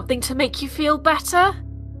need of something to make you feel better?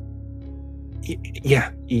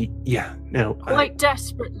 Yeah, no. Quite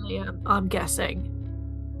desperately, I'm guessing.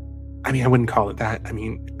 I mean, I wouldn't call it that. I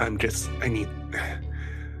mean, I need...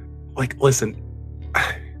 listen,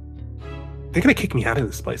 they're going to kick me out of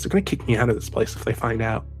this place. They're going to kick me out of this place if they find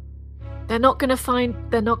out. They're not going to find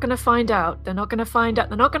out. They're not going to find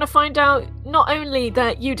out not only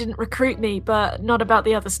that you didn't recruit me, but not about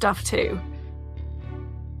the other stuff too.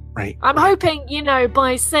 Right. I'm hoping,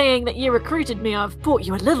 by saying that you recruited me, I've bought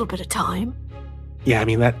you a little bit of time. Yeah, I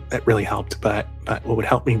mean, that really helped, but what would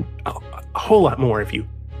help me a whole lot more if you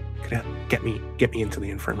could get me into the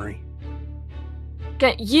infirmary.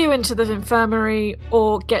 Get you into the infirmary,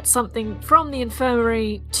 or get something from the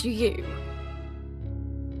infirmary to you?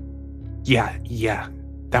 Yeah,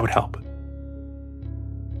 that would help.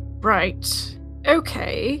 Right.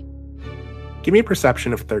 Okay. Give me a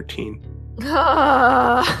perception of 13.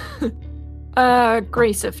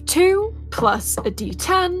 Grace of 2. plus a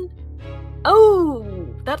d10. Oh,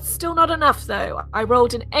 that's still not enough, though. I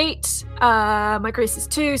rolled an 8. My grace is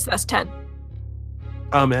 2, so that's 10.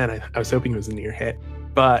 Oh, man, I was hoping it was a near hit,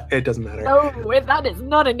 but it doesn't matter. Oh, that is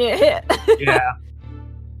not a near hit.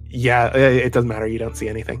 Yeah, it doesn't matter. You don't see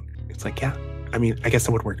anything. It's like, yeah, I mean, I guess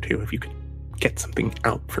that would work, too. If you could get something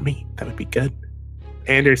out for me, that would be good.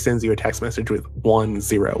 Anders sends you a text message with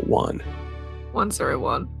 101.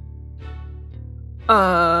 101.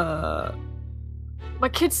 My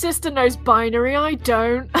kid sister knows binary. I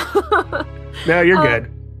don't. No, you're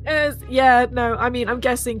good. I mean, I'm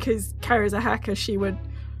guessing because Kara's a hacker, she would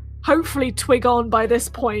hopefully twig on by this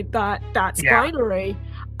point that that's binary.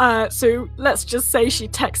 So let's just say she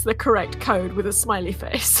texts the correct code with a smiley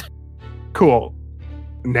face. Cool.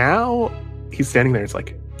 Now he's standing there. It's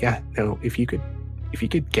like, yeah, no, if you could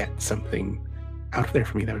get something out of there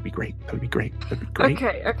for me, that would be great. That would be great.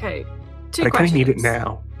 Okay. Two but I kind questions. of need it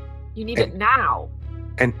now. You need it now?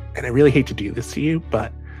 And I really hate to do this to you,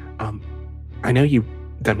 but I know you've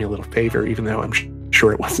done me a little favor, even though I'm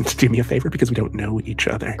sure it wasn't to do me a favor because we don't know each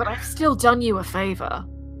other. But I've still done you a favor.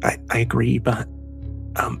 I agree, but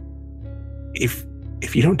if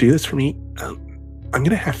you don't do this for me, I'm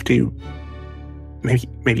gonna have to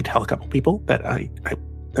maybe tell a couple people that I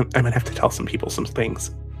might have to tell some people some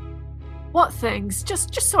things. What things?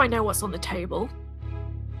 Just so I know what's on the table.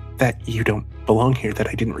 That you don't belong here, that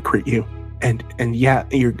I didn't recruit you. And yeah,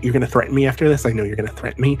 you're gonna threaten me after this. I know you're gonna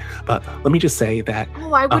threaten me, but let me just say that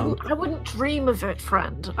I wouldn't dream of it,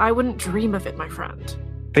 friend. I wouldn't dream of it, my friend.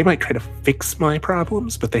 They might try to fix my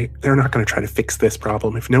problems, but they're not gonna try to fix this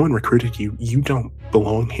problem. If no one recruited you, you don't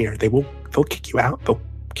belong here. They'll kick you out. They'll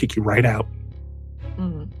kick you right out.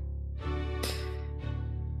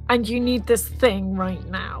 And you need this thing right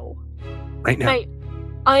now. Right now.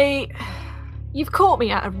 Mate, you've caught me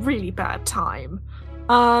at a really bad time.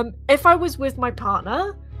 If I was with my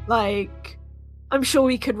partner, I'm sure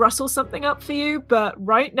we could rustle something up for you, but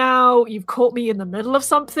right now you've caught me in the middle of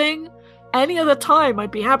something. Any other time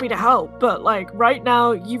I'd be happy to help, but right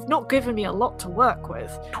now you've not given me a lot to work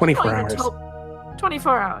with. 24 hours.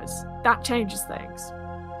 24 hours. That changes things.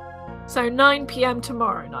 So 9 p.m.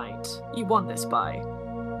 tomorrow night. You want this by?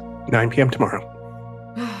 9 p.m. tomorrow.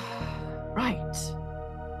 Right.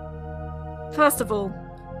 First of all,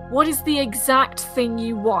 what is the exact thing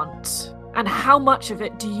you want? And how much of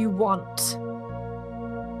it do you want?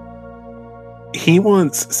 He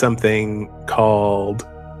wants something called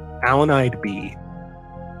Alanide B.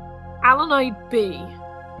 Alanide B.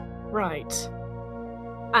 Right.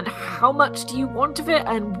 And how much do you want of it,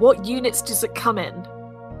 and what units does it come in?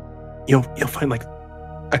 You'll find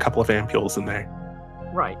a couple of ampules in there.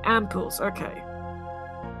 Right, ampules, okay.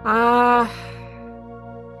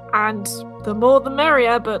 And the more the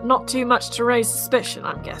merrier, but not too much to raise suspicion,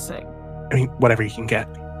 I'm guessing. I mean, whatever you can get.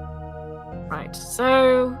 Right,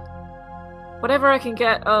 so whatever I can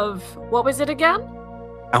get of, what was it again?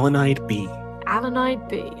 Alanide B. Alanide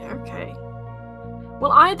B, okay.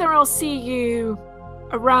 Well, either I'll see you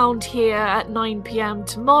around here at 9 p.m.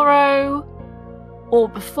 tomorrow, or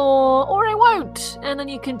before, or I won't, and then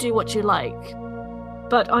you can do what you like.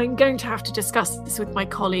 But I'm going to have to discuss this with my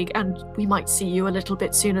colleague, and we might see you a little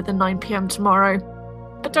bit sooner than 9 p.m. tomorrow.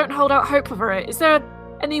 But don't hold out hope for it. Is there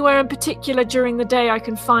anywhere in particular during the day I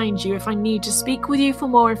can find you if I need to speak with you for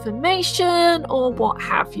more information, or what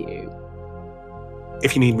have you?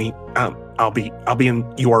 If you need me, I'll be in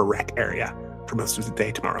your rec area for most of the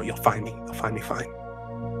day tomorrow. You'll find me. You'll find me fine.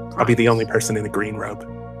 Right. I'll be the only person in the green robe.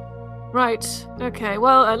 Right. Okay.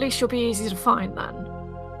 Well, at least you'll be easy to find then.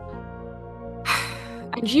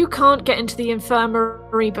 And you can't get into the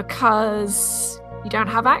infirmary because you don't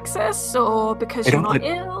have access, or because you're not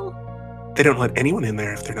ill? They don't let anyone in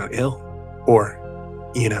there if they're not ill. Or,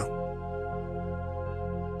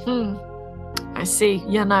 I see.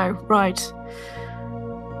 Right.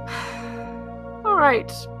 All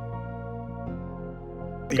right.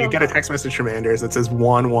 You get a text message from Anders that says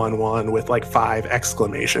 111 with 5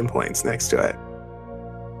 exclamation points next to it.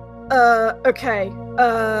 Okay.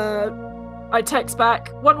 I text back,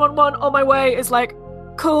 111 on my way, is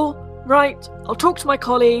cool, right, I'll talk to my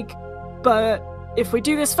colleague, but if we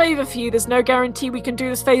do this favor for you, there's no guarantee we can do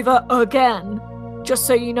this favor again, just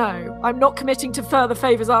so you know. I'm not committing to further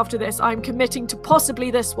favors after this, I'm committing to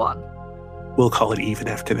possibly this one. We'll call it even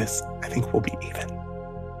after this. I think we'll be even.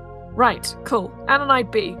 Right, cool.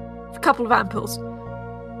 Alanide B, a couple of ampules.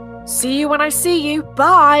 See you when I see you,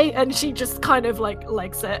 bye! And she just kind of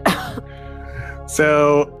legs it.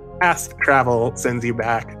 So Fast Travel sends you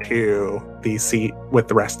back to the seat with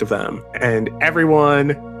the rest of them, and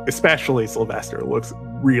everyone, especially Sylvester, looks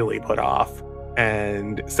really put off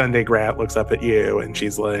And Sunday Grant looks up at you and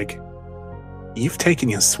she's like, "You've taken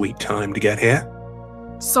your sweet time to get here."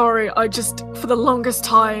 Sorry, for the longest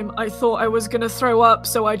time, I thought I was gonna throw up,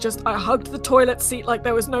 so I hugged the toilet seat like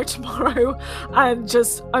there was no tomorrow, and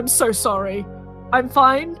I'm so sorry. I'm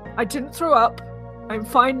fine. I didn't throw up. I'm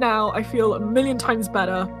fine now. I feel a million times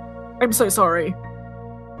better. I'm so sorry.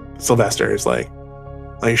 Sylvester is like,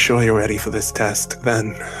 "Are you sure you're ready for this test,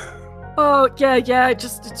 then?" Oh, yeah, it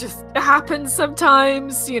happens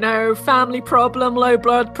sometimes, family problem, low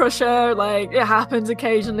blood pressure, it happens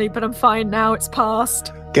occasionally, but I'm fine now, it's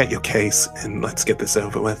passed. Get your case and let's get this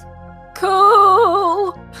over with.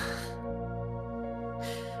 Cool!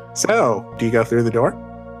 So, do you go through the door?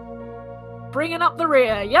 Bringing up the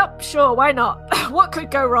rear, yep, sure, why not? What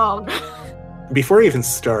could go wrong? Before we even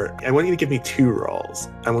start, I want you to give me 2 rolls.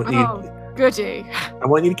 Goody. I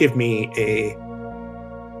want you to give me a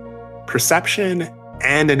perception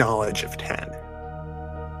and a knowledge of 10.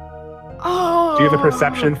 Oh. Do the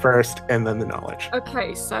perception first and then the knowledge.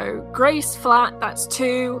 Okay, so Grace flat, that's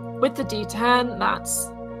 2. With the D10,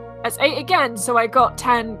 that's 8 again. So I got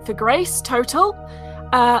 10 for Grace total.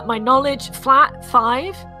 My knowledge flat,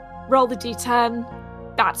 5. Roll the D10,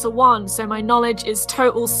 that's a 1. So my knowledge is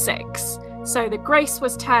total 6. So the Grace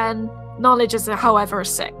was 10, knowledge is however a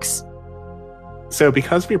 6. So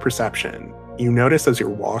because of your perception, you notice as you're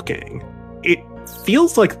walking, it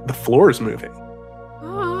feels like the floor is moving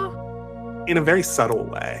in a very subtle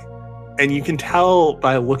way. And you can tell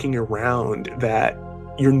by looking around that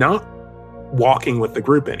you're not walking with the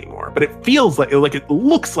group anymore, but it feels like it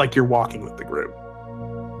looks like you're walking with the group.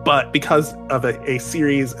 But because of a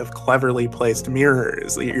series of cleverly placed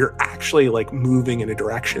mirrors, you're actually moving in a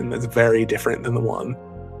direction that's very different than the one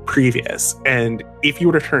previous. And if you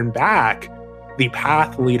were to turn back, the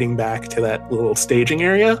path leading back to that little staging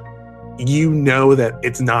area, you know that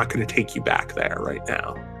it's not going to take you back there right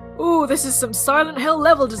now. Ooh, this is some Silent Hill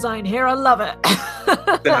level design here. I love it.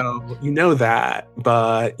 So you know that,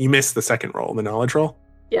 but you missed the second roll, the knowledge roll.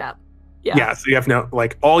 Yeah. So you have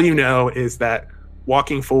all you know is that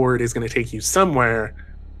walking forward is going to take you somewhere,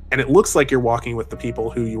 and it looks like you're walking with the people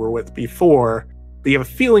who you were with before, but you have a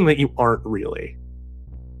feeling that you aren't really.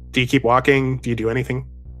 Do you keep walking? Do you do anything?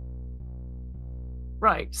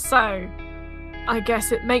 Right, so I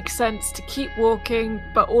guess it makes sense to keep walking,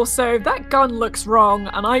 but also that gun looks wrong,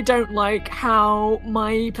 and I don't like how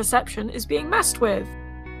my perception is being messed with.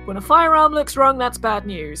 When a firearm looks wrong, that's bad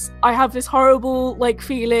news. I have this horrible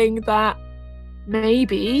feeling that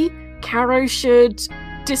maybe Caro should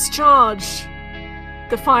discharge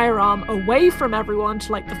the firearm away from everyone to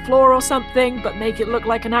the floor or something, but make it look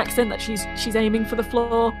like an accident that she's aiming for the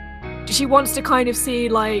floor. She wants to kind of see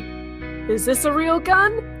is this a real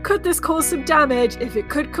gun? Could this cause some damage? If it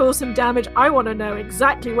could cause some damage, I want to know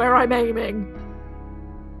exactly where I'm aiming.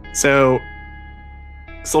 So,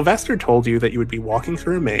 Sylvester told you that you would be walking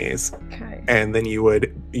through a maze, okay, and then you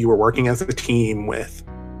were working as a team with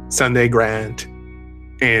Sunday Grant,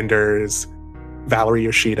 Anders, Valerie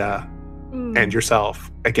Yoshida, and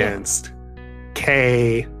yourself against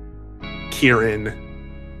Kay, Kieran,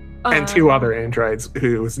 and 2 other androids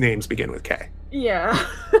whose names begin with K. Yeah.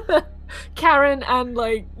 Karen and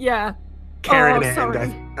Karen and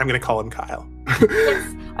I'm going to call him Kyle.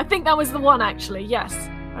 Yes, I think that was the one actually. Yes,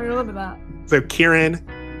 I remember that. So Kieran,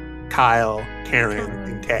 Kyle, Karen,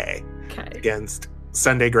 and Kay against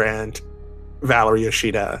Sunday Grant, Valerie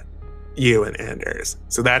Yoshida, you and Anders.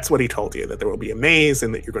 So that's what he told you, that there will be a maze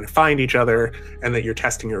and that you're going to find each other and that you're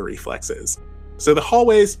testing your reflexes. So the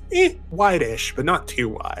hallway's wide-ish, but not too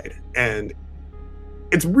wide. And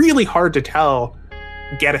it's really hard to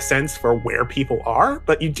get a sense for where people are,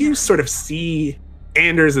 but you do sort of see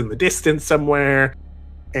Anders in the distance somewhere,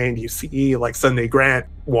 and you see Sunday Grant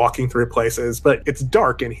walking through places, but it's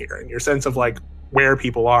dark in here, and your sense of where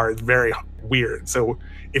people are is very weird. So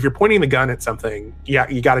if you're pointing the gun at something,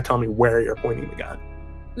 you got to tell me where you're pointing the gun.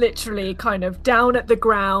 Literally kind of down at the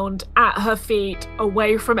ground, at her feet,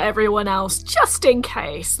 away from everyone else, just in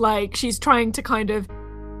case. She's trying to kind of,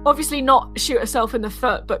 obviously not shoot herself in the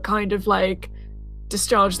foot, but kind of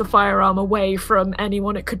discharge the firearm away from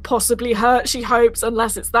anyone it could possibly hurt, she hopes,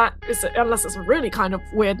 unless it's a really kind of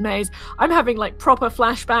weird maze. I'm having proper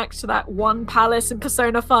flashbacks to that one palace in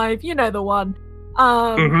Persona 5, you know the one.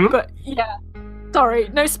 But yeah, sorry,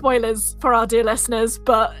 no spoilers for our dear listeners,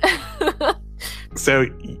 but So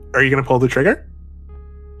are you gonna pull the trigger?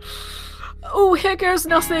 Oh, here goes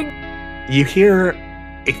nothing. You hear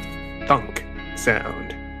a thunk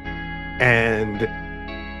sound and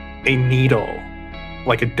a needle,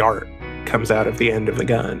 like a dart, comes out of the end of the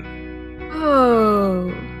gun.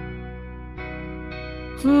 Oh.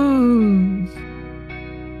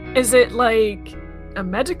 Is it like a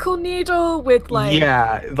medical needle with like...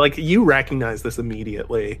 Yeah, like you recognize this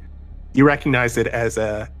immediately. You recognize it as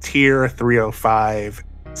a Tier 305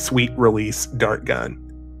 sweet release dart gun.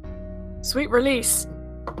 Sweet release.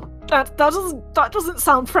 That doesn't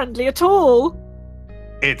sound friendly at all.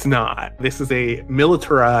 It's not. This is a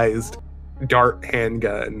militarized dart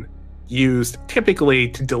handgun used typically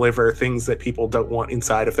to deliver things that people don't want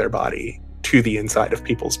inside of their body to the inside of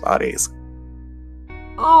people's bodies.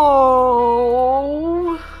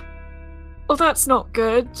 Oh. Well, that's not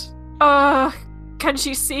good. Can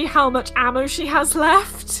she see how much ammo she has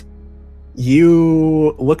left?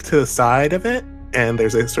 You look to the side of it, and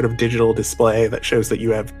there's a sort of digital display that shows that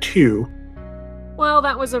you have 2. Well,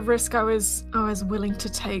 that was a risk I was willing to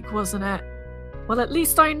take, wasn't it? Well, at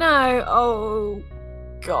least I know. Oh,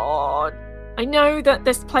 God. I know that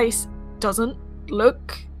this place doesn't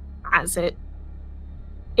look as it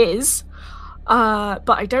is, but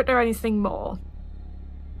I don't know anything more.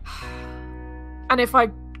 And if I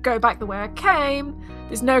go back the way I came,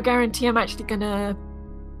 there's no guarantee I'm actually gonna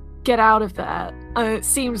get out of there. It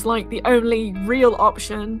seems like the only real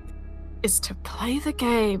option is to play the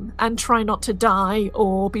game and try not to die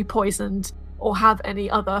or be poisoned or have any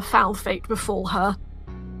other foul fate befall her.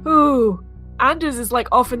 Ooh, Anders is like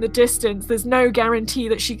off in the distance. There's no guarantee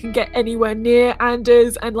that she can get anywhere near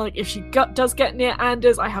Anders, and like if she does get near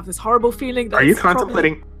Anders, I have this horrible feeling that Are you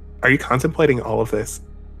contemplating all of this?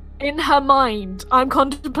 In her mind, I'm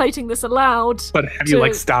contemplating this aloud. But have you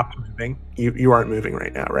like stopped moving? You aren't moving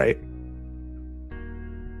right now, right?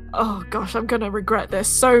 Oh gosh, I'm gonna regret this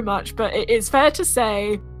so much, but it is fair to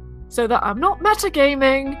say, so that I'm not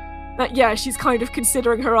metagaming, that yeah, she's kind of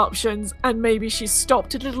considering her options, and maybe she's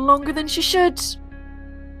stopped a little longer than she should.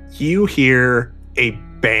 You hear a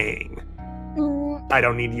bang. I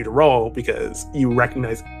don't need you to roll because you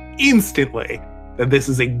recognize instantly that this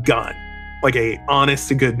is a gun. Like a honest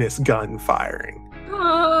to goodness gun firing.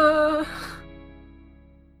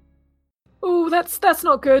 Oh, that's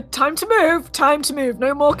not good. Time to move.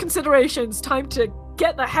 No more considerations. Time to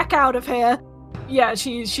get the heck out of here. Yeah,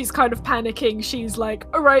 she's kind of panicking. She's like,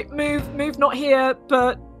 all right, move, not here,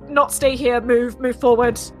 but not stay here. Move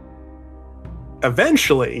forward.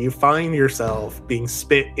 Eventually, you find yourself being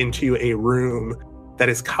spit into a room that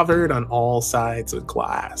is covered on all sides with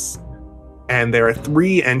glass. And there are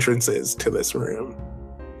 3 entrances to this room.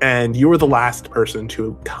 And you're the last person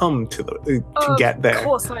to come to get there. Of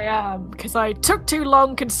course I am, because I took too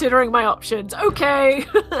long considering my options. Okay.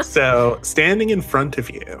 So, standing in front of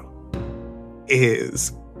you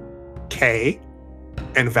is Kay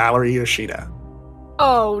and Valerie Yoshida.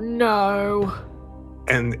 Oh, no.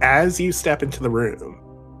 And as you step into the room,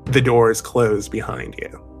 the doors close behind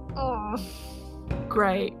you. Oh,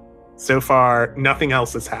 great. So far, nothing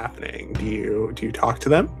else is happening. Do you talk to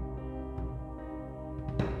them?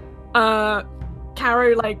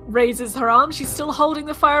 Caro like raises her arm. She's still holding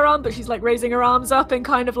the firearm, but she's like raising her arms up and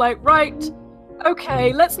kind of like, right,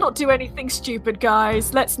 okay, let's not do anything stupid,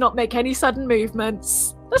 guys. Let's not make any sudden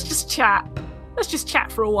movements. Let's just chat. Let's just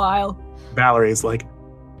chat for a while. Valerie's like,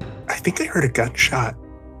 I think I heard a gunshot.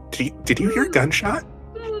 Did you hear a gunshot?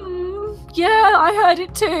 Yeah, I heard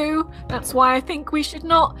it too. That's why I think we should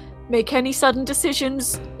not make any sudden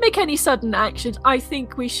decisions, make any sudden actions. I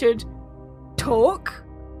think we should talk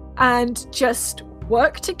and just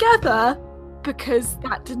work together, because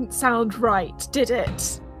that didn't sound right, did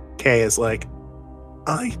it? Kay is like,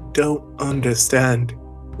 I don't understand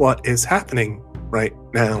what is happening right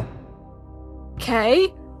now. Kay,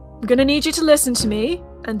 I'm gonna need you to listen to me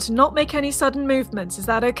and to not make any sudden movements. Is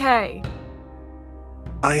that okay?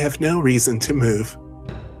 I have no reason to move.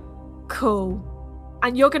 Cool.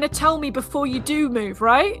 And you're gonna tell me before you do move,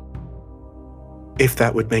 right? If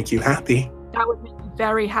that would make you happy. That would make me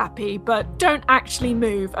very happy, but don't actually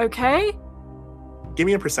move, okay? Give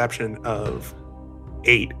me a perception of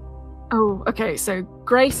 8. Oh, okay, so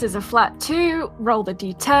Grace is a flat 2, roll the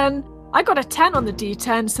d10. I got a 10 on the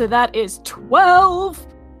d10, so that is 12.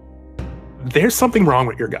 There's something wrong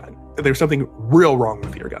with your gun. There's something real wrong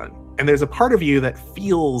with your gun. And there's a part of you that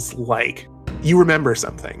feels like you remember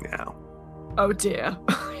something now. Oh dear.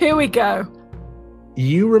 Here we go.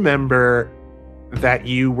 You remember that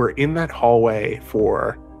you were in that hallway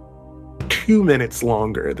for 2 minutes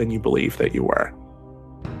longer than you believe that you were.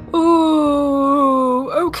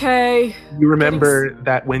 Ooh, okay. You remember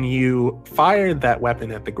that when you fired that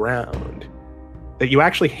weapon at the ground, that you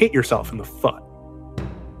actually hit yourself in the foot.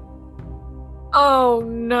 Oh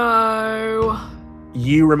no.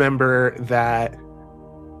 You remember that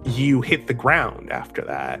you hit the ground after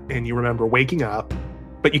that, and you remember waking up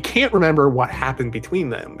but you can't remember what happened between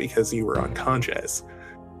them because you were unconscious.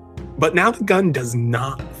 But now the gun does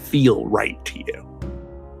not feel right to you.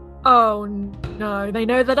 Oh no, they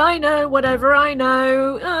know that I know whatever I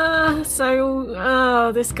know.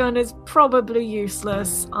 So this gun is probably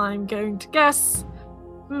useless. I'm going to guess.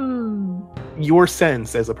 Your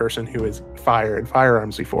sense as a person who has fired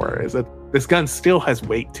firearms before is that this gun still has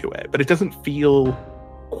weight to it, but it doesn't feel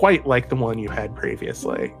quite like the one you had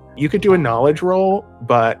previously. You could do a knowledge roll,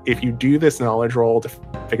 but if you do this knowledge roll to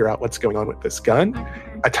figure out what's going on with this gun,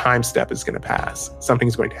 a time step is going to pass.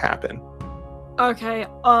 Something's going to happen. Okay,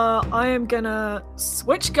 I am gonna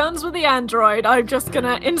switch guns with the android. I'm just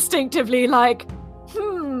gonna instinctively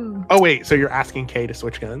Oh wait, so you're asking Kay to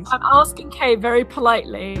switch guns? I'm asking Kay very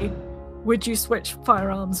politely, would you switch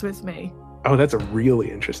firearms with me? Oh, that's a really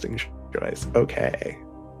interesting choice. Okay.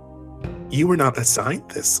 You were not assigned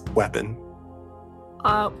this weapon.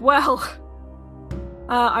 I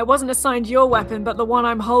wasn't assigned your weapon, but the one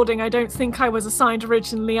I'm holding I don't think I was assigned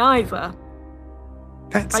originally either.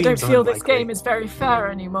 That seems I don't feel unlikely. this game is very fair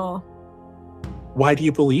anymore. Why do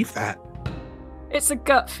you believe that? It's a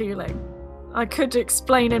gut feeling. I could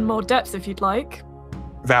explain in more depth if you'd like.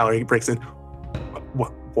 Valerie breaks in.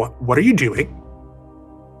 What are you doing?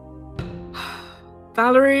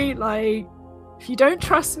 Valerie, if you don't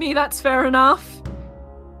trust me, that's fair enough.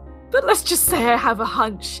 But let's just say I have a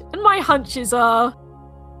hunch, and my hunches are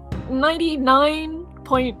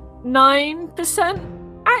 99.9%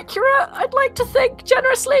 accurate, I'd like to think,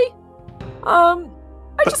 generously. What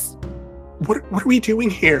are we doing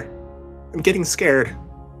here? I'm getting scared.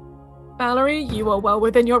 Valerie, you are well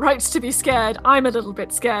within your rights to be scared. I'm a little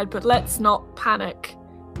bit scared, but let's not panic.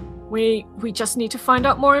 We just need to find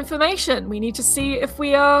out more information. We need to see if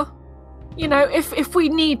we are, if we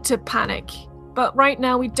need to panic. But right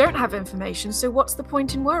now we don't have information, so what's the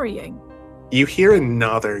point in worrying? You hear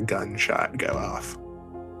another gunshot go off.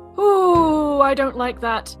 Ooh, I don't like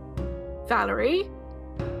that. Valerie,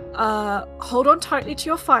 hold on tightly to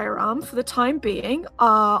your firearm for the time being.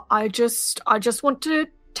 I just want to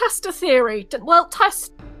test a theory.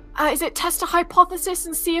 Test a hypothesis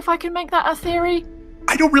and see if I can make that a theory?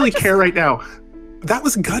 I don't really care right now. That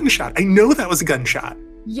was a gunshot. I know that was a gunshot.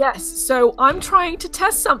 Yes, so I'm trying to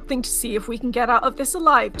test something to see if we can get out of this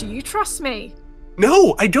alive. Do you trust me?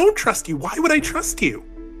 No, I don't trust you. Why would I trust you?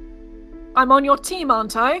 I'm on your team,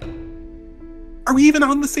 aren't I? Are we even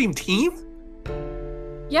on the same team?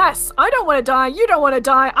 Yes, I don't want to die. You don't want to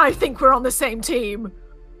die. I think we're on the same team.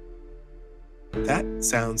 That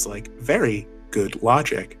sounds like very good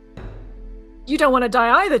logic. You don't want to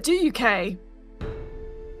die either, do you, Kay?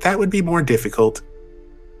 That would be more difficult.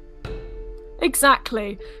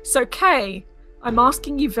 Exactly. So, Kay, I'm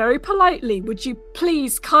asking you very politely, would you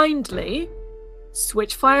please kindly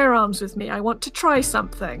switch firearms with me? I want to try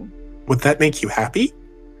something. Would that make you happy?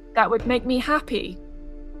 That would make me happy.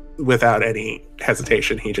 Without any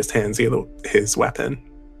hesitation, he just hands you his weapon.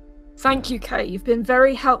 Thank you, Kay. You've been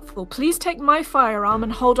very helpful. Please take my firearm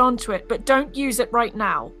and hold on to it, but don't use it right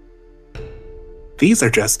now. These are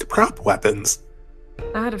just prop weapons.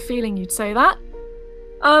 I had a feeling you'd say that.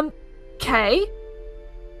 Kay,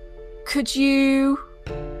 could you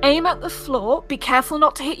aim at the floor? Be careful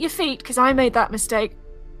not to hit your feet, because I made that mistake.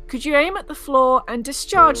 Could you aim at the floor and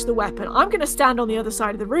discharge the weapon? I'm going to stand on the other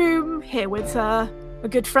side of the room, here with a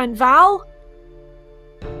good friend Val.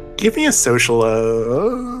 Give me a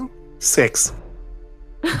social, 6.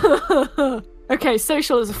 Okay,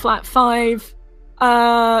 social is a flat 5.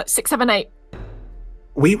 6, 7, 8.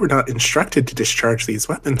 We were not instructed to discharge these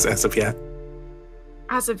weapons as of yet.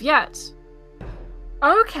 As of yet?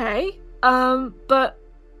 Okay, but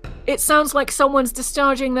it sounds like someone's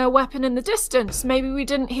discharging their weapon in the distance. Maybe we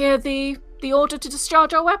didn't hear the order to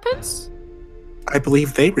discharge our weapons? I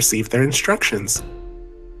believe they received their instructions.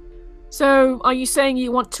 So, are you saying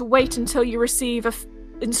you want to wait until you receive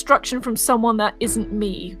instruction from someone that isn't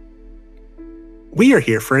me? We are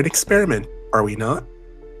here for an experiment, are we not?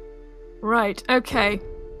 Right, okay.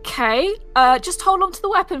 Kay, just hold on to the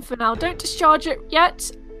weapon for now. Don't discharge it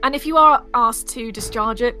yet. And if you are asked to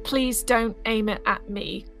discharge it, please don't aim it at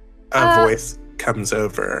me. A voice comes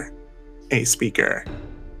over a speaker.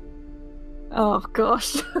 Oh,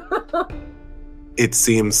 gosh. It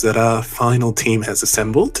seems that our final team has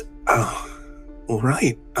assembled. Oh, all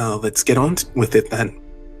right. Let's get on with it then.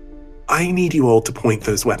 I need you all to point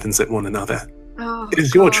those weapons at one another. Oh, it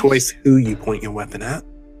is your choice who you point your weapon at.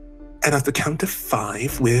 And at the count of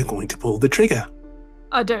 5, we're going to pull the trigger.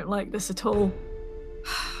 I don't like this at all.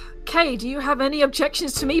 Kay, do you have any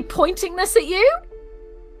objections to me pointing this at you?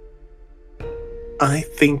 I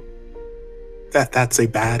think that that's a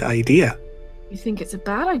bad idea. You think it's a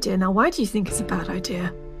bad idea. Now, why do you think it's a bad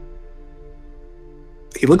idea?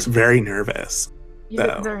 He looks very nervous. You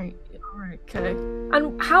look very... Alright, okay.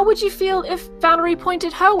 And how would you feel if Valerie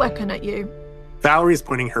pointed her weapon at you? Valerie's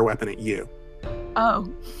pointing her weapon at you. Oh.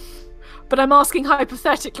 But I'm asking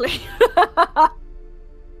hypothetically.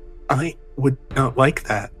 I would not like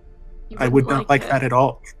that. I would not like that at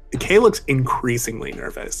all. Kay looks increasingly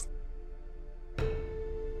nervous.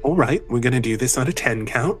 All right, we're going to do this on a 10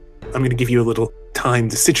 count. I'm going to give you a little time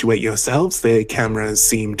to situate yourselves. The cameras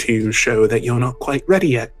seem to show that you're not quite ready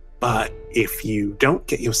yet. But if you don't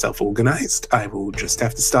get yourself organized, I will just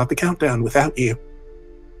have to start the countdown without you.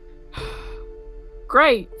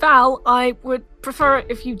 Great. Val, I would prefer it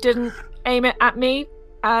if you didn't aim it at me.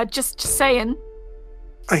 Just saying.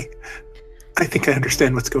 I think I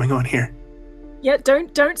understand what's going on here. Yeah,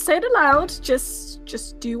 don't say it aloud.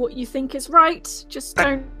 Just do what you think is right. Just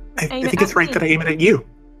don't I aim think it it's at right me. that I aim it at you.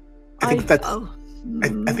 I think that's... Oh.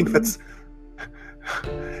 I think that's...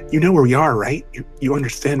 You know where we are, right? You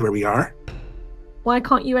understand where we are? Why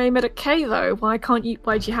can't you aim it at Kay, though?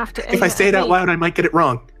 Why'd you have to aim it If I say it out loud, I might get it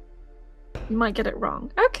wrong. You might get it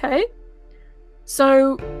wrong. Okay.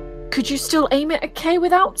 So, could you still aim it at Kay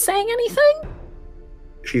without saying anything?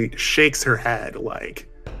 She shakes her head like,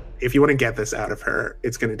 if you want to get this out of her,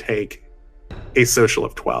 it's going to take a social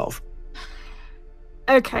of 12.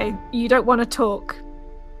 Okay, you don't want to talk.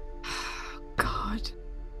 God.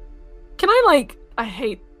 Can I, I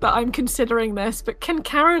hate that I'm considering this, but can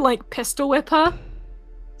Caro, pistol whip her?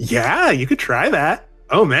 Yeah, you could try that.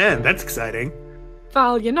 Oh man, that's exciting.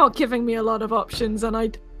 Val, you're not giving me a lot of options, and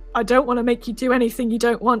I don't want to make you do anything you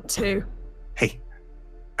don't want to. Hey,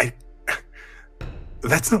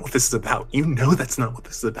 that's not what this is about. You know that's not what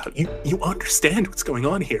this is about. You understand what's going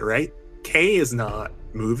on here, right? Kay is not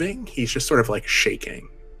moving. He's just sort of shaking.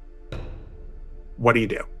 What do you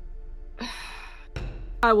do?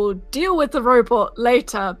 I will deal with the robot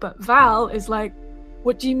later, but Val is like,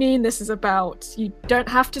 what do you mean this is about? You don't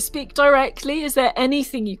have to speak directly. Is there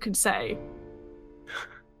anything you can say?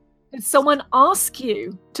 Did someone ask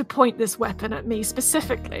you to point this weapon at me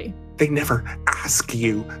specifically? They never ask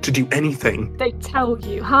you to do anything. They tell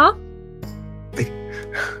you, huh?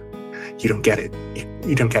 You don't get it.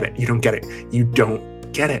 You don't get it. You don't get it. You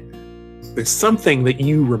don't get it. There's something that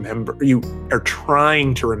you remember. You are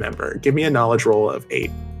trying to remember. Give me a knowledge roll of 8.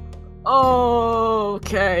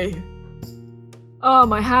 Okay. Oh,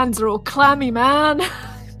 my hands are all clammy, man.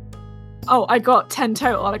 Oh, I got 10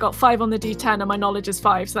 total. I got 5 on the D10 and my knowledge is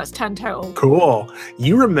 5, so that's 10 total. Cool.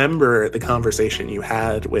 You remember the conversation you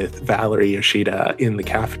had with Valerie Yoshida in the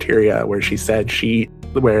cafeteria where she said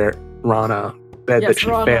where Rana said that she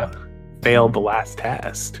failed the last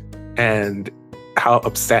test, and how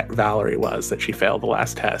upset Valerie was that she failed the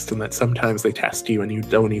last test, and that sometimes they test you and you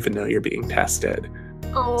don't even know you're being tested.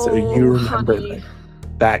 Oh, so you remember honey.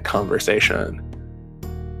 that conversation.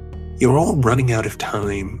 You're all running out of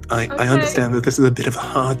time. I understand that this is a bit of a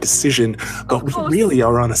hard decision, but we really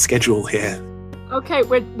are on a schedule here. Okay,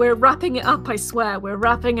 we're wrapping it up, I swear. We're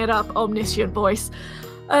wrapping it up, omniscient voice.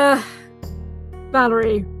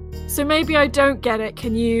 Valerie, so maybe I don't get it.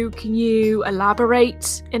 Can you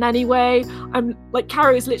elaborate in any way? I'm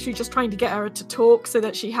Carrie is literally just trying to get her to talk so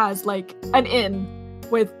that she has an in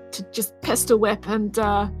to just pistol whip and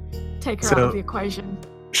take her out of the equation.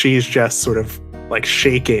 She's just sort of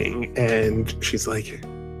shaking, and she's like,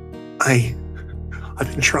 I've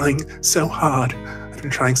been trying so hard. I've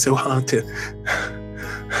been trying so hard,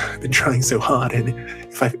 and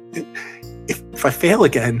if I fail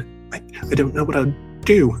again, I don't know what I'll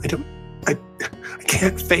do. I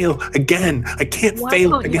can't fail again. I can't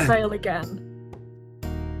fail again. Why can't you fail again?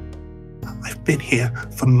 I've been here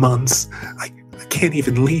for months. I can't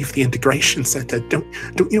even leave the integration center.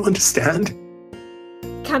 Don't you understand?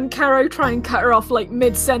 Can Caro try and cut her off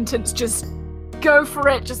mid-sentence? Just go for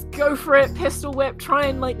it, pistol whip, try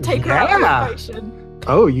and take her out of the equation.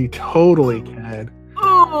 Oh, you totally can.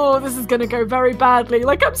 Oh, this is gonna go very badly.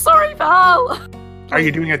 I'm sorry, Val. Are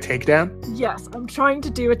you doing a takedown? Yes, I'm trying to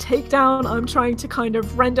do a takedown. I'm trying to kind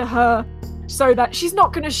of render her so that she's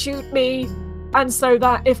not gonna shoot me, and so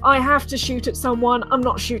that if I have to shoot at someone, I'm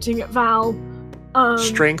not shooting at Val.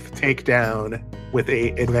 Strength takedown with a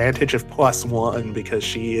advantage of +1 because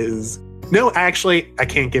she is... No, actually, I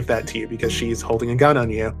can't give that to you because she's holding a gun on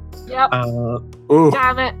you. Yep.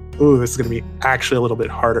 Damn it. Ooh, this is going to be actually a little bit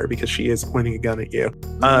harder because she is pointing a gun at you.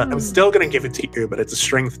 I'm still going to give it to you, but it's a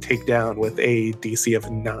strength takedown with a DC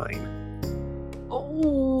of 9.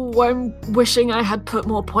 Oh, I'm wishing I had put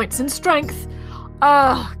more points in strength.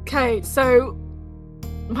 Okay, so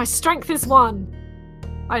my strength is 1.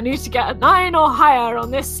 I need to get a 9 or higher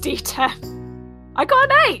on this D10. I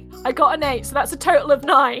got an 8, so that's a total of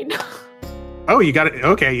 9. Oh, you got it.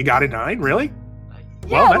 Okay, you got a 9, really?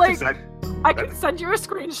 Yeah, Well, like, exciting. I can send you a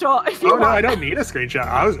screenshot if you Oh want. no, I don't need a screenshot.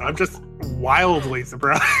 I'm just wildly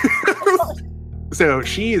surprised. So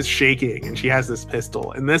she is shaking and she has this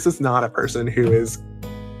pistol, and this is not a person who is,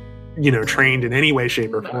 trained in any way,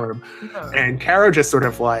 shape, or form. No. And Caro just sort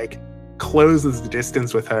of like closes the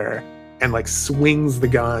distance with her and like swings the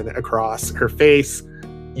gun across her face.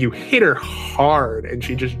 You hit her hard and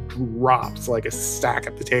she just drops like a sack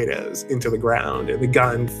of potatoes into the ground, and the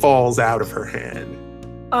gun falls out of her hand.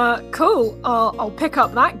 Cool. I'll pick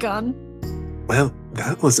up that gun. Well,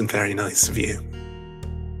 that wasn't very nice of you.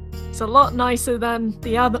 It's a lot nicer than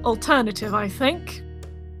the other alternative, I think.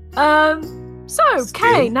 So,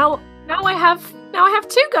 Kay, now I have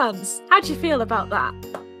 2 guns. How do you feel about that?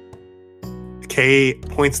 Kay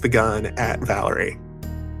points the gun at Valerie.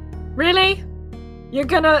 Really?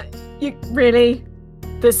 Really?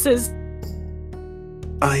 This is...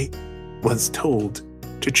 I was told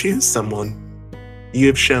to choose someone. You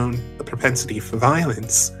have shown a propensity for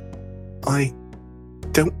violence. I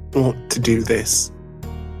don't want to do this,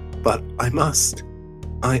 but I must.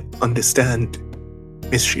 I understand,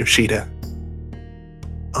 Miss Yoshida.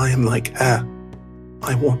 I am like her.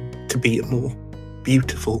 I want to be a more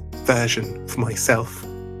beautiful version of myself,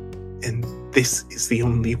 and this is the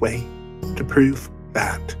only way to prove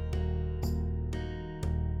that.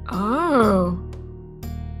 Oh.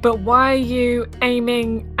 But why are you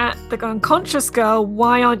aiming at the unconscious girl?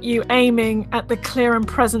 Why aren't you aiming at the clear and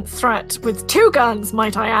present threat with 2 guns,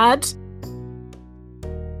 might I add?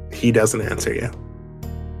 He doesn't answer you.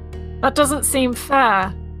 That doesn't seem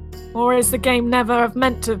fair. Or is the game never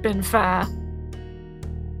meant to have been fair?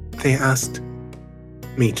 They asked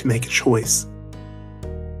me to make a choice.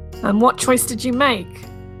 And what choice did you make?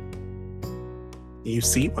 You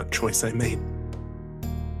see what choice I made.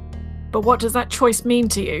 But what does that choice mean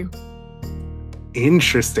to you?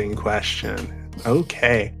 Interesting question.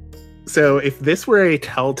 Okay. So if this were a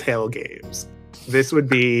Telltale Games, this would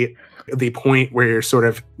be the point where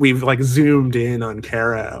we've like zoomed in on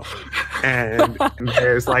Caro, and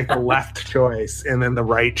there's like the left choice and then the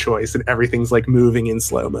right choice, and everything's like moving in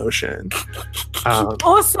slow motion.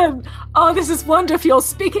 Awesome. Oh, this is wonderful. You're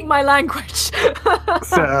speaking my language.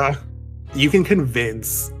 So you can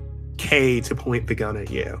convince Kay to point the gun at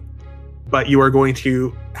you, but you are going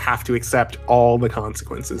to have to accept all the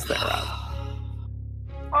consequences thereof.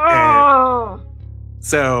 Oh.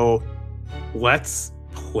 So let's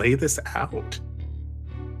play this out.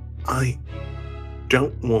 I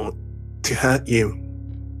don't want to hurt you.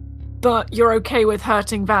 But you're okay with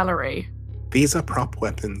hurting Valerie? These are prop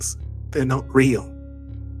weapons. They're not real.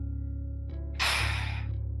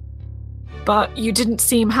 But you didn't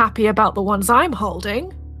seem happy about the ones I'm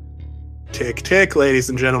holding. Tick, tick, ladies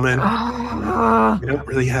and gentlemen. Ah. We don't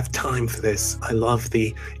really have time for this. I love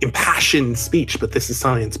the impassioned speech, but this is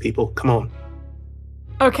science, people. Come on.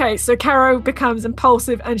 Okay, so Caro becomes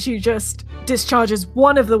impulsive and she just discharges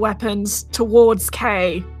one of the weapons towards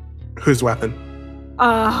Kay. Whose weapon?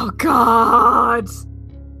 Oh, God.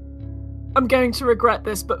 I'm going to regret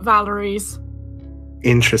this, but Valerie's.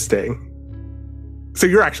 Interesting. So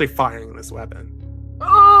you're actually firing this weapon.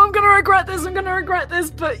 Oh, I'm gonna regret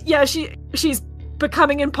this, but yeah, she's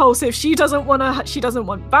becoming impulsive. She doesn't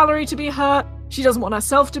want Valerie to be hurt. She doesn't want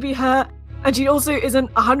herself to be hurt. And she also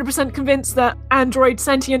isn't 100% convinced that android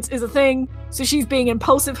sentience is a thing. So she's being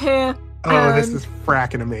impulsive here. Oh, this is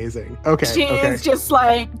fracking amazing. Okay. She is just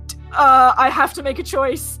like, I have to make a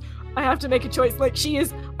choice. Like, she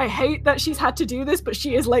is, I hate that she's had to do this, but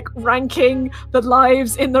she is like ranking the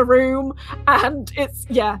lives in the room. And it's,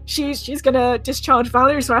 yeah, she's gonna discharge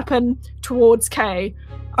Valerie's weapon towards Kay.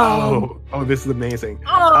 This is amazing.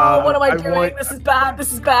 What am I doing? This is bad.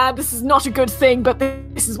 This is not a good thing, but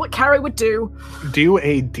this is what Caro would do. Do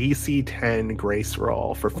a DC 10 grace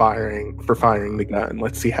roll for firing the gun.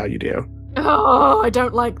 Let's see how you do. Oh, I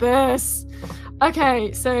don't like this.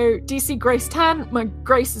 Okay, so DC Grace 10. My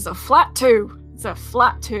Grace is a flat 2. It's a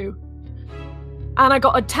flat 2. And I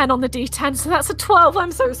got a 10 on the D10, so that's a 12.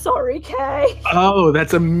 I'm so sorry, Kay. Oh,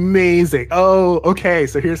 that's amazing. Oh, okay.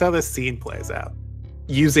 So here's how this scene plays out.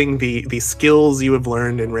 Using the skills you have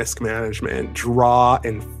learned in risk management, draw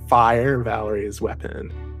and fire Valerie's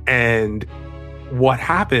weapon. And what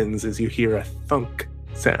happens is you hear a thunk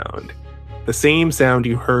sound. The same sound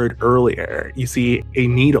you heard earlier. You see a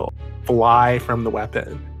needle fly from the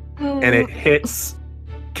weapon, and it hits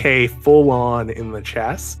Kay full on in the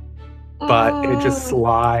chest, but it just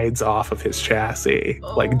slides off of his chassis,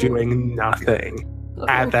 like doing nothing.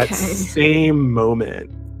 At that same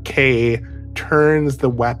moment, Kay turns the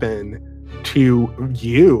weapon to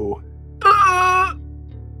you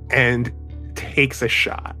and takes a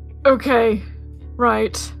shot. Okay,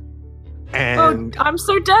 right. And I'm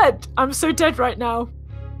so dead. I'm so dead right now.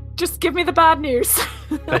 Just give me the bad news.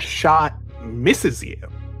 the shot misses you.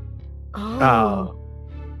 Oh.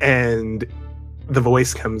 And the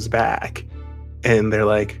voice comes back, and they're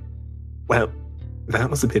like, well, that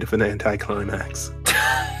was a bit of an anticlimax.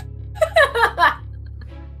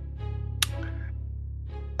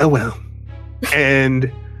 Oh well.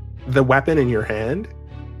 And the weapon in your hand,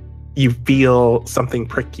 you feel something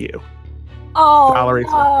prick you. Oh, Valerie's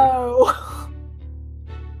no.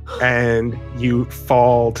 And you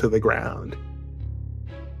fall to the ground.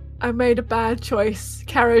 I made a bad choice.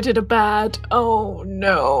 Caro did a bad. Oh,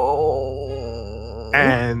 no.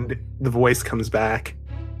 And the voice comes back,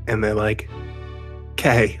 and they're like,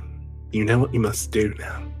 Kay, you know what you must do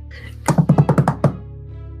now.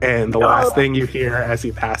 And the last thing you hear as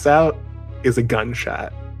you pass out is a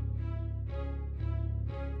gunshot.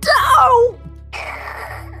 No!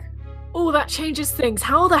 Oh, that changes things.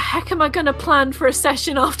 How the heck am I going to plan for a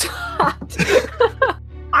session after that?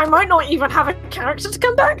 I might not even have a character to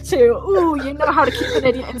come back to. Ooh, you know how to keep an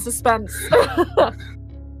idiot in suspense.